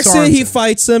 he jacks disarms it, he him.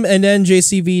 fights him, and then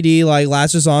JCVD like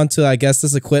latches onto, I guess,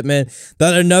 this equipment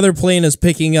that another plane is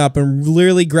picking up and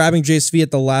literally grabbing JCV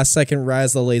at the last second right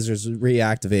as the lasers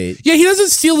reactivate. Yeah, he doesn't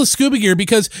steal the scuba gear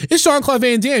because it's Jean-Claude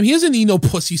Van Damme. He doesn't need no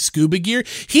pussy scuba gear.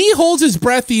 He holds his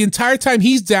breath the entire time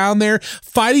he's down there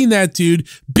fighting that dude,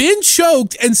 been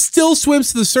choked, and still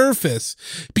swims to the surface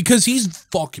because he's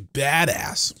fucking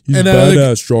badass. He's and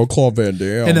badass, Jean-Claude Van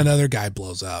Damme. And another guy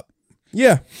blows up.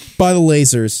 Yeah, by the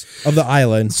lasers of the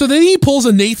island. So then he pulls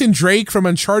a Nathan Drake from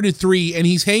Uncharted 3 and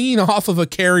he's hanging off of a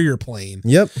carrier plane.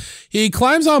 Yep. He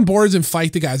climbs on boards and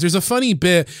fight the guys. There's a funny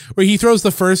bit where he throws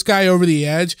the first guy over the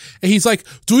edge and he's like,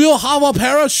 "Do you have a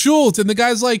parachute?" And the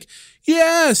guy's like,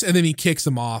 "Yes." And then he kicks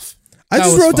him off. I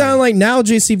just wrote down like, now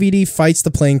JCVD fights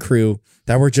the plane crew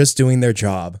that were just doing their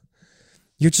job.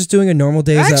 You're just doing a normal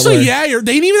day's Actually, work. yeah,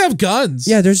 they didn't even have guns.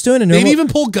 Yeah, they're just doing a They normal. didn't even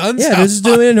pull guns. Yeah, out. they're just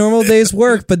doing a normal day's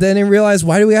work. But then they realize,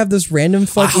 why do we have this random I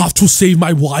fucking? have to save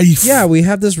my wife. Yeah, we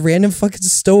have this random fucking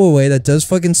stowaway that does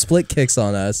fucking split kicks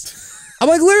on us. I'm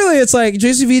like, literally, it's like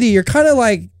JCVD. You're kind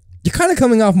of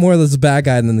coming off more as a bad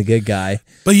guy than the good guy.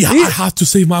 But yeah, I have to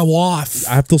save my wife.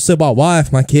 I have to save my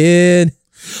wife, my kid.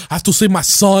 I have to save my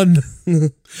son.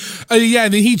 Yeah,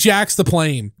 and then he jacks the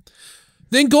plane.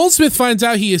 Then Goldsmith finds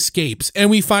out he escapes, and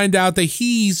we find out that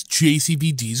he's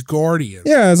JCVD's guardian.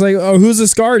 Yeah, it's like, oh, who's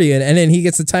this guardian? And then he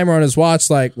gets the timer on his watch,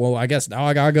 like, well, I guess now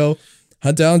I gotta go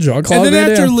hunt down Jean-Claude And then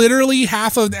Van after Damme. literally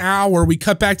half an hour, we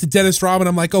cut back to Dennis Rodman.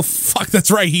 I'm like, oh, fuck,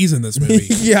 that's right. He's in this movie.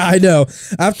 Yeah, I know.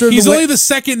 After He's only the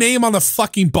second name on the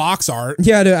fucking box art.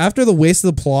 yeah, dude, after the waste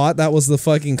of the plot, that was the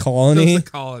fucking colony. The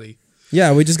colony.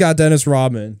 Yeah, we just got Dennis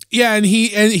Rodman. Yeah, and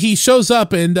he shows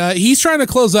up, and he's trying to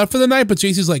close up for the night, but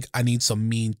JC's like, I need some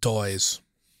mean toys.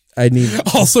 I need.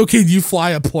 Also, can you fly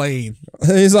a plane?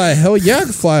 He's like, hell yeah, I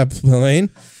can fly a plane.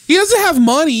 He doesn't have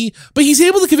money, but he's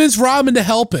able to convince Rodman to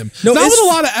help him. No, Not it's- with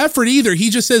a lot of effort either. He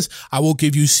just says, I will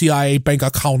give you CIA bank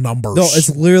account numbers. No, it's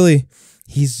literally.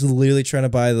 He's literally trying to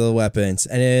buy the weapons,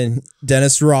 and then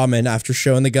Dennis Rodman, after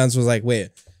showing the guns, was like,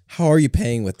 "Wait, how are you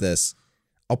paying with this?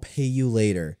 I'll pay you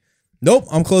later." Nope,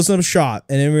 I'm closing up shop,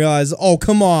 and then realize, oh,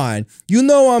 come on, you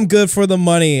know I'm good for the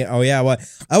money. Oh yeah, what?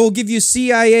 I will give you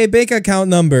CIA bank account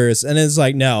numbers, and it's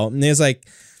like, no, and he's like,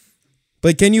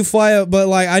 but can you fly up? But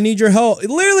like, I need your help.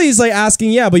 Literally, he's like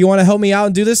asking, yeah, but you want to help me out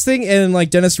and do this thing? And like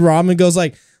Dennis Rodman goes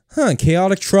like,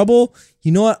 chaotic trouble.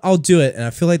 You know what? I'll do it. And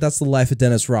I feel like that's the life of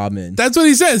Dennis Rodman. That's what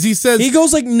he says. He says, He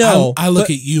goes like, no. I look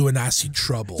but- at you and I see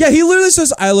trouble. Yeah, he literally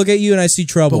says, I look at you and I see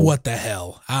trouble. But what the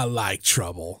hell? I like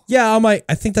trouble. Yeah, I'm like,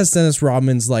 I think that's Dennis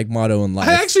Rodman's like motto in life.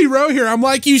 I actually wrote here, I'm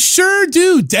like, you sure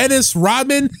do, Dennis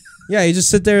Rodman. Yeah, you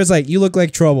just sit there, it's like, you look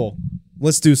like trouble.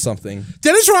 Let's do something.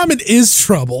 Dennis Rodman is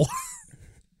trouble.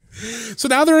 So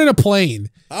now they're in a plane.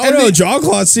 I don't know,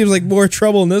 Jean-Claude seems like more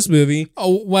trouble in this movie.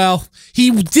 Oh, well,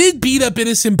 he did beat up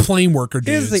innocent plane worker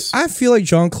Here's dudes. the thing, I feel like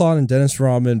Jean-Claude and Dennis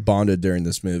Rodman bonded during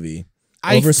this movie.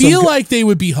 I over some feel co- like they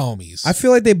would be homies. I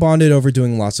feel like they bonded over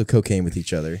doing lots of cocaine with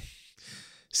each other.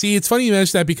 See, it's funny you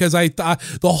mention that because I thought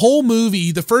the whole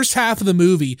movie, the first half of the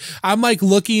movie, I'm like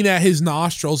looking at his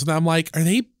nostrils and I'm like, are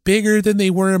they bigger than they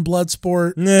were in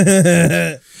Bloodsport?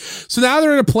 So now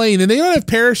they're in a plane and they don't have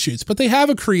parachutes, but they have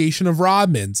a creation of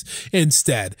Rodman's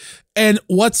instead. And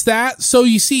what's that? So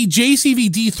you see,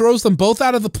 JCVD throws them both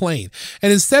out of the plane.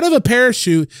 And instead of a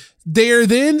parachute, they are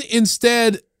then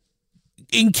instead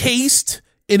encased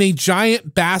in a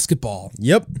giant basketball.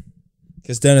 Yep.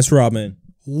 Because Dennis Rodman.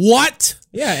 What?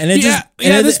 Yeah, and it just...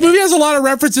 This movie has a lot of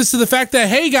references to the fact that,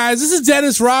 hey guys, this is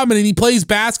Dennis Rodman and he plays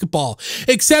basketball.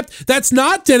 Except that's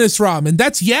not Dennis Rodman.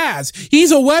 That's Yaz.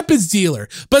 He's a weapons dealer.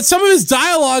 But some of his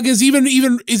dialogue is either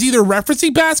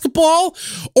referencing basketball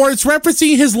or it's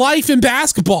referencing his life in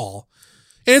basketball.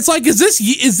 And it's like, is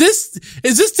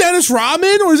this Dennis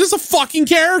Rodman or is this a fucking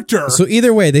character? So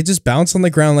either way, they just bounce on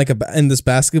the ground like in this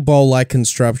basketball-like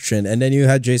construction, and then you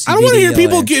had JCVD. I don't want to hear yelling.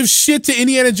 people give shit to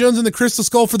Indiana Jones and the Crystal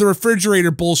Skull for the refrigerator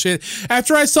bullshit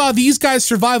after I saw these guys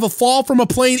survive a fall from a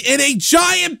plane in a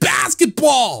giant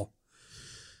basketball.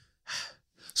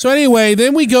 So anyway,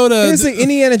 then we go to... Here's the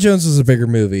Indiana Jones was a bigger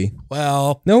movie.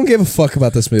 Well... No one gave a fuck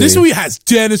about this movie. This movie has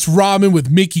Dennis Rodman with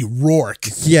Mickey Rourke.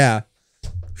 Yeah.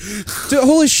 Dude,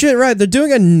 holy shit, right. They're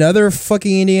doing another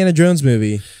fucking Indiana Jones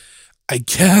movie. I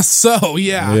guess so,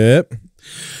 yeah. Yep.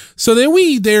 So then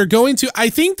they're going to... I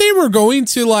think they were going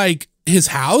to, like, his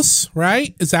house,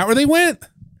 right? Is that where they went?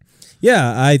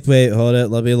 Yeah, wait, hold it.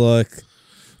 Let me look.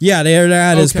 Yeah, they're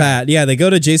at his Okay. pad. Yeah, they go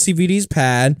to JCVD's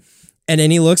pad, And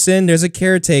then he looks in, there's a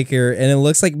caretaker, and it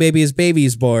looks like maybe his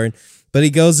baby's born. But he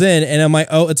goes in, and I'm like,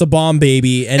 oh, it's a bomb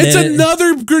baby. And it's then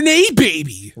another grenade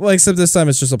baby. Well, except this time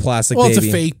it's just a plastic Well, baby. it's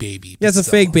a fake baby. Yeah, it's a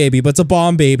fake baby, but it's a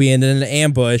bomb baby, and then an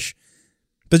ambush.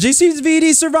 But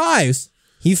JCVD survives.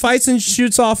 He fights and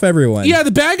shoots off everyone. Yeah,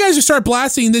 the bad guys just start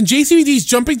blasting, and then JCVD's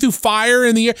jumping through fire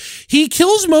in the air. He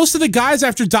kills most of the guys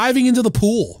after diving into the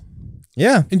pool.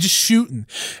 Yeah. And just shooting.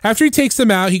 After he takes them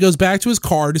out, he goes back to his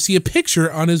car to see a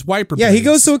picture on his wiper Yeah, he blades.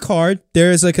 goes to a car.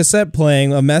 There's a cassette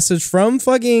playing a message from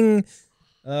fucking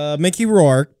Micky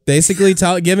Rourke, basically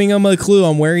giving him a clue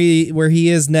on where he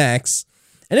is next.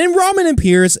 And then Rodman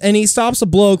appears, and he stops a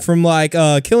bloke from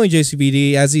killing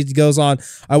JCVD as he goes on,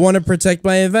 I want to protect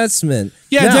my investment.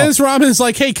 Yeah, Now- Dennis Rodman is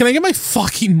like, hey, can I get my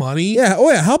fucking money? Yeah, oh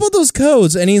yeah, how about those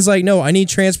codes? And he's like, no, I need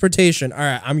transportation. All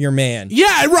right, I'm your man.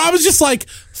 Yeah, and Rodman's just like,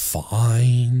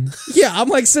 fine. Yeah, I'm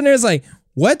like sitting there, it's like,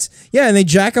 what? Yeah, and they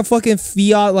jack a fucking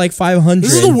Fiat 500.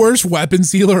 This is the worst weapons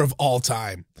dealer of all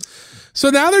time. So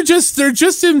now they're just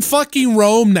in fucking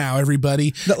Rome now,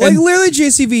 everybody. Literally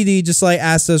JCVD just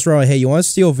asked us, hey, you want to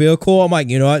steal a vehicle? I'm like,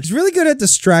 you know what? He's really good at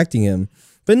distracting him.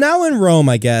 But now in Rome,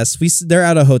 I guess, they're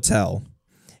at a hotel.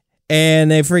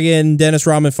 And they friggin' Dennis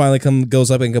Rodman finally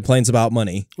goes up and complains about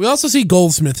money. We also see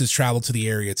Goldsmith has traveled to the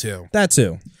area too. That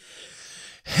too.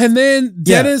 And then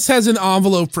Dennis has an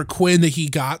envelope for Quinn that he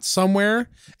got somewhere.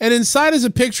 And inside is a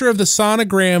picture of the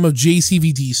sonogram of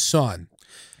JCVD's son.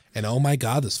 And oh my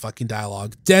God, this fucking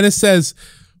dialogue. Dennis says,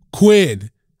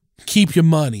 Quinn, keep your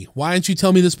money. Why didn't you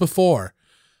tell me this before?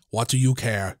 What do you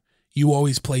care? You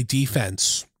always play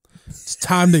defense. It's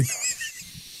time to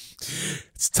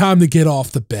get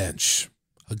off the bench.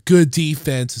 A good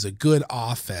defense is a good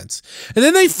offense. And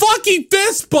then they fucking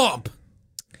fist bump.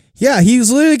 Yeah, he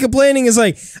was literally complaining. Is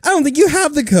like, I don't think you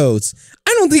have the codes.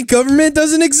 I don't think government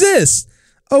doesn't exist.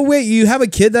 Oh, wait, you have a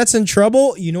kid that's in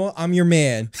trouble? You know what? I'm your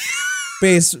man.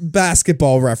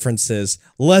 Basketball references.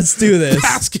 Let's do this.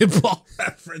 Basketball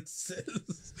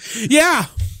references. Yeah.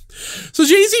 So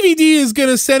JCVD is going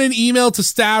to send an email to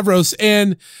Stavros,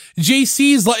 and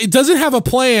JC's it doesn't have a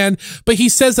plan, but he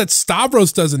says that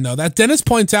Stavros doesn't know that. Dennis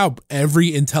points out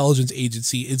every intelligence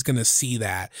agency is going to see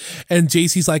that. And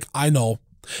JC's like, I know.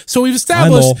 So we've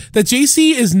established that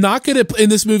JC is not good at, in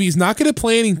this movie, he's not good at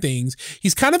planning things.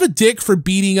 He's kind of a dick for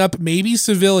beating up maybe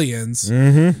civilians.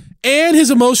 Mm-hmm. And his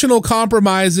emotional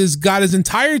compromises got his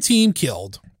entire team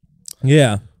killed.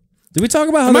 Yeah. Did we talk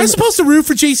about how... Am I supposed to root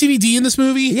for JCVD in this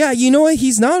movie? Yeah, you know what?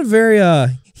 He's not very...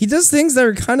 He does things that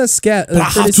are kind of scat. But I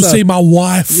have to say my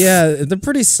wife. Yeah, they're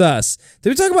pretty sus. Did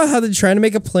we talk about how they're trying to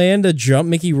make a plan to jump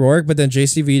Mickey Rourke, but then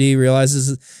JCVD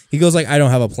realizes... He goes I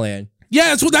don't have a plan.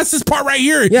 Yeah, that's this part right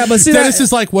here. Yeah, but see, Dennis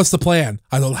is like, what's the plan?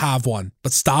 I don't have one.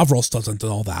 But Stavros doesn't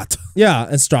know that. Yeah,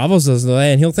 and Stavros doesn't know that,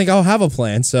 and he'll think I'll have a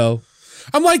plan, so...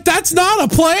 I'm like, that's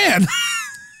not a plan.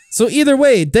 So either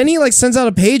way, then he sends out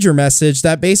a pager message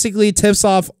that basically tips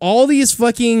off all these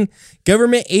fucking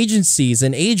government agencies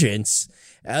and agents,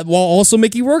 while also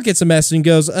Mickey Rourke gets a message and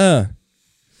goes,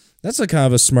 that's a kind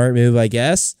of a smart move, I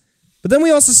guess. But then we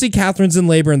also see Catherine's in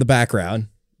labor in the background.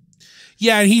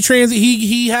 Yeah, and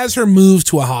he has her moved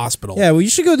to a hospital. Yeah, well, you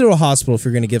should go to a hospital if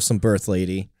you're going to give some birth,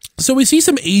 lady. So we see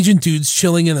some agent dudes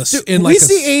chilling in we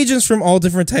see agents from all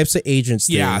different types of agents.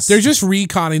 Yeah, they're just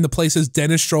reconning the place as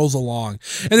Dennis strolls along.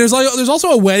 And there's also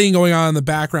a wedding going on in the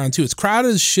background too. It's crowded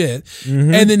as shit.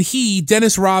 Mm-hmm. And then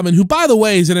Dennis Rodman, who by the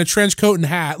way is in a trench coat and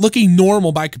hat, looking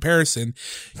normal by comparison.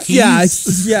 Yeah,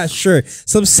 sure.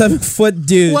 Some 7-foot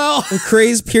dude with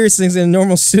crazy piercings in a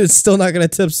normal suit is still not going to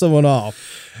tip someone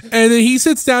off. And then he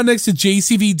sits down next to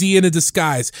JCVD in a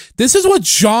disguise. This is what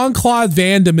Jean-Claude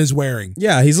Van Damme is wearing.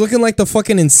 Yeah, he's looking like the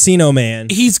fucking Encino Man.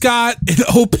 He's got an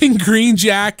open green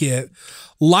jacket,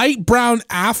 light brown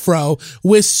afro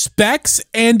with specs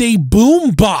and a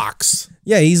boom box.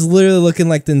 Yeah, he's literally looking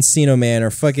like the Encino Man or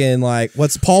fucking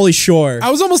what's Pauly Shore. I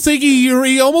was almost thinking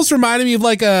he almost reminded me of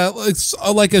like a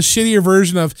shittier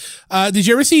version of. Did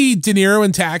you ever see De Niro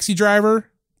in Taxi Driver?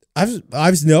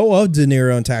 I've know of De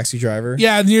Niro and Taxi Driver.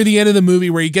 Yeah, near the end of the movie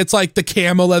where he gets the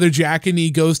camo leather jacket and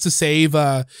he goes to save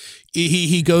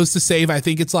he goes to save, I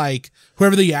think it's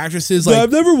whoever the actress is. I've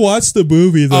never watched the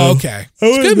movie though. Oh, okay.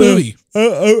 It's a good movie.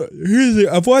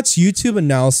 I've watched YouTube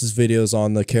analysis videos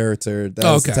on the character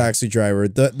that's the Taxi Driver.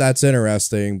 That's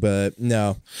interesting, but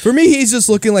no. For me, he's just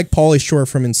looking like Pauly Shore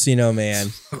from Encino Man.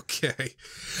 Okay.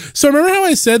 So remember how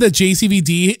I said that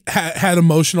JCVD had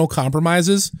emotional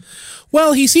compromises?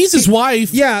 Well, he sees his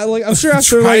wife. Yeah, I'm sure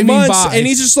after months, and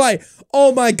he's just like,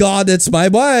 oh my God, that's my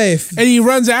wife. And he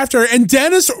runs after her. And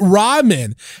Dennis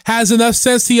Rodman has enough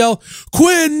sense to yell,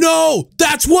 Quinn, no,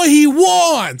 that's what he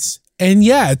wants. And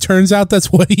yeah, it turns out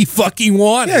that's what he fucking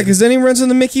wanted. Yeah, because then he runs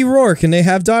into Mickey Rourke and they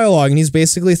have dialogue, and he's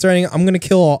basically threatening,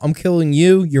 I'm killing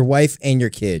you, your wife, and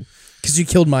your kid. Because you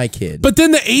killed my kid. But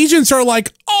then the agents are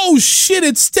like, oh shit,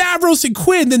 it's Stavros and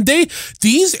Quinn. Then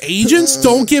these agents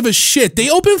don't give a shit. They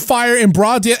open fire in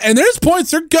broad day, and there's points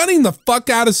they're gunning the fuck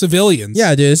out of civilians.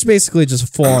 Yeah, dude, it's basically just a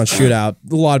full-on shootout.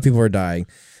 A lot of people are dying.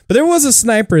 But there was a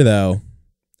sniper, though,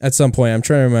 at some point. I'm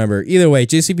trying to remember. Either way,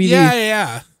 JCVD...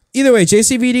 Yeah. Either way,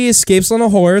 JCVD escapes on a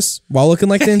horse while looking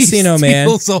like the Encino Man.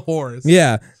 He steals a horse.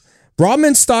 Yeah.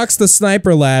 Rodman stalks the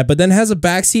sniper lad, but then has a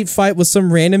backseat fight with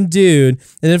some random dude,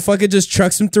 and then fucking just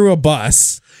chucks him through a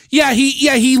bus. Yeah,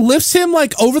 he lifts him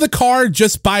like over the car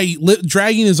just by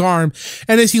dragging his arm,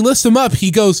 and as he lifts him up,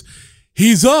 he goes,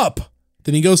 "He's up."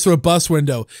 Then he goes through a bus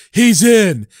window. He's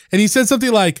in, and he said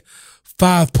something like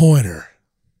 5-pointer.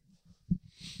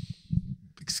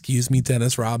 Excuse me,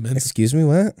 Dennis Rodman. Excuse me,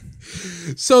 what?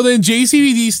 So then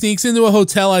JCVD sneaks into a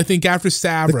hotel, I think, after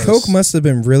Stavros. The coke must have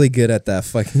been really good at that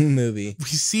fucking movie.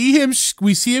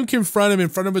 We see him confront him in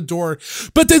front of a door,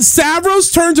 but then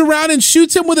Stavros turns around and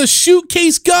shoots him with a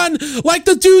shoot-case gun like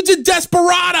the dudes in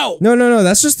Desperado. No,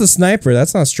 that's just the sniper.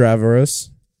 That's not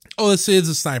Stavros. Oh, this is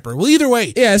a sniper. Well, either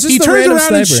way, yeah, it's just he the turns random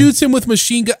around and sniper. shoots him with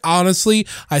machine gun. Honestly,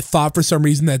 I thought for some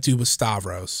reason that dude was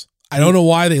Stavros. I don't know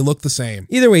why they look the same.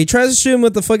 Either way, he tries to shoot him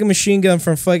with the fucking machine gun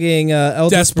from fucking El Desperado.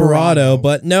 Desperado,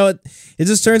 but no, it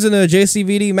just turns into a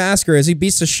JCVD massacre as he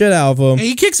beats the shit out of him. And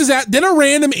he kicks his ass. Then a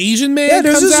random Asian man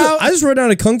comes out. I just wrote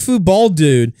down a kung fu bald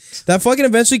dude that fucking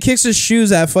eventually kicks his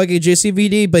shoes at fucking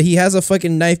JCVD, but he has a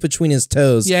fucking knife between his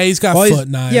toes. Yeah, he's got foot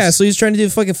knives. Yeah, so he's trying to do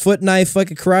fucking foot knife,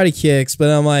 fucking karate kicks, but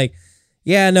I'm like,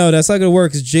 yeah, no, that's not gonna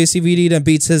work because JCVD then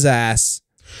beats his ass.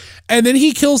 And then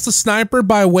he kills the sniper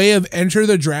by way of Enter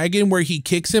the Dragon, where he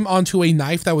kicks him onto a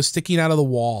knife that was sticking out of the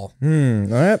wall. All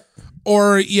right.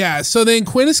 Or, yeah, so then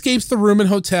Quinn escapes the room and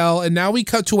hotel, and now we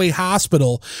cut to a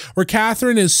hospital where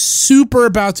Catherine is super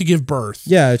about to give birth.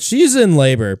 Yeah, she's in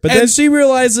labor, but then she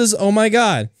realizes, oh my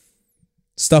God,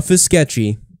 stuff is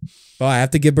sketchy. Oh, I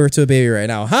have to give birth to a baby right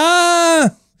now. Ha!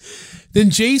 Then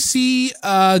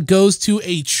JC goes to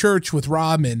a church with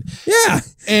Rodman. Yeah.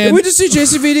 And we just see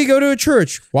JCVD go to a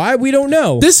church. Why? We don't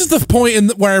know. This is the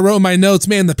point where I wrote in my notes,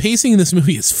 man, the pacing in this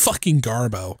movie is fucking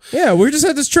garbo. Yeah, we're just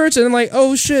at this church and I'm like,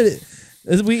 oh shit.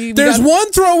 There's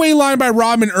one throwaway line by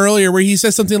Rodman earlier where he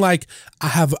says something like, I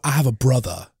have a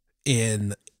brother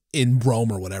in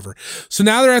Rome or whatever. So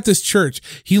now they're at this church.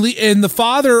 And the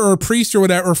father or priest or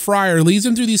whatever, or friar, leads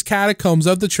him through these catacombs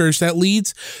of the church that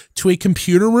leads to a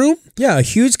computer room. Yeah, a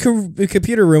huge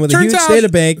computer room with a huge data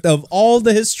bank of all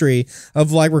the history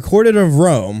of like recorded of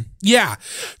Rome. Yeah.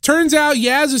 Turns out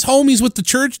Yaz is homies with the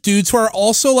church dudes who are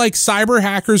also like cyber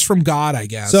hackers from God, I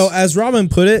guess. So as Robin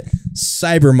put it,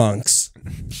 cyber monks.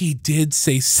 He did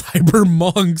say cyber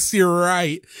monks. You're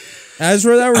right. As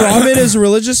for that, Robin is a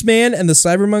religious man, and the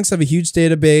cyber monks have a huge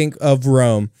data bank of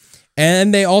Rome.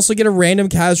 And they also get a random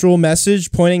casual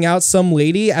message pointing out some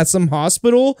lady at some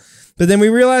hospital. But then we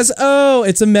realize, oh,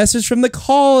 it's a message from the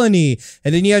colony.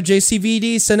 And then you have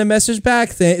JCVD send a message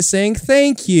back saying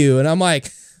thank you. And I'm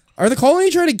like, are the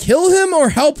colony trying to kill him or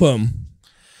help him?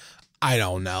 I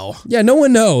don't know. Yeah, no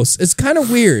one knows. It's kind of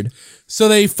weird. So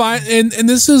they find, and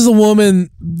this is a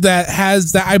woman that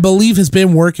I believe has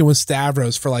been working with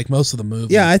Stavros for like most of the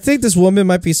movie. Yeah, I think this woman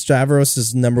might be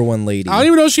Stavros' number one lady. I don't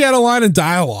even know she had a line of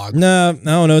dialogue. No, I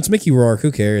don't know. It's Micky Rourke.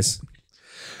 Who cares?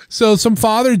 So some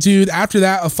father dude, after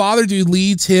that, a father dude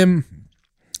leads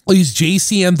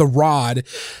JC and the Rod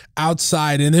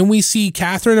outside. And then we see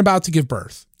Catherine about to give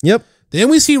birth. Yep. Then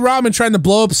we see Rodman trying to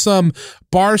blow up some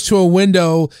bars to a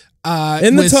window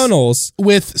in the tunnels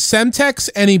with Semtex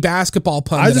and a basketball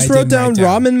pun. I just wrote down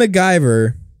Rodman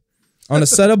MacGyver on a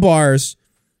set of bars,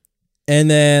 and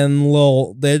then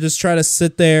they just try to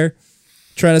sit there,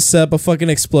 trying to set up a fucking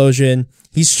explosion.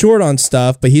 He's short on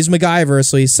stuff, but he's MacGyver,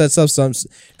 so he sets up some.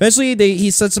 Eventually,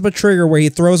 he sets up a trigger where he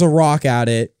throws a rock at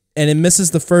it, and it misses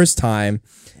the first time.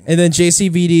 And then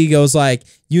JCVD goes like,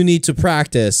 you need to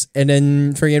practice. And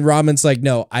then freaking Rodman's like,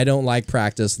 no, I don't like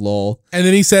practice, lol. And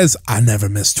then he says, I never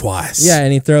miss twice. Yeah,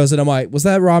 and he throws it. I'm like, was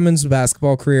that Rodman's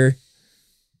basketball career?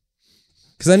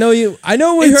 Because I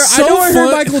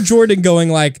heard Michael Jordan going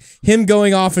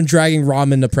off and dragging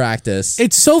Rodman to practice.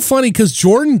 It's so funny because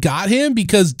Jordan got him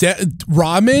because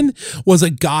Rodman was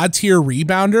a god tier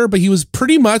rebounder, but he was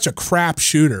pretty much a crap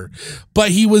shooter.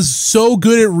 But he was so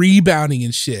good at rebounding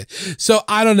and shit. So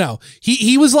I don't know.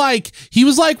 He was like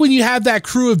when you have that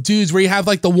crew of dudes where you have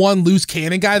like the one loose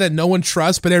cannon guy that no one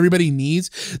trusts but everybody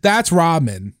needs. That's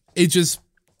Rodman. It's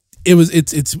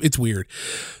weird.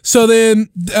 So then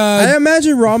I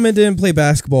imagine Rodman didn't play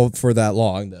basketball for that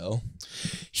long though.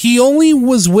 He only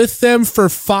was with them for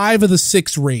 5 of the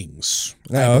 6 rings.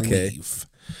 I believe.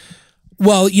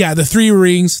 Well, yeah, the 3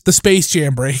 rings, the Space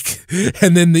Jam break,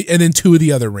 and then 2 of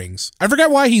the other rings. I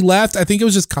forgot why he left. I think it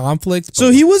was just conflict.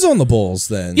 So he was on the Bulls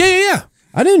then. Yeah.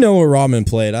 I didn't know what Rodman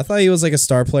played. I thought he was like a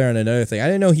star player on another thing. I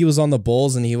didn't know he was on the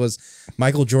Bulls and he was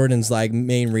Michael Jordan's like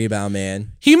main rebound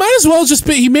man. He may as well just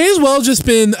been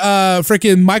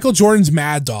freaking Michael Jordan's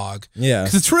mad dog. Yeah.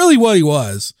 Because it's really what he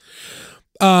was.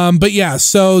 But yeah,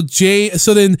 so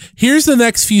then here's the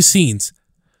next few scenes.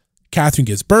 Catherine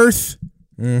gives birth.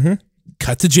 Mm-hmm.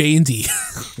 Cut to J and D.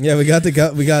 Yeah, we got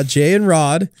Jay and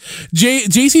Rod.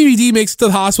 JCVD makes it to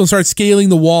the hospital and starts scaling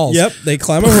the walls. Yep, they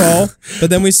climb a wall, but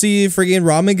then we see friggin'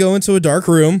 Rodman go into a dark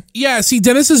room. Yeah, see,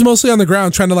 Dennis is mostly on the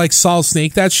ground trying to like solid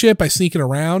snake that shit by sneaking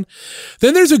around.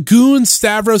 Then there's a goon.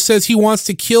 Stavros says he wants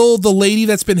to kill the lady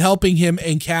that's been helping him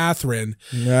and Catherine.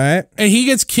 All right. And he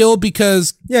gets killed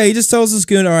because... Yeah, he just tells this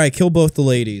goon, all right, kill both the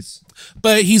ladies.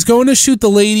 But he's going to shoot the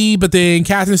lady, but then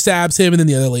Catherine stabs him, and then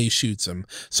the other lady shoots him.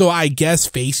 So I guess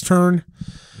face turn.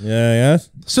 Yeah.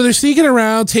 So they're sneaking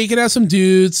around, taking out some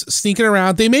dudes, sneaking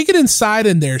around. They make it inside,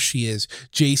 and there she is.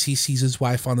 JC sees his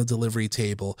wife on the delivery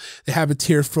table. They have a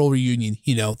tearful reunion.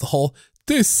 You know, the whole,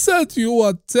 they said you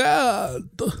were dead.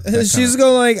 And she's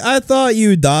going like, I thought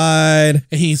you died.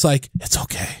 And he's like, it's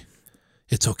okay.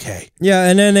 It's okay. Yeah,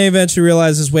 and then they eventually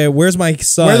realize, wait, where's my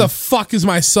son? Where the fuck is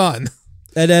my son?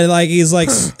 And then like he's like,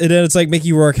 and then it's like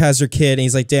Mickey Rourke has her kid, and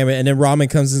he's like, damn it. And then Rodman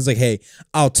comes in and is like, hey,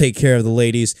 I'll take care of the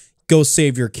ladies. Go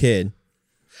save your kid.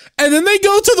 And then they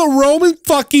go to the Roman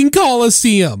fucking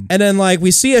Coliseum. And then like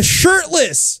we see a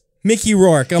shirtless Mickey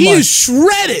Rourke. He is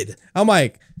shredded. I'm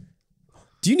like,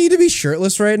 do you need to be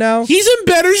shirtless right now? He's in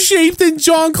better shape than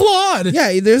John Claude.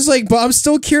 Yeah, there's like, but I'm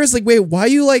still curious, like, wait, why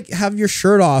you like have your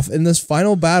shirt off in this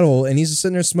final battle and he's just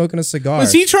sitting there smoking a cigar?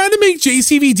 Was he trying to make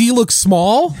JCVD look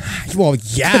small? Well,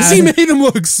 yeah. Because he made him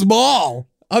look small.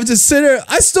 I'm just sitting there.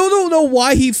 I still don't know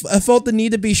why he felt the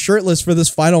need to be shirtless for this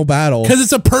final battle. Because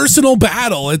it's a personal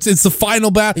battle. It's the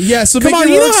final battle. Yeah, so come on,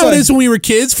 Mickey you know Rourke's how like, it is when we were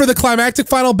kids for the climactic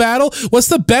final battle? What's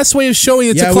the best way of showing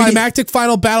it's a climactic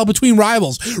final battle between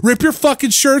rivals? Rip your fucking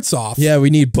shirts off. Yeah, we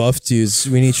need buff dudes.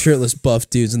 We need shirtless buff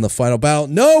dudes in the final battle.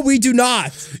 No, we do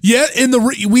not. Yeah,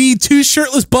 we need 2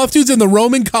 shirtless buff dudes in the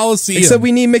Roman Coliseum. Except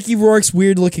we need Mickey Rourke's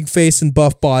weird looking face and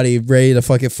buff body ready to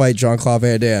fucking fight Jean-Claude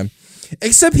Van Damme.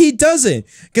 Except he doesn't,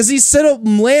 because he set up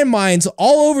landmines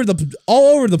all over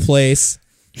the place.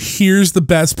 Here's the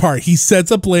best part. He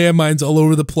sets up landmines all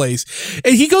over the place.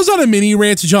 And he goes on a mini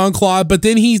rant to Jean-Claude, but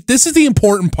then this is the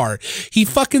important part. He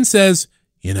fucking says,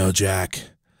 you know, Jack,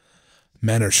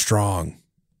 men are strong,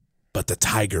 but the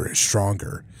tiger is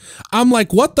stronger. I'm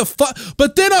like, what the fuck?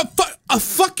 But then a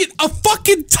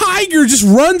fucking tiger just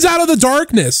runs out of the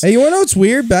darkness. Hey, you wanna know what's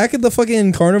weird? Back at the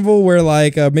fucking carnival where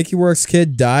like Mickey Rourke's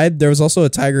kid died, there was also a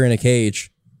tiger in a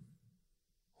cage.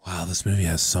 Wow, this movie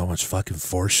has so much fucking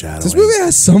foreshadowing. This movie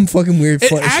has some fucking weird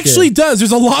It actually does.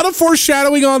 There's a lot of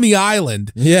foreshadowing on the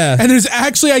island. Yeah. And there's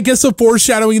actually, I guess, a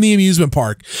foreshadowing in the amusement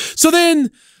park. So then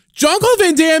Jean-Claude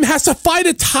Van Damme has to fight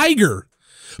a tiger.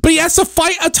 But he has to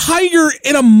fight a tiger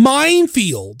in a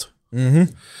minefield.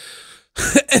 Mm-hmm.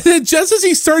 And then just as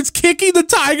he starts kicking the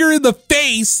tiger in the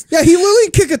face. Yeah, he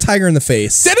literally kicked a tiger in the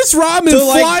face. Dennis Rodman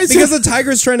flies. Because the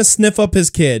tiger's trying to sniff up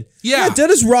his kid. Yeah.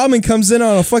 Dennis Rodman comes in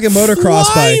on a fucking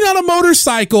motocross flying bike. on a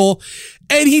motorcycle.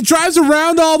 And he drives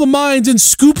around all the mines and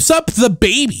scoops up the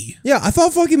baby. Yeah, I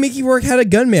thought fucking Mickey Rourke had a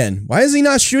gunman. Why is he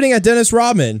not shooting at Dennis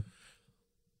Rodman?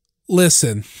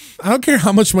 Listen, I don't care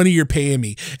how much money you're paying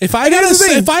me. If I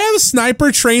have a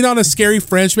sniper trained on a scary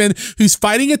Frenchman who's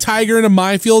fighting a tiger in a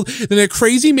minefield, then a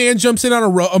crazy man jumps in on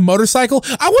a motorcycle,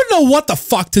 I wouldn't know what the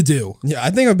fuck to do. Yeah, I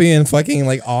think I'd be in fucking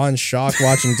like awe and shock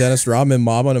watching Dennis Rodman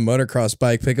mob on a motocross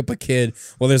bike pick up a kid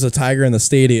while there's a tiger in the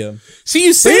stadium. See,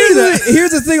 you say that.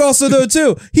 Here's the thing also though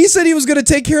too. He said he was going to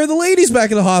take care of the ladies back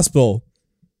in the hospital.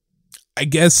 I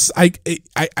guess I feel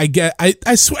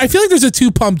like there's a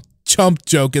chump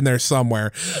joke in there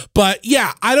somewhere, but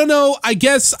yeah, I don't know. I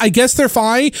guess they're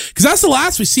fine because that's the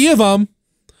last we see of them.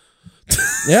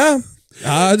 Yeah,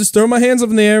 I just throw my hands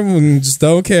up in the air and just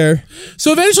don't care.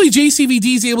 So eventually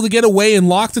JCVD is able to get away and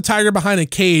lock the tiger behind a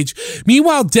cage.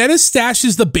 Meanwhile, Dennis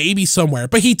stashes the baby somewhere,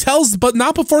 but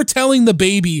not before telling the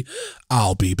baby,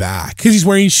 I'll be back. Because he's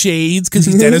wearing shades, because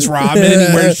he's Dennis Rodman and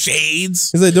he wears shades.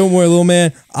 He's like, don't worry, little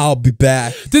man, I'll be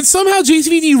back. Then somehow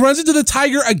JCVD runs into the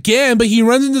tiger again, but he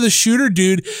runs into the shooter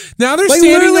dude. Now they're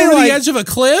standing over the edge of a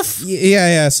cliff.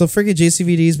 Yeah. So freaking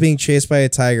JCVD is being chased by a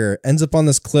tiger, ends up on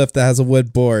this cliff that has a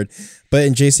wood board. But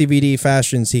in JCVD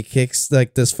fashions, he kicks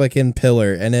like this fucking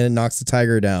pillar and then it knocks the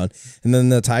tiger down. And then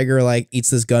the tiger like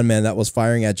eats this gunman that was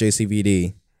firing at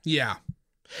JCVD. Yeah.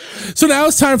 So now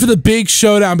it's time for the big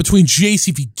showdown between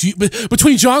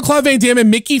between Jean-Claude Van Damme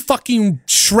and Mickey fucking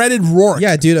shredded Rourke.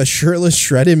 Yeah, dude, a shirtless,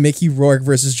 shredded Mickey Rourke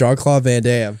versus Jean-Claude Van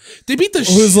Damme, They beat the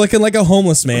who's looking like a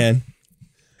homeless man.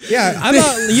 Yeah, I'm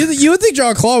not. You would think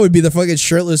Jean-Claude would be the fucking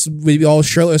shirtless, would be all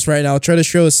shirtless right now, try to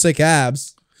show his sick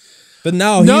abs. But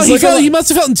no, he must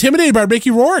have felt intimidated by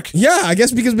Mickey Rourke. Yeah, I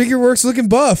guess because Mickey Rourke's looking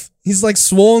buff. He's like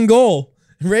swollen goal,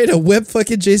 ready to whip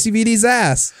fucking JCVD's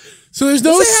ass. So there's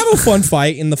no. They have a fun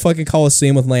fight in the fucking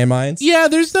Coliseum with landmines. Yeah,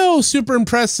 there's no super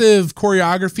impressive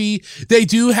choreography. They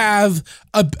do have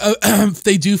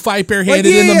they do fight barehanded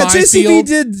in the minefield.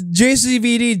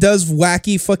 JCVD does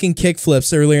wacky fucking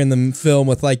kickflips earlier in the film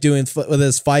with like doing with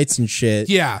his fights and shit.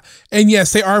 Yeah, and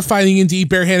yes, they are fighting indeed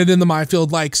barehanded in the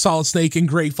minefield like Solid Snake and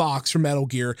Gray Fox from Metal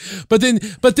Gear. But then,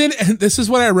 and this is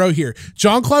what I wrote here.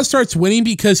 Jean-Claude starts winning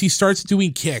because he starts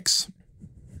doing kicks.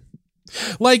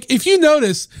 Like, if you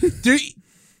notice,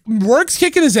 Rourke's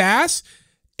kicking his ass,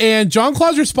 and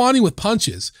Jean-Claude's responding with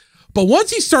punches. But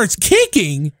once he starts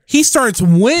kicking, he starts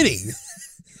winning.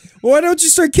 Why don't you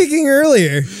start kicking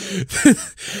earlier?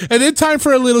 And then time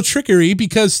for a little trickery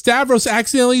because Stavros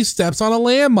accidentally steps on a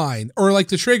landmine, or like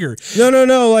the trigger.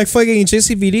 No. Like fucking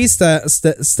JCVD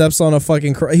steps on a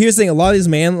fucking. Here's the thing: a lot of these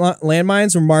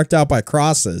landmines were marked out by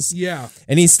crosses. Yeah,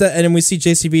 and and then we see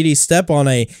JCVD step on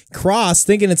a cross,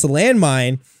 thinking it's a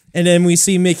landmine. And then we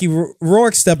see Mickey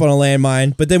Rourke step on a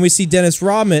landmine, but then we see Dennis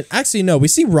Rodman. Actually, no, we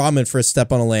see Rodman first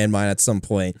step on a landmine at some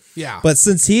point. Yeah. But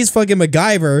since he's fucking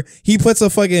MacGyver, he puts a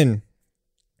fucking...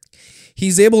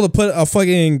 He's able to put a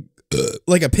fucking...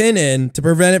 like a pin in to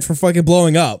prevent it from fucking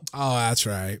blowing up. Oh, that's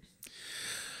right.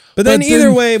 But then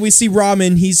either way, we see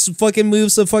Rodman. He's fucking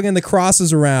moves the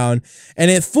crosses around, and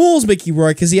it fools Mickey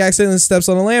Rourke because he accidentally steps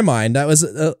on a landmine.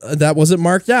 That wasn't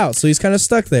marked out, so he's kind of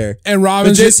stuck there. And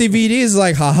Rodman, JCVD is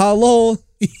like, ha ha lol,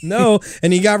 no,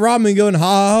 and he got Rodman going,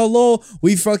 ha ha lol.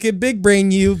 We fucking big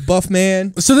brain you, buff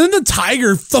man. So then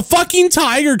the fucking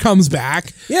tiger comes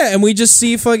back. Yeah, and we just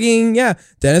see fucking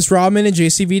Dennis Rodman and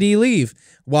JCVD leave.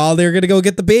 While they're gonna go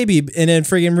get the baby, and then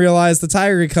friggin' realize the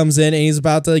tiger comes in and he's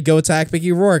about to go attack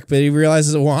Mickey Rourke, but he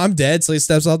realizes, well, I'm dead, so he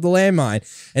steps off the landmine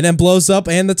and then blows up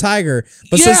and the tiger.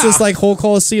 But since this like whole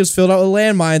Coliseum is filled out with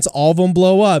landmines, all of them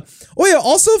blow up. Oh yeah,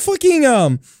 also fucking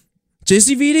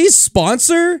JCVD's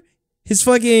sponsor, his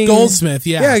fucking Goldsmith,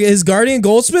 his guardian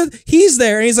Goldsmith, he's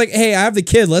there and he's like, hey, I have the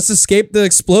kid, let's escape the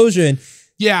explosion.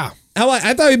 Yeah.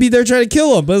 I thought he'd be there trying to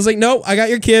kill him, but it's like, nope, I got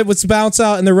your kid. Let's bounce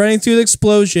out, and they're running through the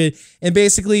explosion, and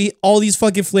basically all these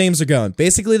fucking flames are going.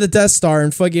 Basically the Death Star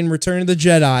and fucking Return of the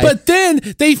Jedi. But then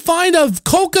they find a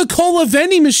Coca-Cola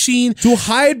vending machine to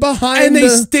hide behind, and they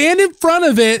stand in front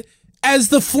of it as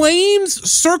the flames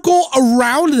circle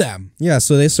around them. Yeah,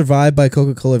 so they survived by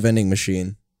Coca-Cola vending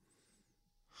machine.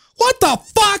 What the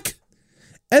fuck?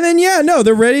 And then,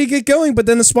 they're ready to get going. But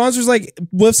then the sponsor's like,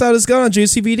 whips out his gun on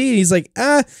JCVD. And he's like,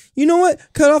 you know what?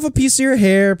 Cut off a piece of your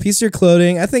hair, piece of your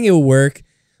clothing. I think it will work.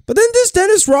 But then this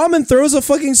Dennis Rodman throws a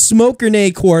fucking smoke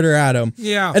grenade quarter at him.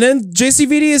 Yeah. And then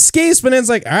JCVD escapes, but then it's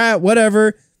like, all right,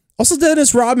 whatever. Also,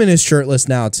 Dennis Rodman is shirtless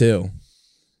now, too.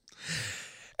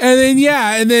 And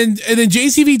then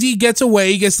JCVD gets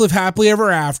away, gets to live happily ever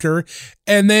after,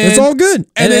 and then it's all good.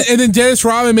 And then Dennis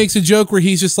Rodman makes a joke where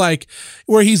he's just like,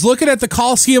 where he's looking at the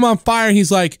Coliseum on fire, and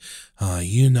he's like,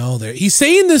 he's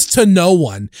saying this to no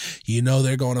one.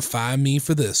 They're going to find me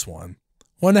for this one.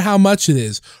 Wonder how much it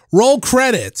is. Roll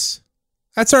credits.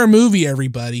 That's our movie,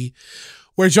 everybody.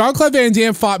 Where Jean-Claude Van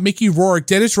Damme fought Mickey Rourke,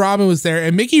 Dennis Rodman was there,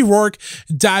 and Mickey Rourke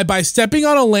died by stepping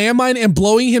on a landmine and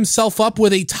blowing himself up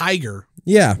with a tiger.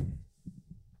 Yeah.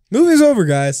 Movie's over,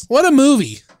 guys. What a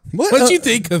movie. What'd you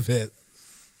think of it?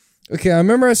 Okay, I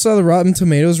remember I saw the Rotten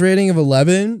Tomatoes rating of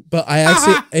 11, but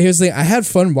here's the thing, I had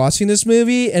fun watching this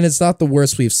movie, and it's not the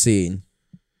worst we've seen.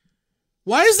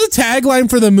 Why is the tagline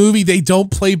for the movie, they don't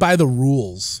play by the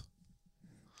rules?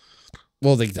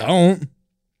 Well, they don't.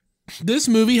 This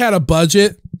movie had a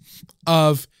budget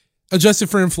of, adjusted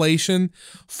for inflation,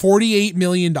 $48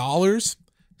 million.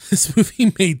 This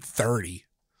movie made 30.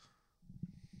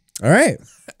 All right.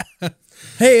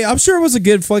 Hey, I'm sure it was a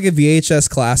good fucking VHS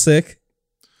classic.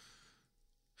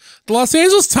 The Los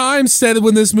Angeles Times said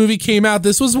when this movie came out,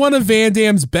 this was one of Van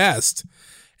Damme's best.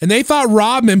 And they thought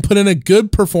Rodman put in a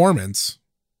good performance.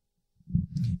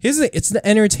 Here's the thing, it's an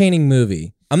entertaining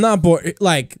movie. I'm not bored.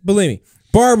 Like, believe me,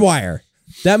 Barbed Wire.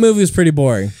 That movie was pretty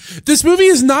boring. This movie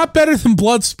is not better than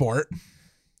Bloodsport.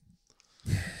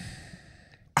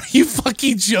 Are you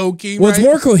fucking joking? Well, it's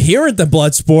more coherent than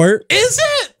Bloodsport. Is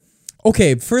it?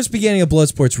 Okay, first beginning of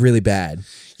Bloodsport's really bad.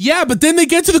 Yeah, but then they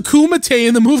get to the Kumite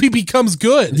and the movie becomes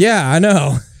good. Yeah, I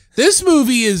know. This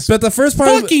movie is But the first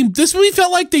part, this movie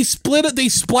felt like they spliced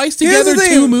here's together the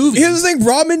thing, two movies. Here's the thing: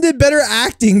 Rodman did better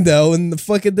acting though in the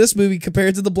fucking this movie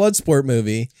compared to the Bloodsport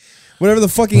movie. Whatever the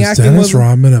fucking acting Dennis was.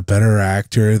 Rodman a better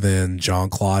actor than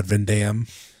Jean-Claude Van Damme?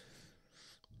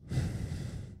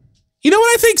 You know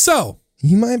what? I think so.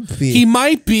 He might be. He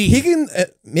might be. He can.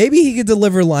 Maybe he could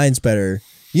deliver lines better.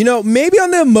 You know, maybe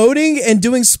on the emoting and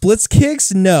doing splits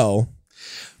kicks. No.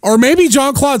 Or maybe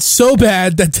Jean-Claude's so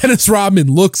bad that Dennis Rodman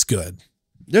looks good.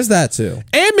 There's that too.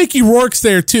 And Mickey Rourke's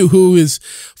there too, who is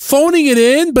phoning it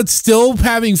in, but still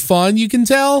having fun, you can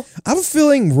tell. I have a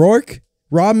feeling Rourke,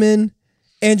 Rodman,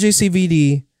 and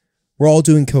JCVD were all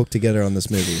doing coke together on this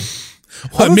movie.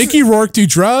 What, Mickey Rourke do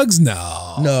drugs?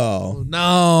 No. No.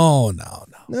 No.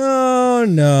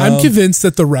 No. I'm convinced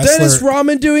that the wrestler... Dennis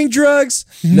Rodman doing drugs?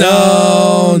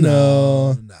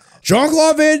 No.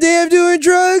 Jean-Claude Van Damme doing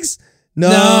drugs?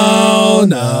 No,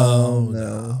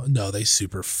 they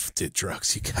super did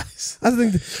drugs, you guys. I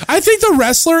think the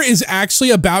wrestler is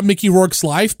actually about Mickey Rourke's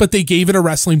life, but they gave it a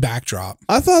wrestling backdrop.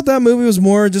 I thought that movie was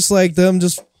more just like them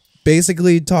just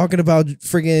basically talking about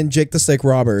friggin' Jake the Snake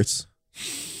Roberts.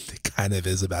 It kind of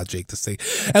is about Jake the Snake.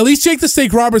 At least Jake the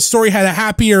Snake Roberts' story had a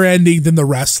happier ending than the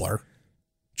wrestler.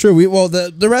 True.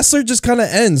 The wrestler just kind of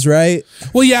ends, right?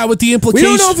 Well, yeah, with the implication.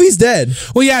 We don't know if he's dead.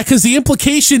 Well, yeah, because the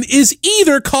implication is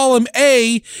either column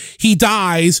A, he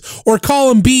dies, or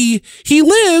column B, he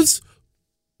lives,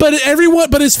 but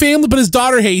his family, but his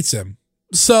daughter hates him.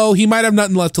 So he might have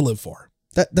nothing left to live for.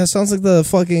 That sounds like the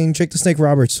fucking Jake the Snake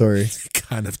Roberts story. It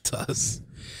kind of does.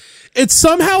 It's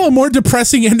somehow a more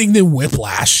depressing ending than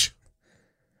Whiplash.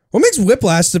 What makes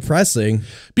Whiplash depressing?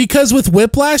 Because with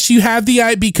Whiplash, you have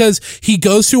because he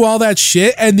goes through all that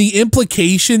shit, and the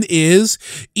implication is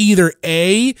either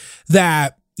A,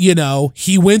 that, you know,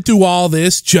 he went through all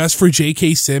this just for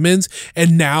J.K. Simmons,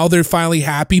 and now they're finally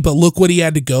happy, but look what he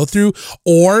had to go through,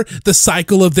 or the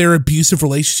cycle of their abusive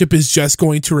relationship is just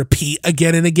going to repeat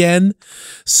again and again.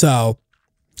 So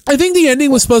I think the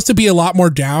ending was supposed to be a lot more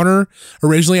downer.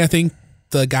 Originally, I think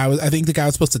the guy was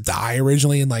supposed to die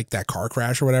originally in like that car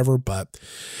crash or whatever, but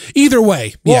either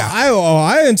way, yeah.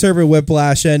 I interpret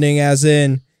Whiplash ending as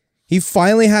in he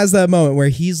finally has that moment where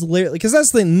he's literally, because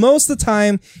that's the thing, most of the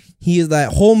time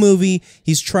that whole movie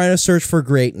he's trying to search for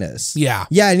greatness. Yeah,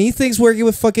 and he thinks working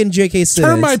with fucking J.K.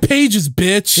 Simmons. Turn my pages,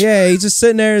 bitch. Yeah, he's just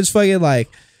sitting there,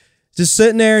 just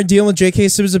sitting there dealing with J.K.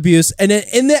 Simmons' abuse. And then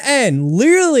in the end,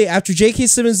 literally after J.K.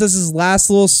 Simmons does his last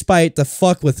little spite to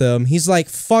fuck with him, he's like,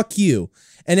 fuck you.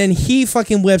 And then he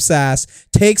fucking whips ass,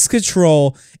 takes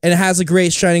control, and has a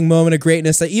great shining moment of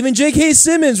greatness that even J.K.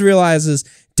 Simmons realizes,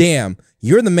 damn,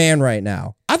 you're the man right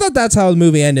now. I thought that's how the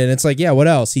movie ended. It's like, yeah, what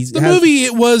else?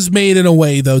 It was made in a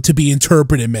way, though, to be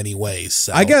interpreted in many ways.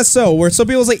 So. I guess so. Where some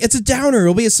people was like, it's a downer.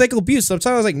 It'll be a cycle of abuse.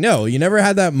 Sometimes I was like, no, you never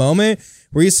had that moment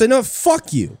where you say, no,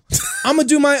 fuck you. I'm going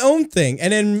to do my own thing.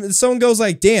 And then someone goes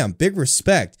like, damn, big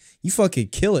respect. You fucking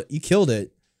kill it. You killed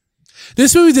it.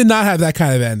 This movie did not have that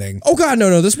kind of ending. Oh, God,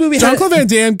 no. This movie Jean-Claude Van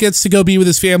Damme gets to go be with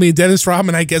his family, and Dennis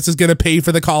Rodman, I guess, is going to pay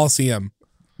for the Coliseum.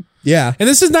 Yeah. And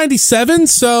this is 97,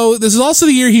 so this is also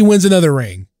the year he wins another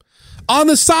ring. On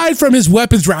the side from his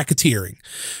weapons racketeering.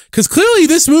 Because clearly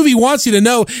this movie wants you to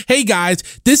know, hey guys,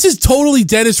 this is totally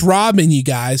Dennis Rodman, you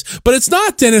guys. But it's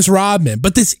not Dennis Rodman.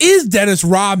 But this is Dennis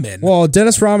Rodman. Well,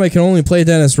 Dennis Rodman can only play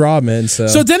Dennis Rodman, so.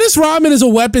 So Dennis Rodman is a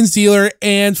weapons dealer,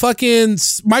 and fucking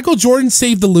Michael Jordan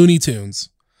saved the Looney Tunes.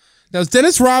 Now, is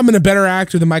Dennis Rodman a better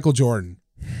actor than Michael Jordan?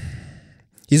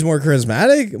 He's more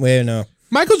charismatic? Wait, no.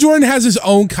 Michael Jordan has his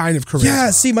own kind of charisma.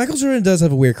 Yeah, see, Michael Jordan does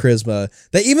have a weird charisma.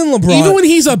 That even LeBron... Even when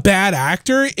he's a bad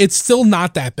actor, it's still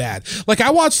not that bad. Like,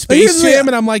 I watched Space Jam,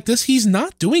 and I'm like, he's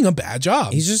not doing a bad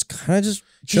job. He's just kind of just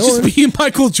He's chilling. just being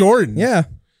Michael Jordan. Yeah.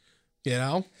 You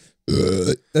know?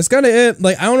 That's kind of it.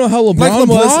 Like, I don't know how LeBron Like,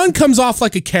 LeBron was. comes off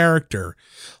like a character.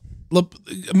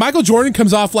 Michael Jordan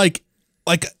comes off like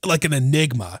an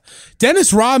enigma.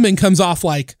 Dennis Rodman comes off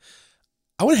like,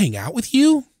 I would hang out with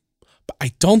you, but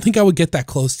I don't think I would get that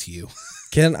close to you.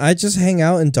 Can I just hang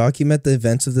out and document the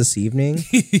events of this evening?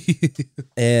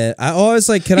 And I always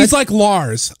like, He's like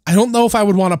Lars. I don't know if I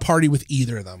would want to party with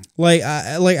either of them. Like,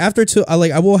 after 2,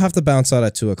 I will have to bounce out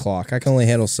at 2:00. I can only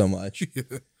handle so much.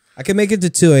 I can make it to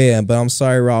 2 a.m., but I'm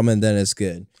sorry, Rodman, then it's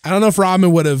good. I don't know if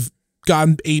Rodman would have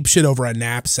gotten ape shit over a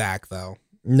knapsack, though.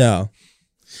 No.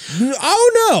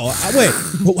 Oh, no.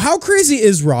 Wait, how crazy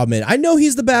is Rodman? I know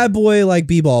he's the bad boy, like,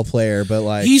 b-ball player, but,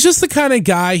 like... He's just the kind of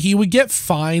guy, he would get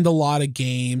fined a lot of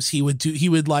games. He would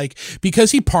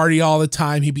because he party all the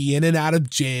time, he'd be in and out of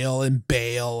jail and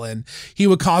bail, and he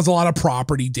would cause a lot of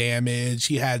property damage.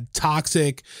 He had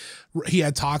toxic he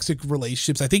had toxic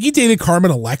relationships. I think he dated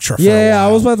Carmen Electra for a Yeah, while.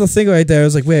 I was about to think right there. I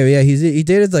was like, wait, yeah, he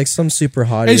dated like some super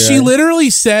hottie. And she right? literally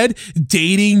said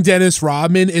dating Dennis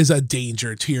Rodman is a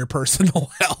danger to your personal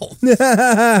health.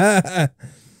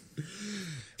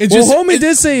 Homie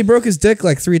did say he broke his dick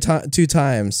like 2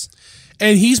 times.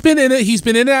 And he's been in it. He's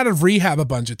been in and out of rehab a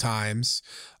bunch of times,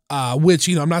 which,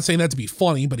 I'm not saying that to be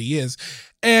funny, but he is.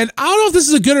 And I don't know if this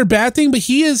is a good or bad thing, but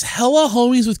he is hella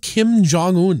homies with Kim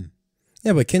Jong-un.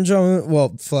 Yeah, but Kim Jong-un,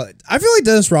 I feel like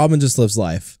Dennis Rodman just lives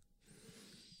life.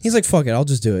 He's like, fuck it, I'll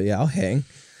just do it. Yeah, I'll hang.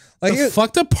 Like, The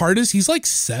fucked up part is he's like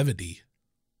 70.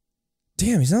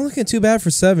 Damn, he's not looking too bad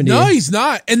for 70. No, he's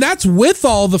not. And that's with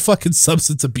all the fucking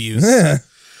substance abuse. Yeah.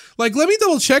 Like, let me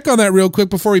double check on that real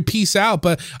quick before we peace out.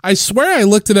 But I swear I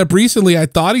looked it up recently. I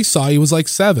thought he was like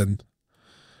 7.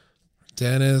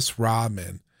 Dennis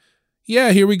Rodman.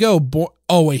 Yeah, here we go.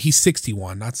 Oh, wait, he's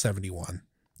 61, not 71.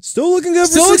 Still looking good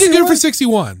Still for 61? looking good for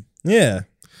 61. Yeah.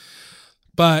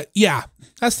 But yeah,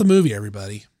 that's the movie,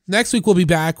 everybody. Next week, we'll be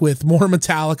back with more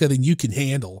Metallica than you can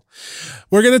handle.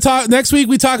 We're going to talk next week.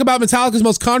 We talk about Metallica's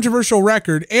most controversial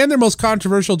record and their most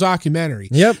controversial documentary.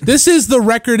 Yep. This is the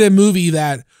record and movie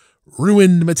that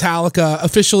ruined Metallica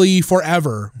officially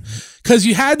forever. Because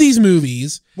you had these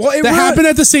movies that happened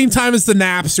at the same time as the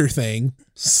Napster thing.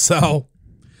 So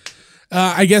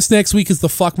I guess next week is the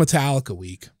fuck Metallica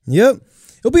week. Yep.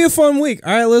 It'll be a fun week.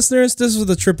 All right, listeners, this was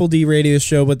the Triple D Radio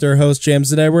Show with their host,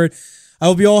 James and Edward. I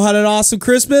hope you all had an awesome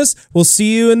Christmas. We'll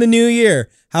see you in the new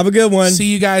year. Have a good one.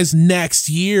 See you guys next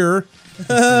year.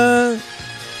 Adios.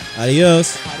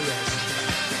 Adios.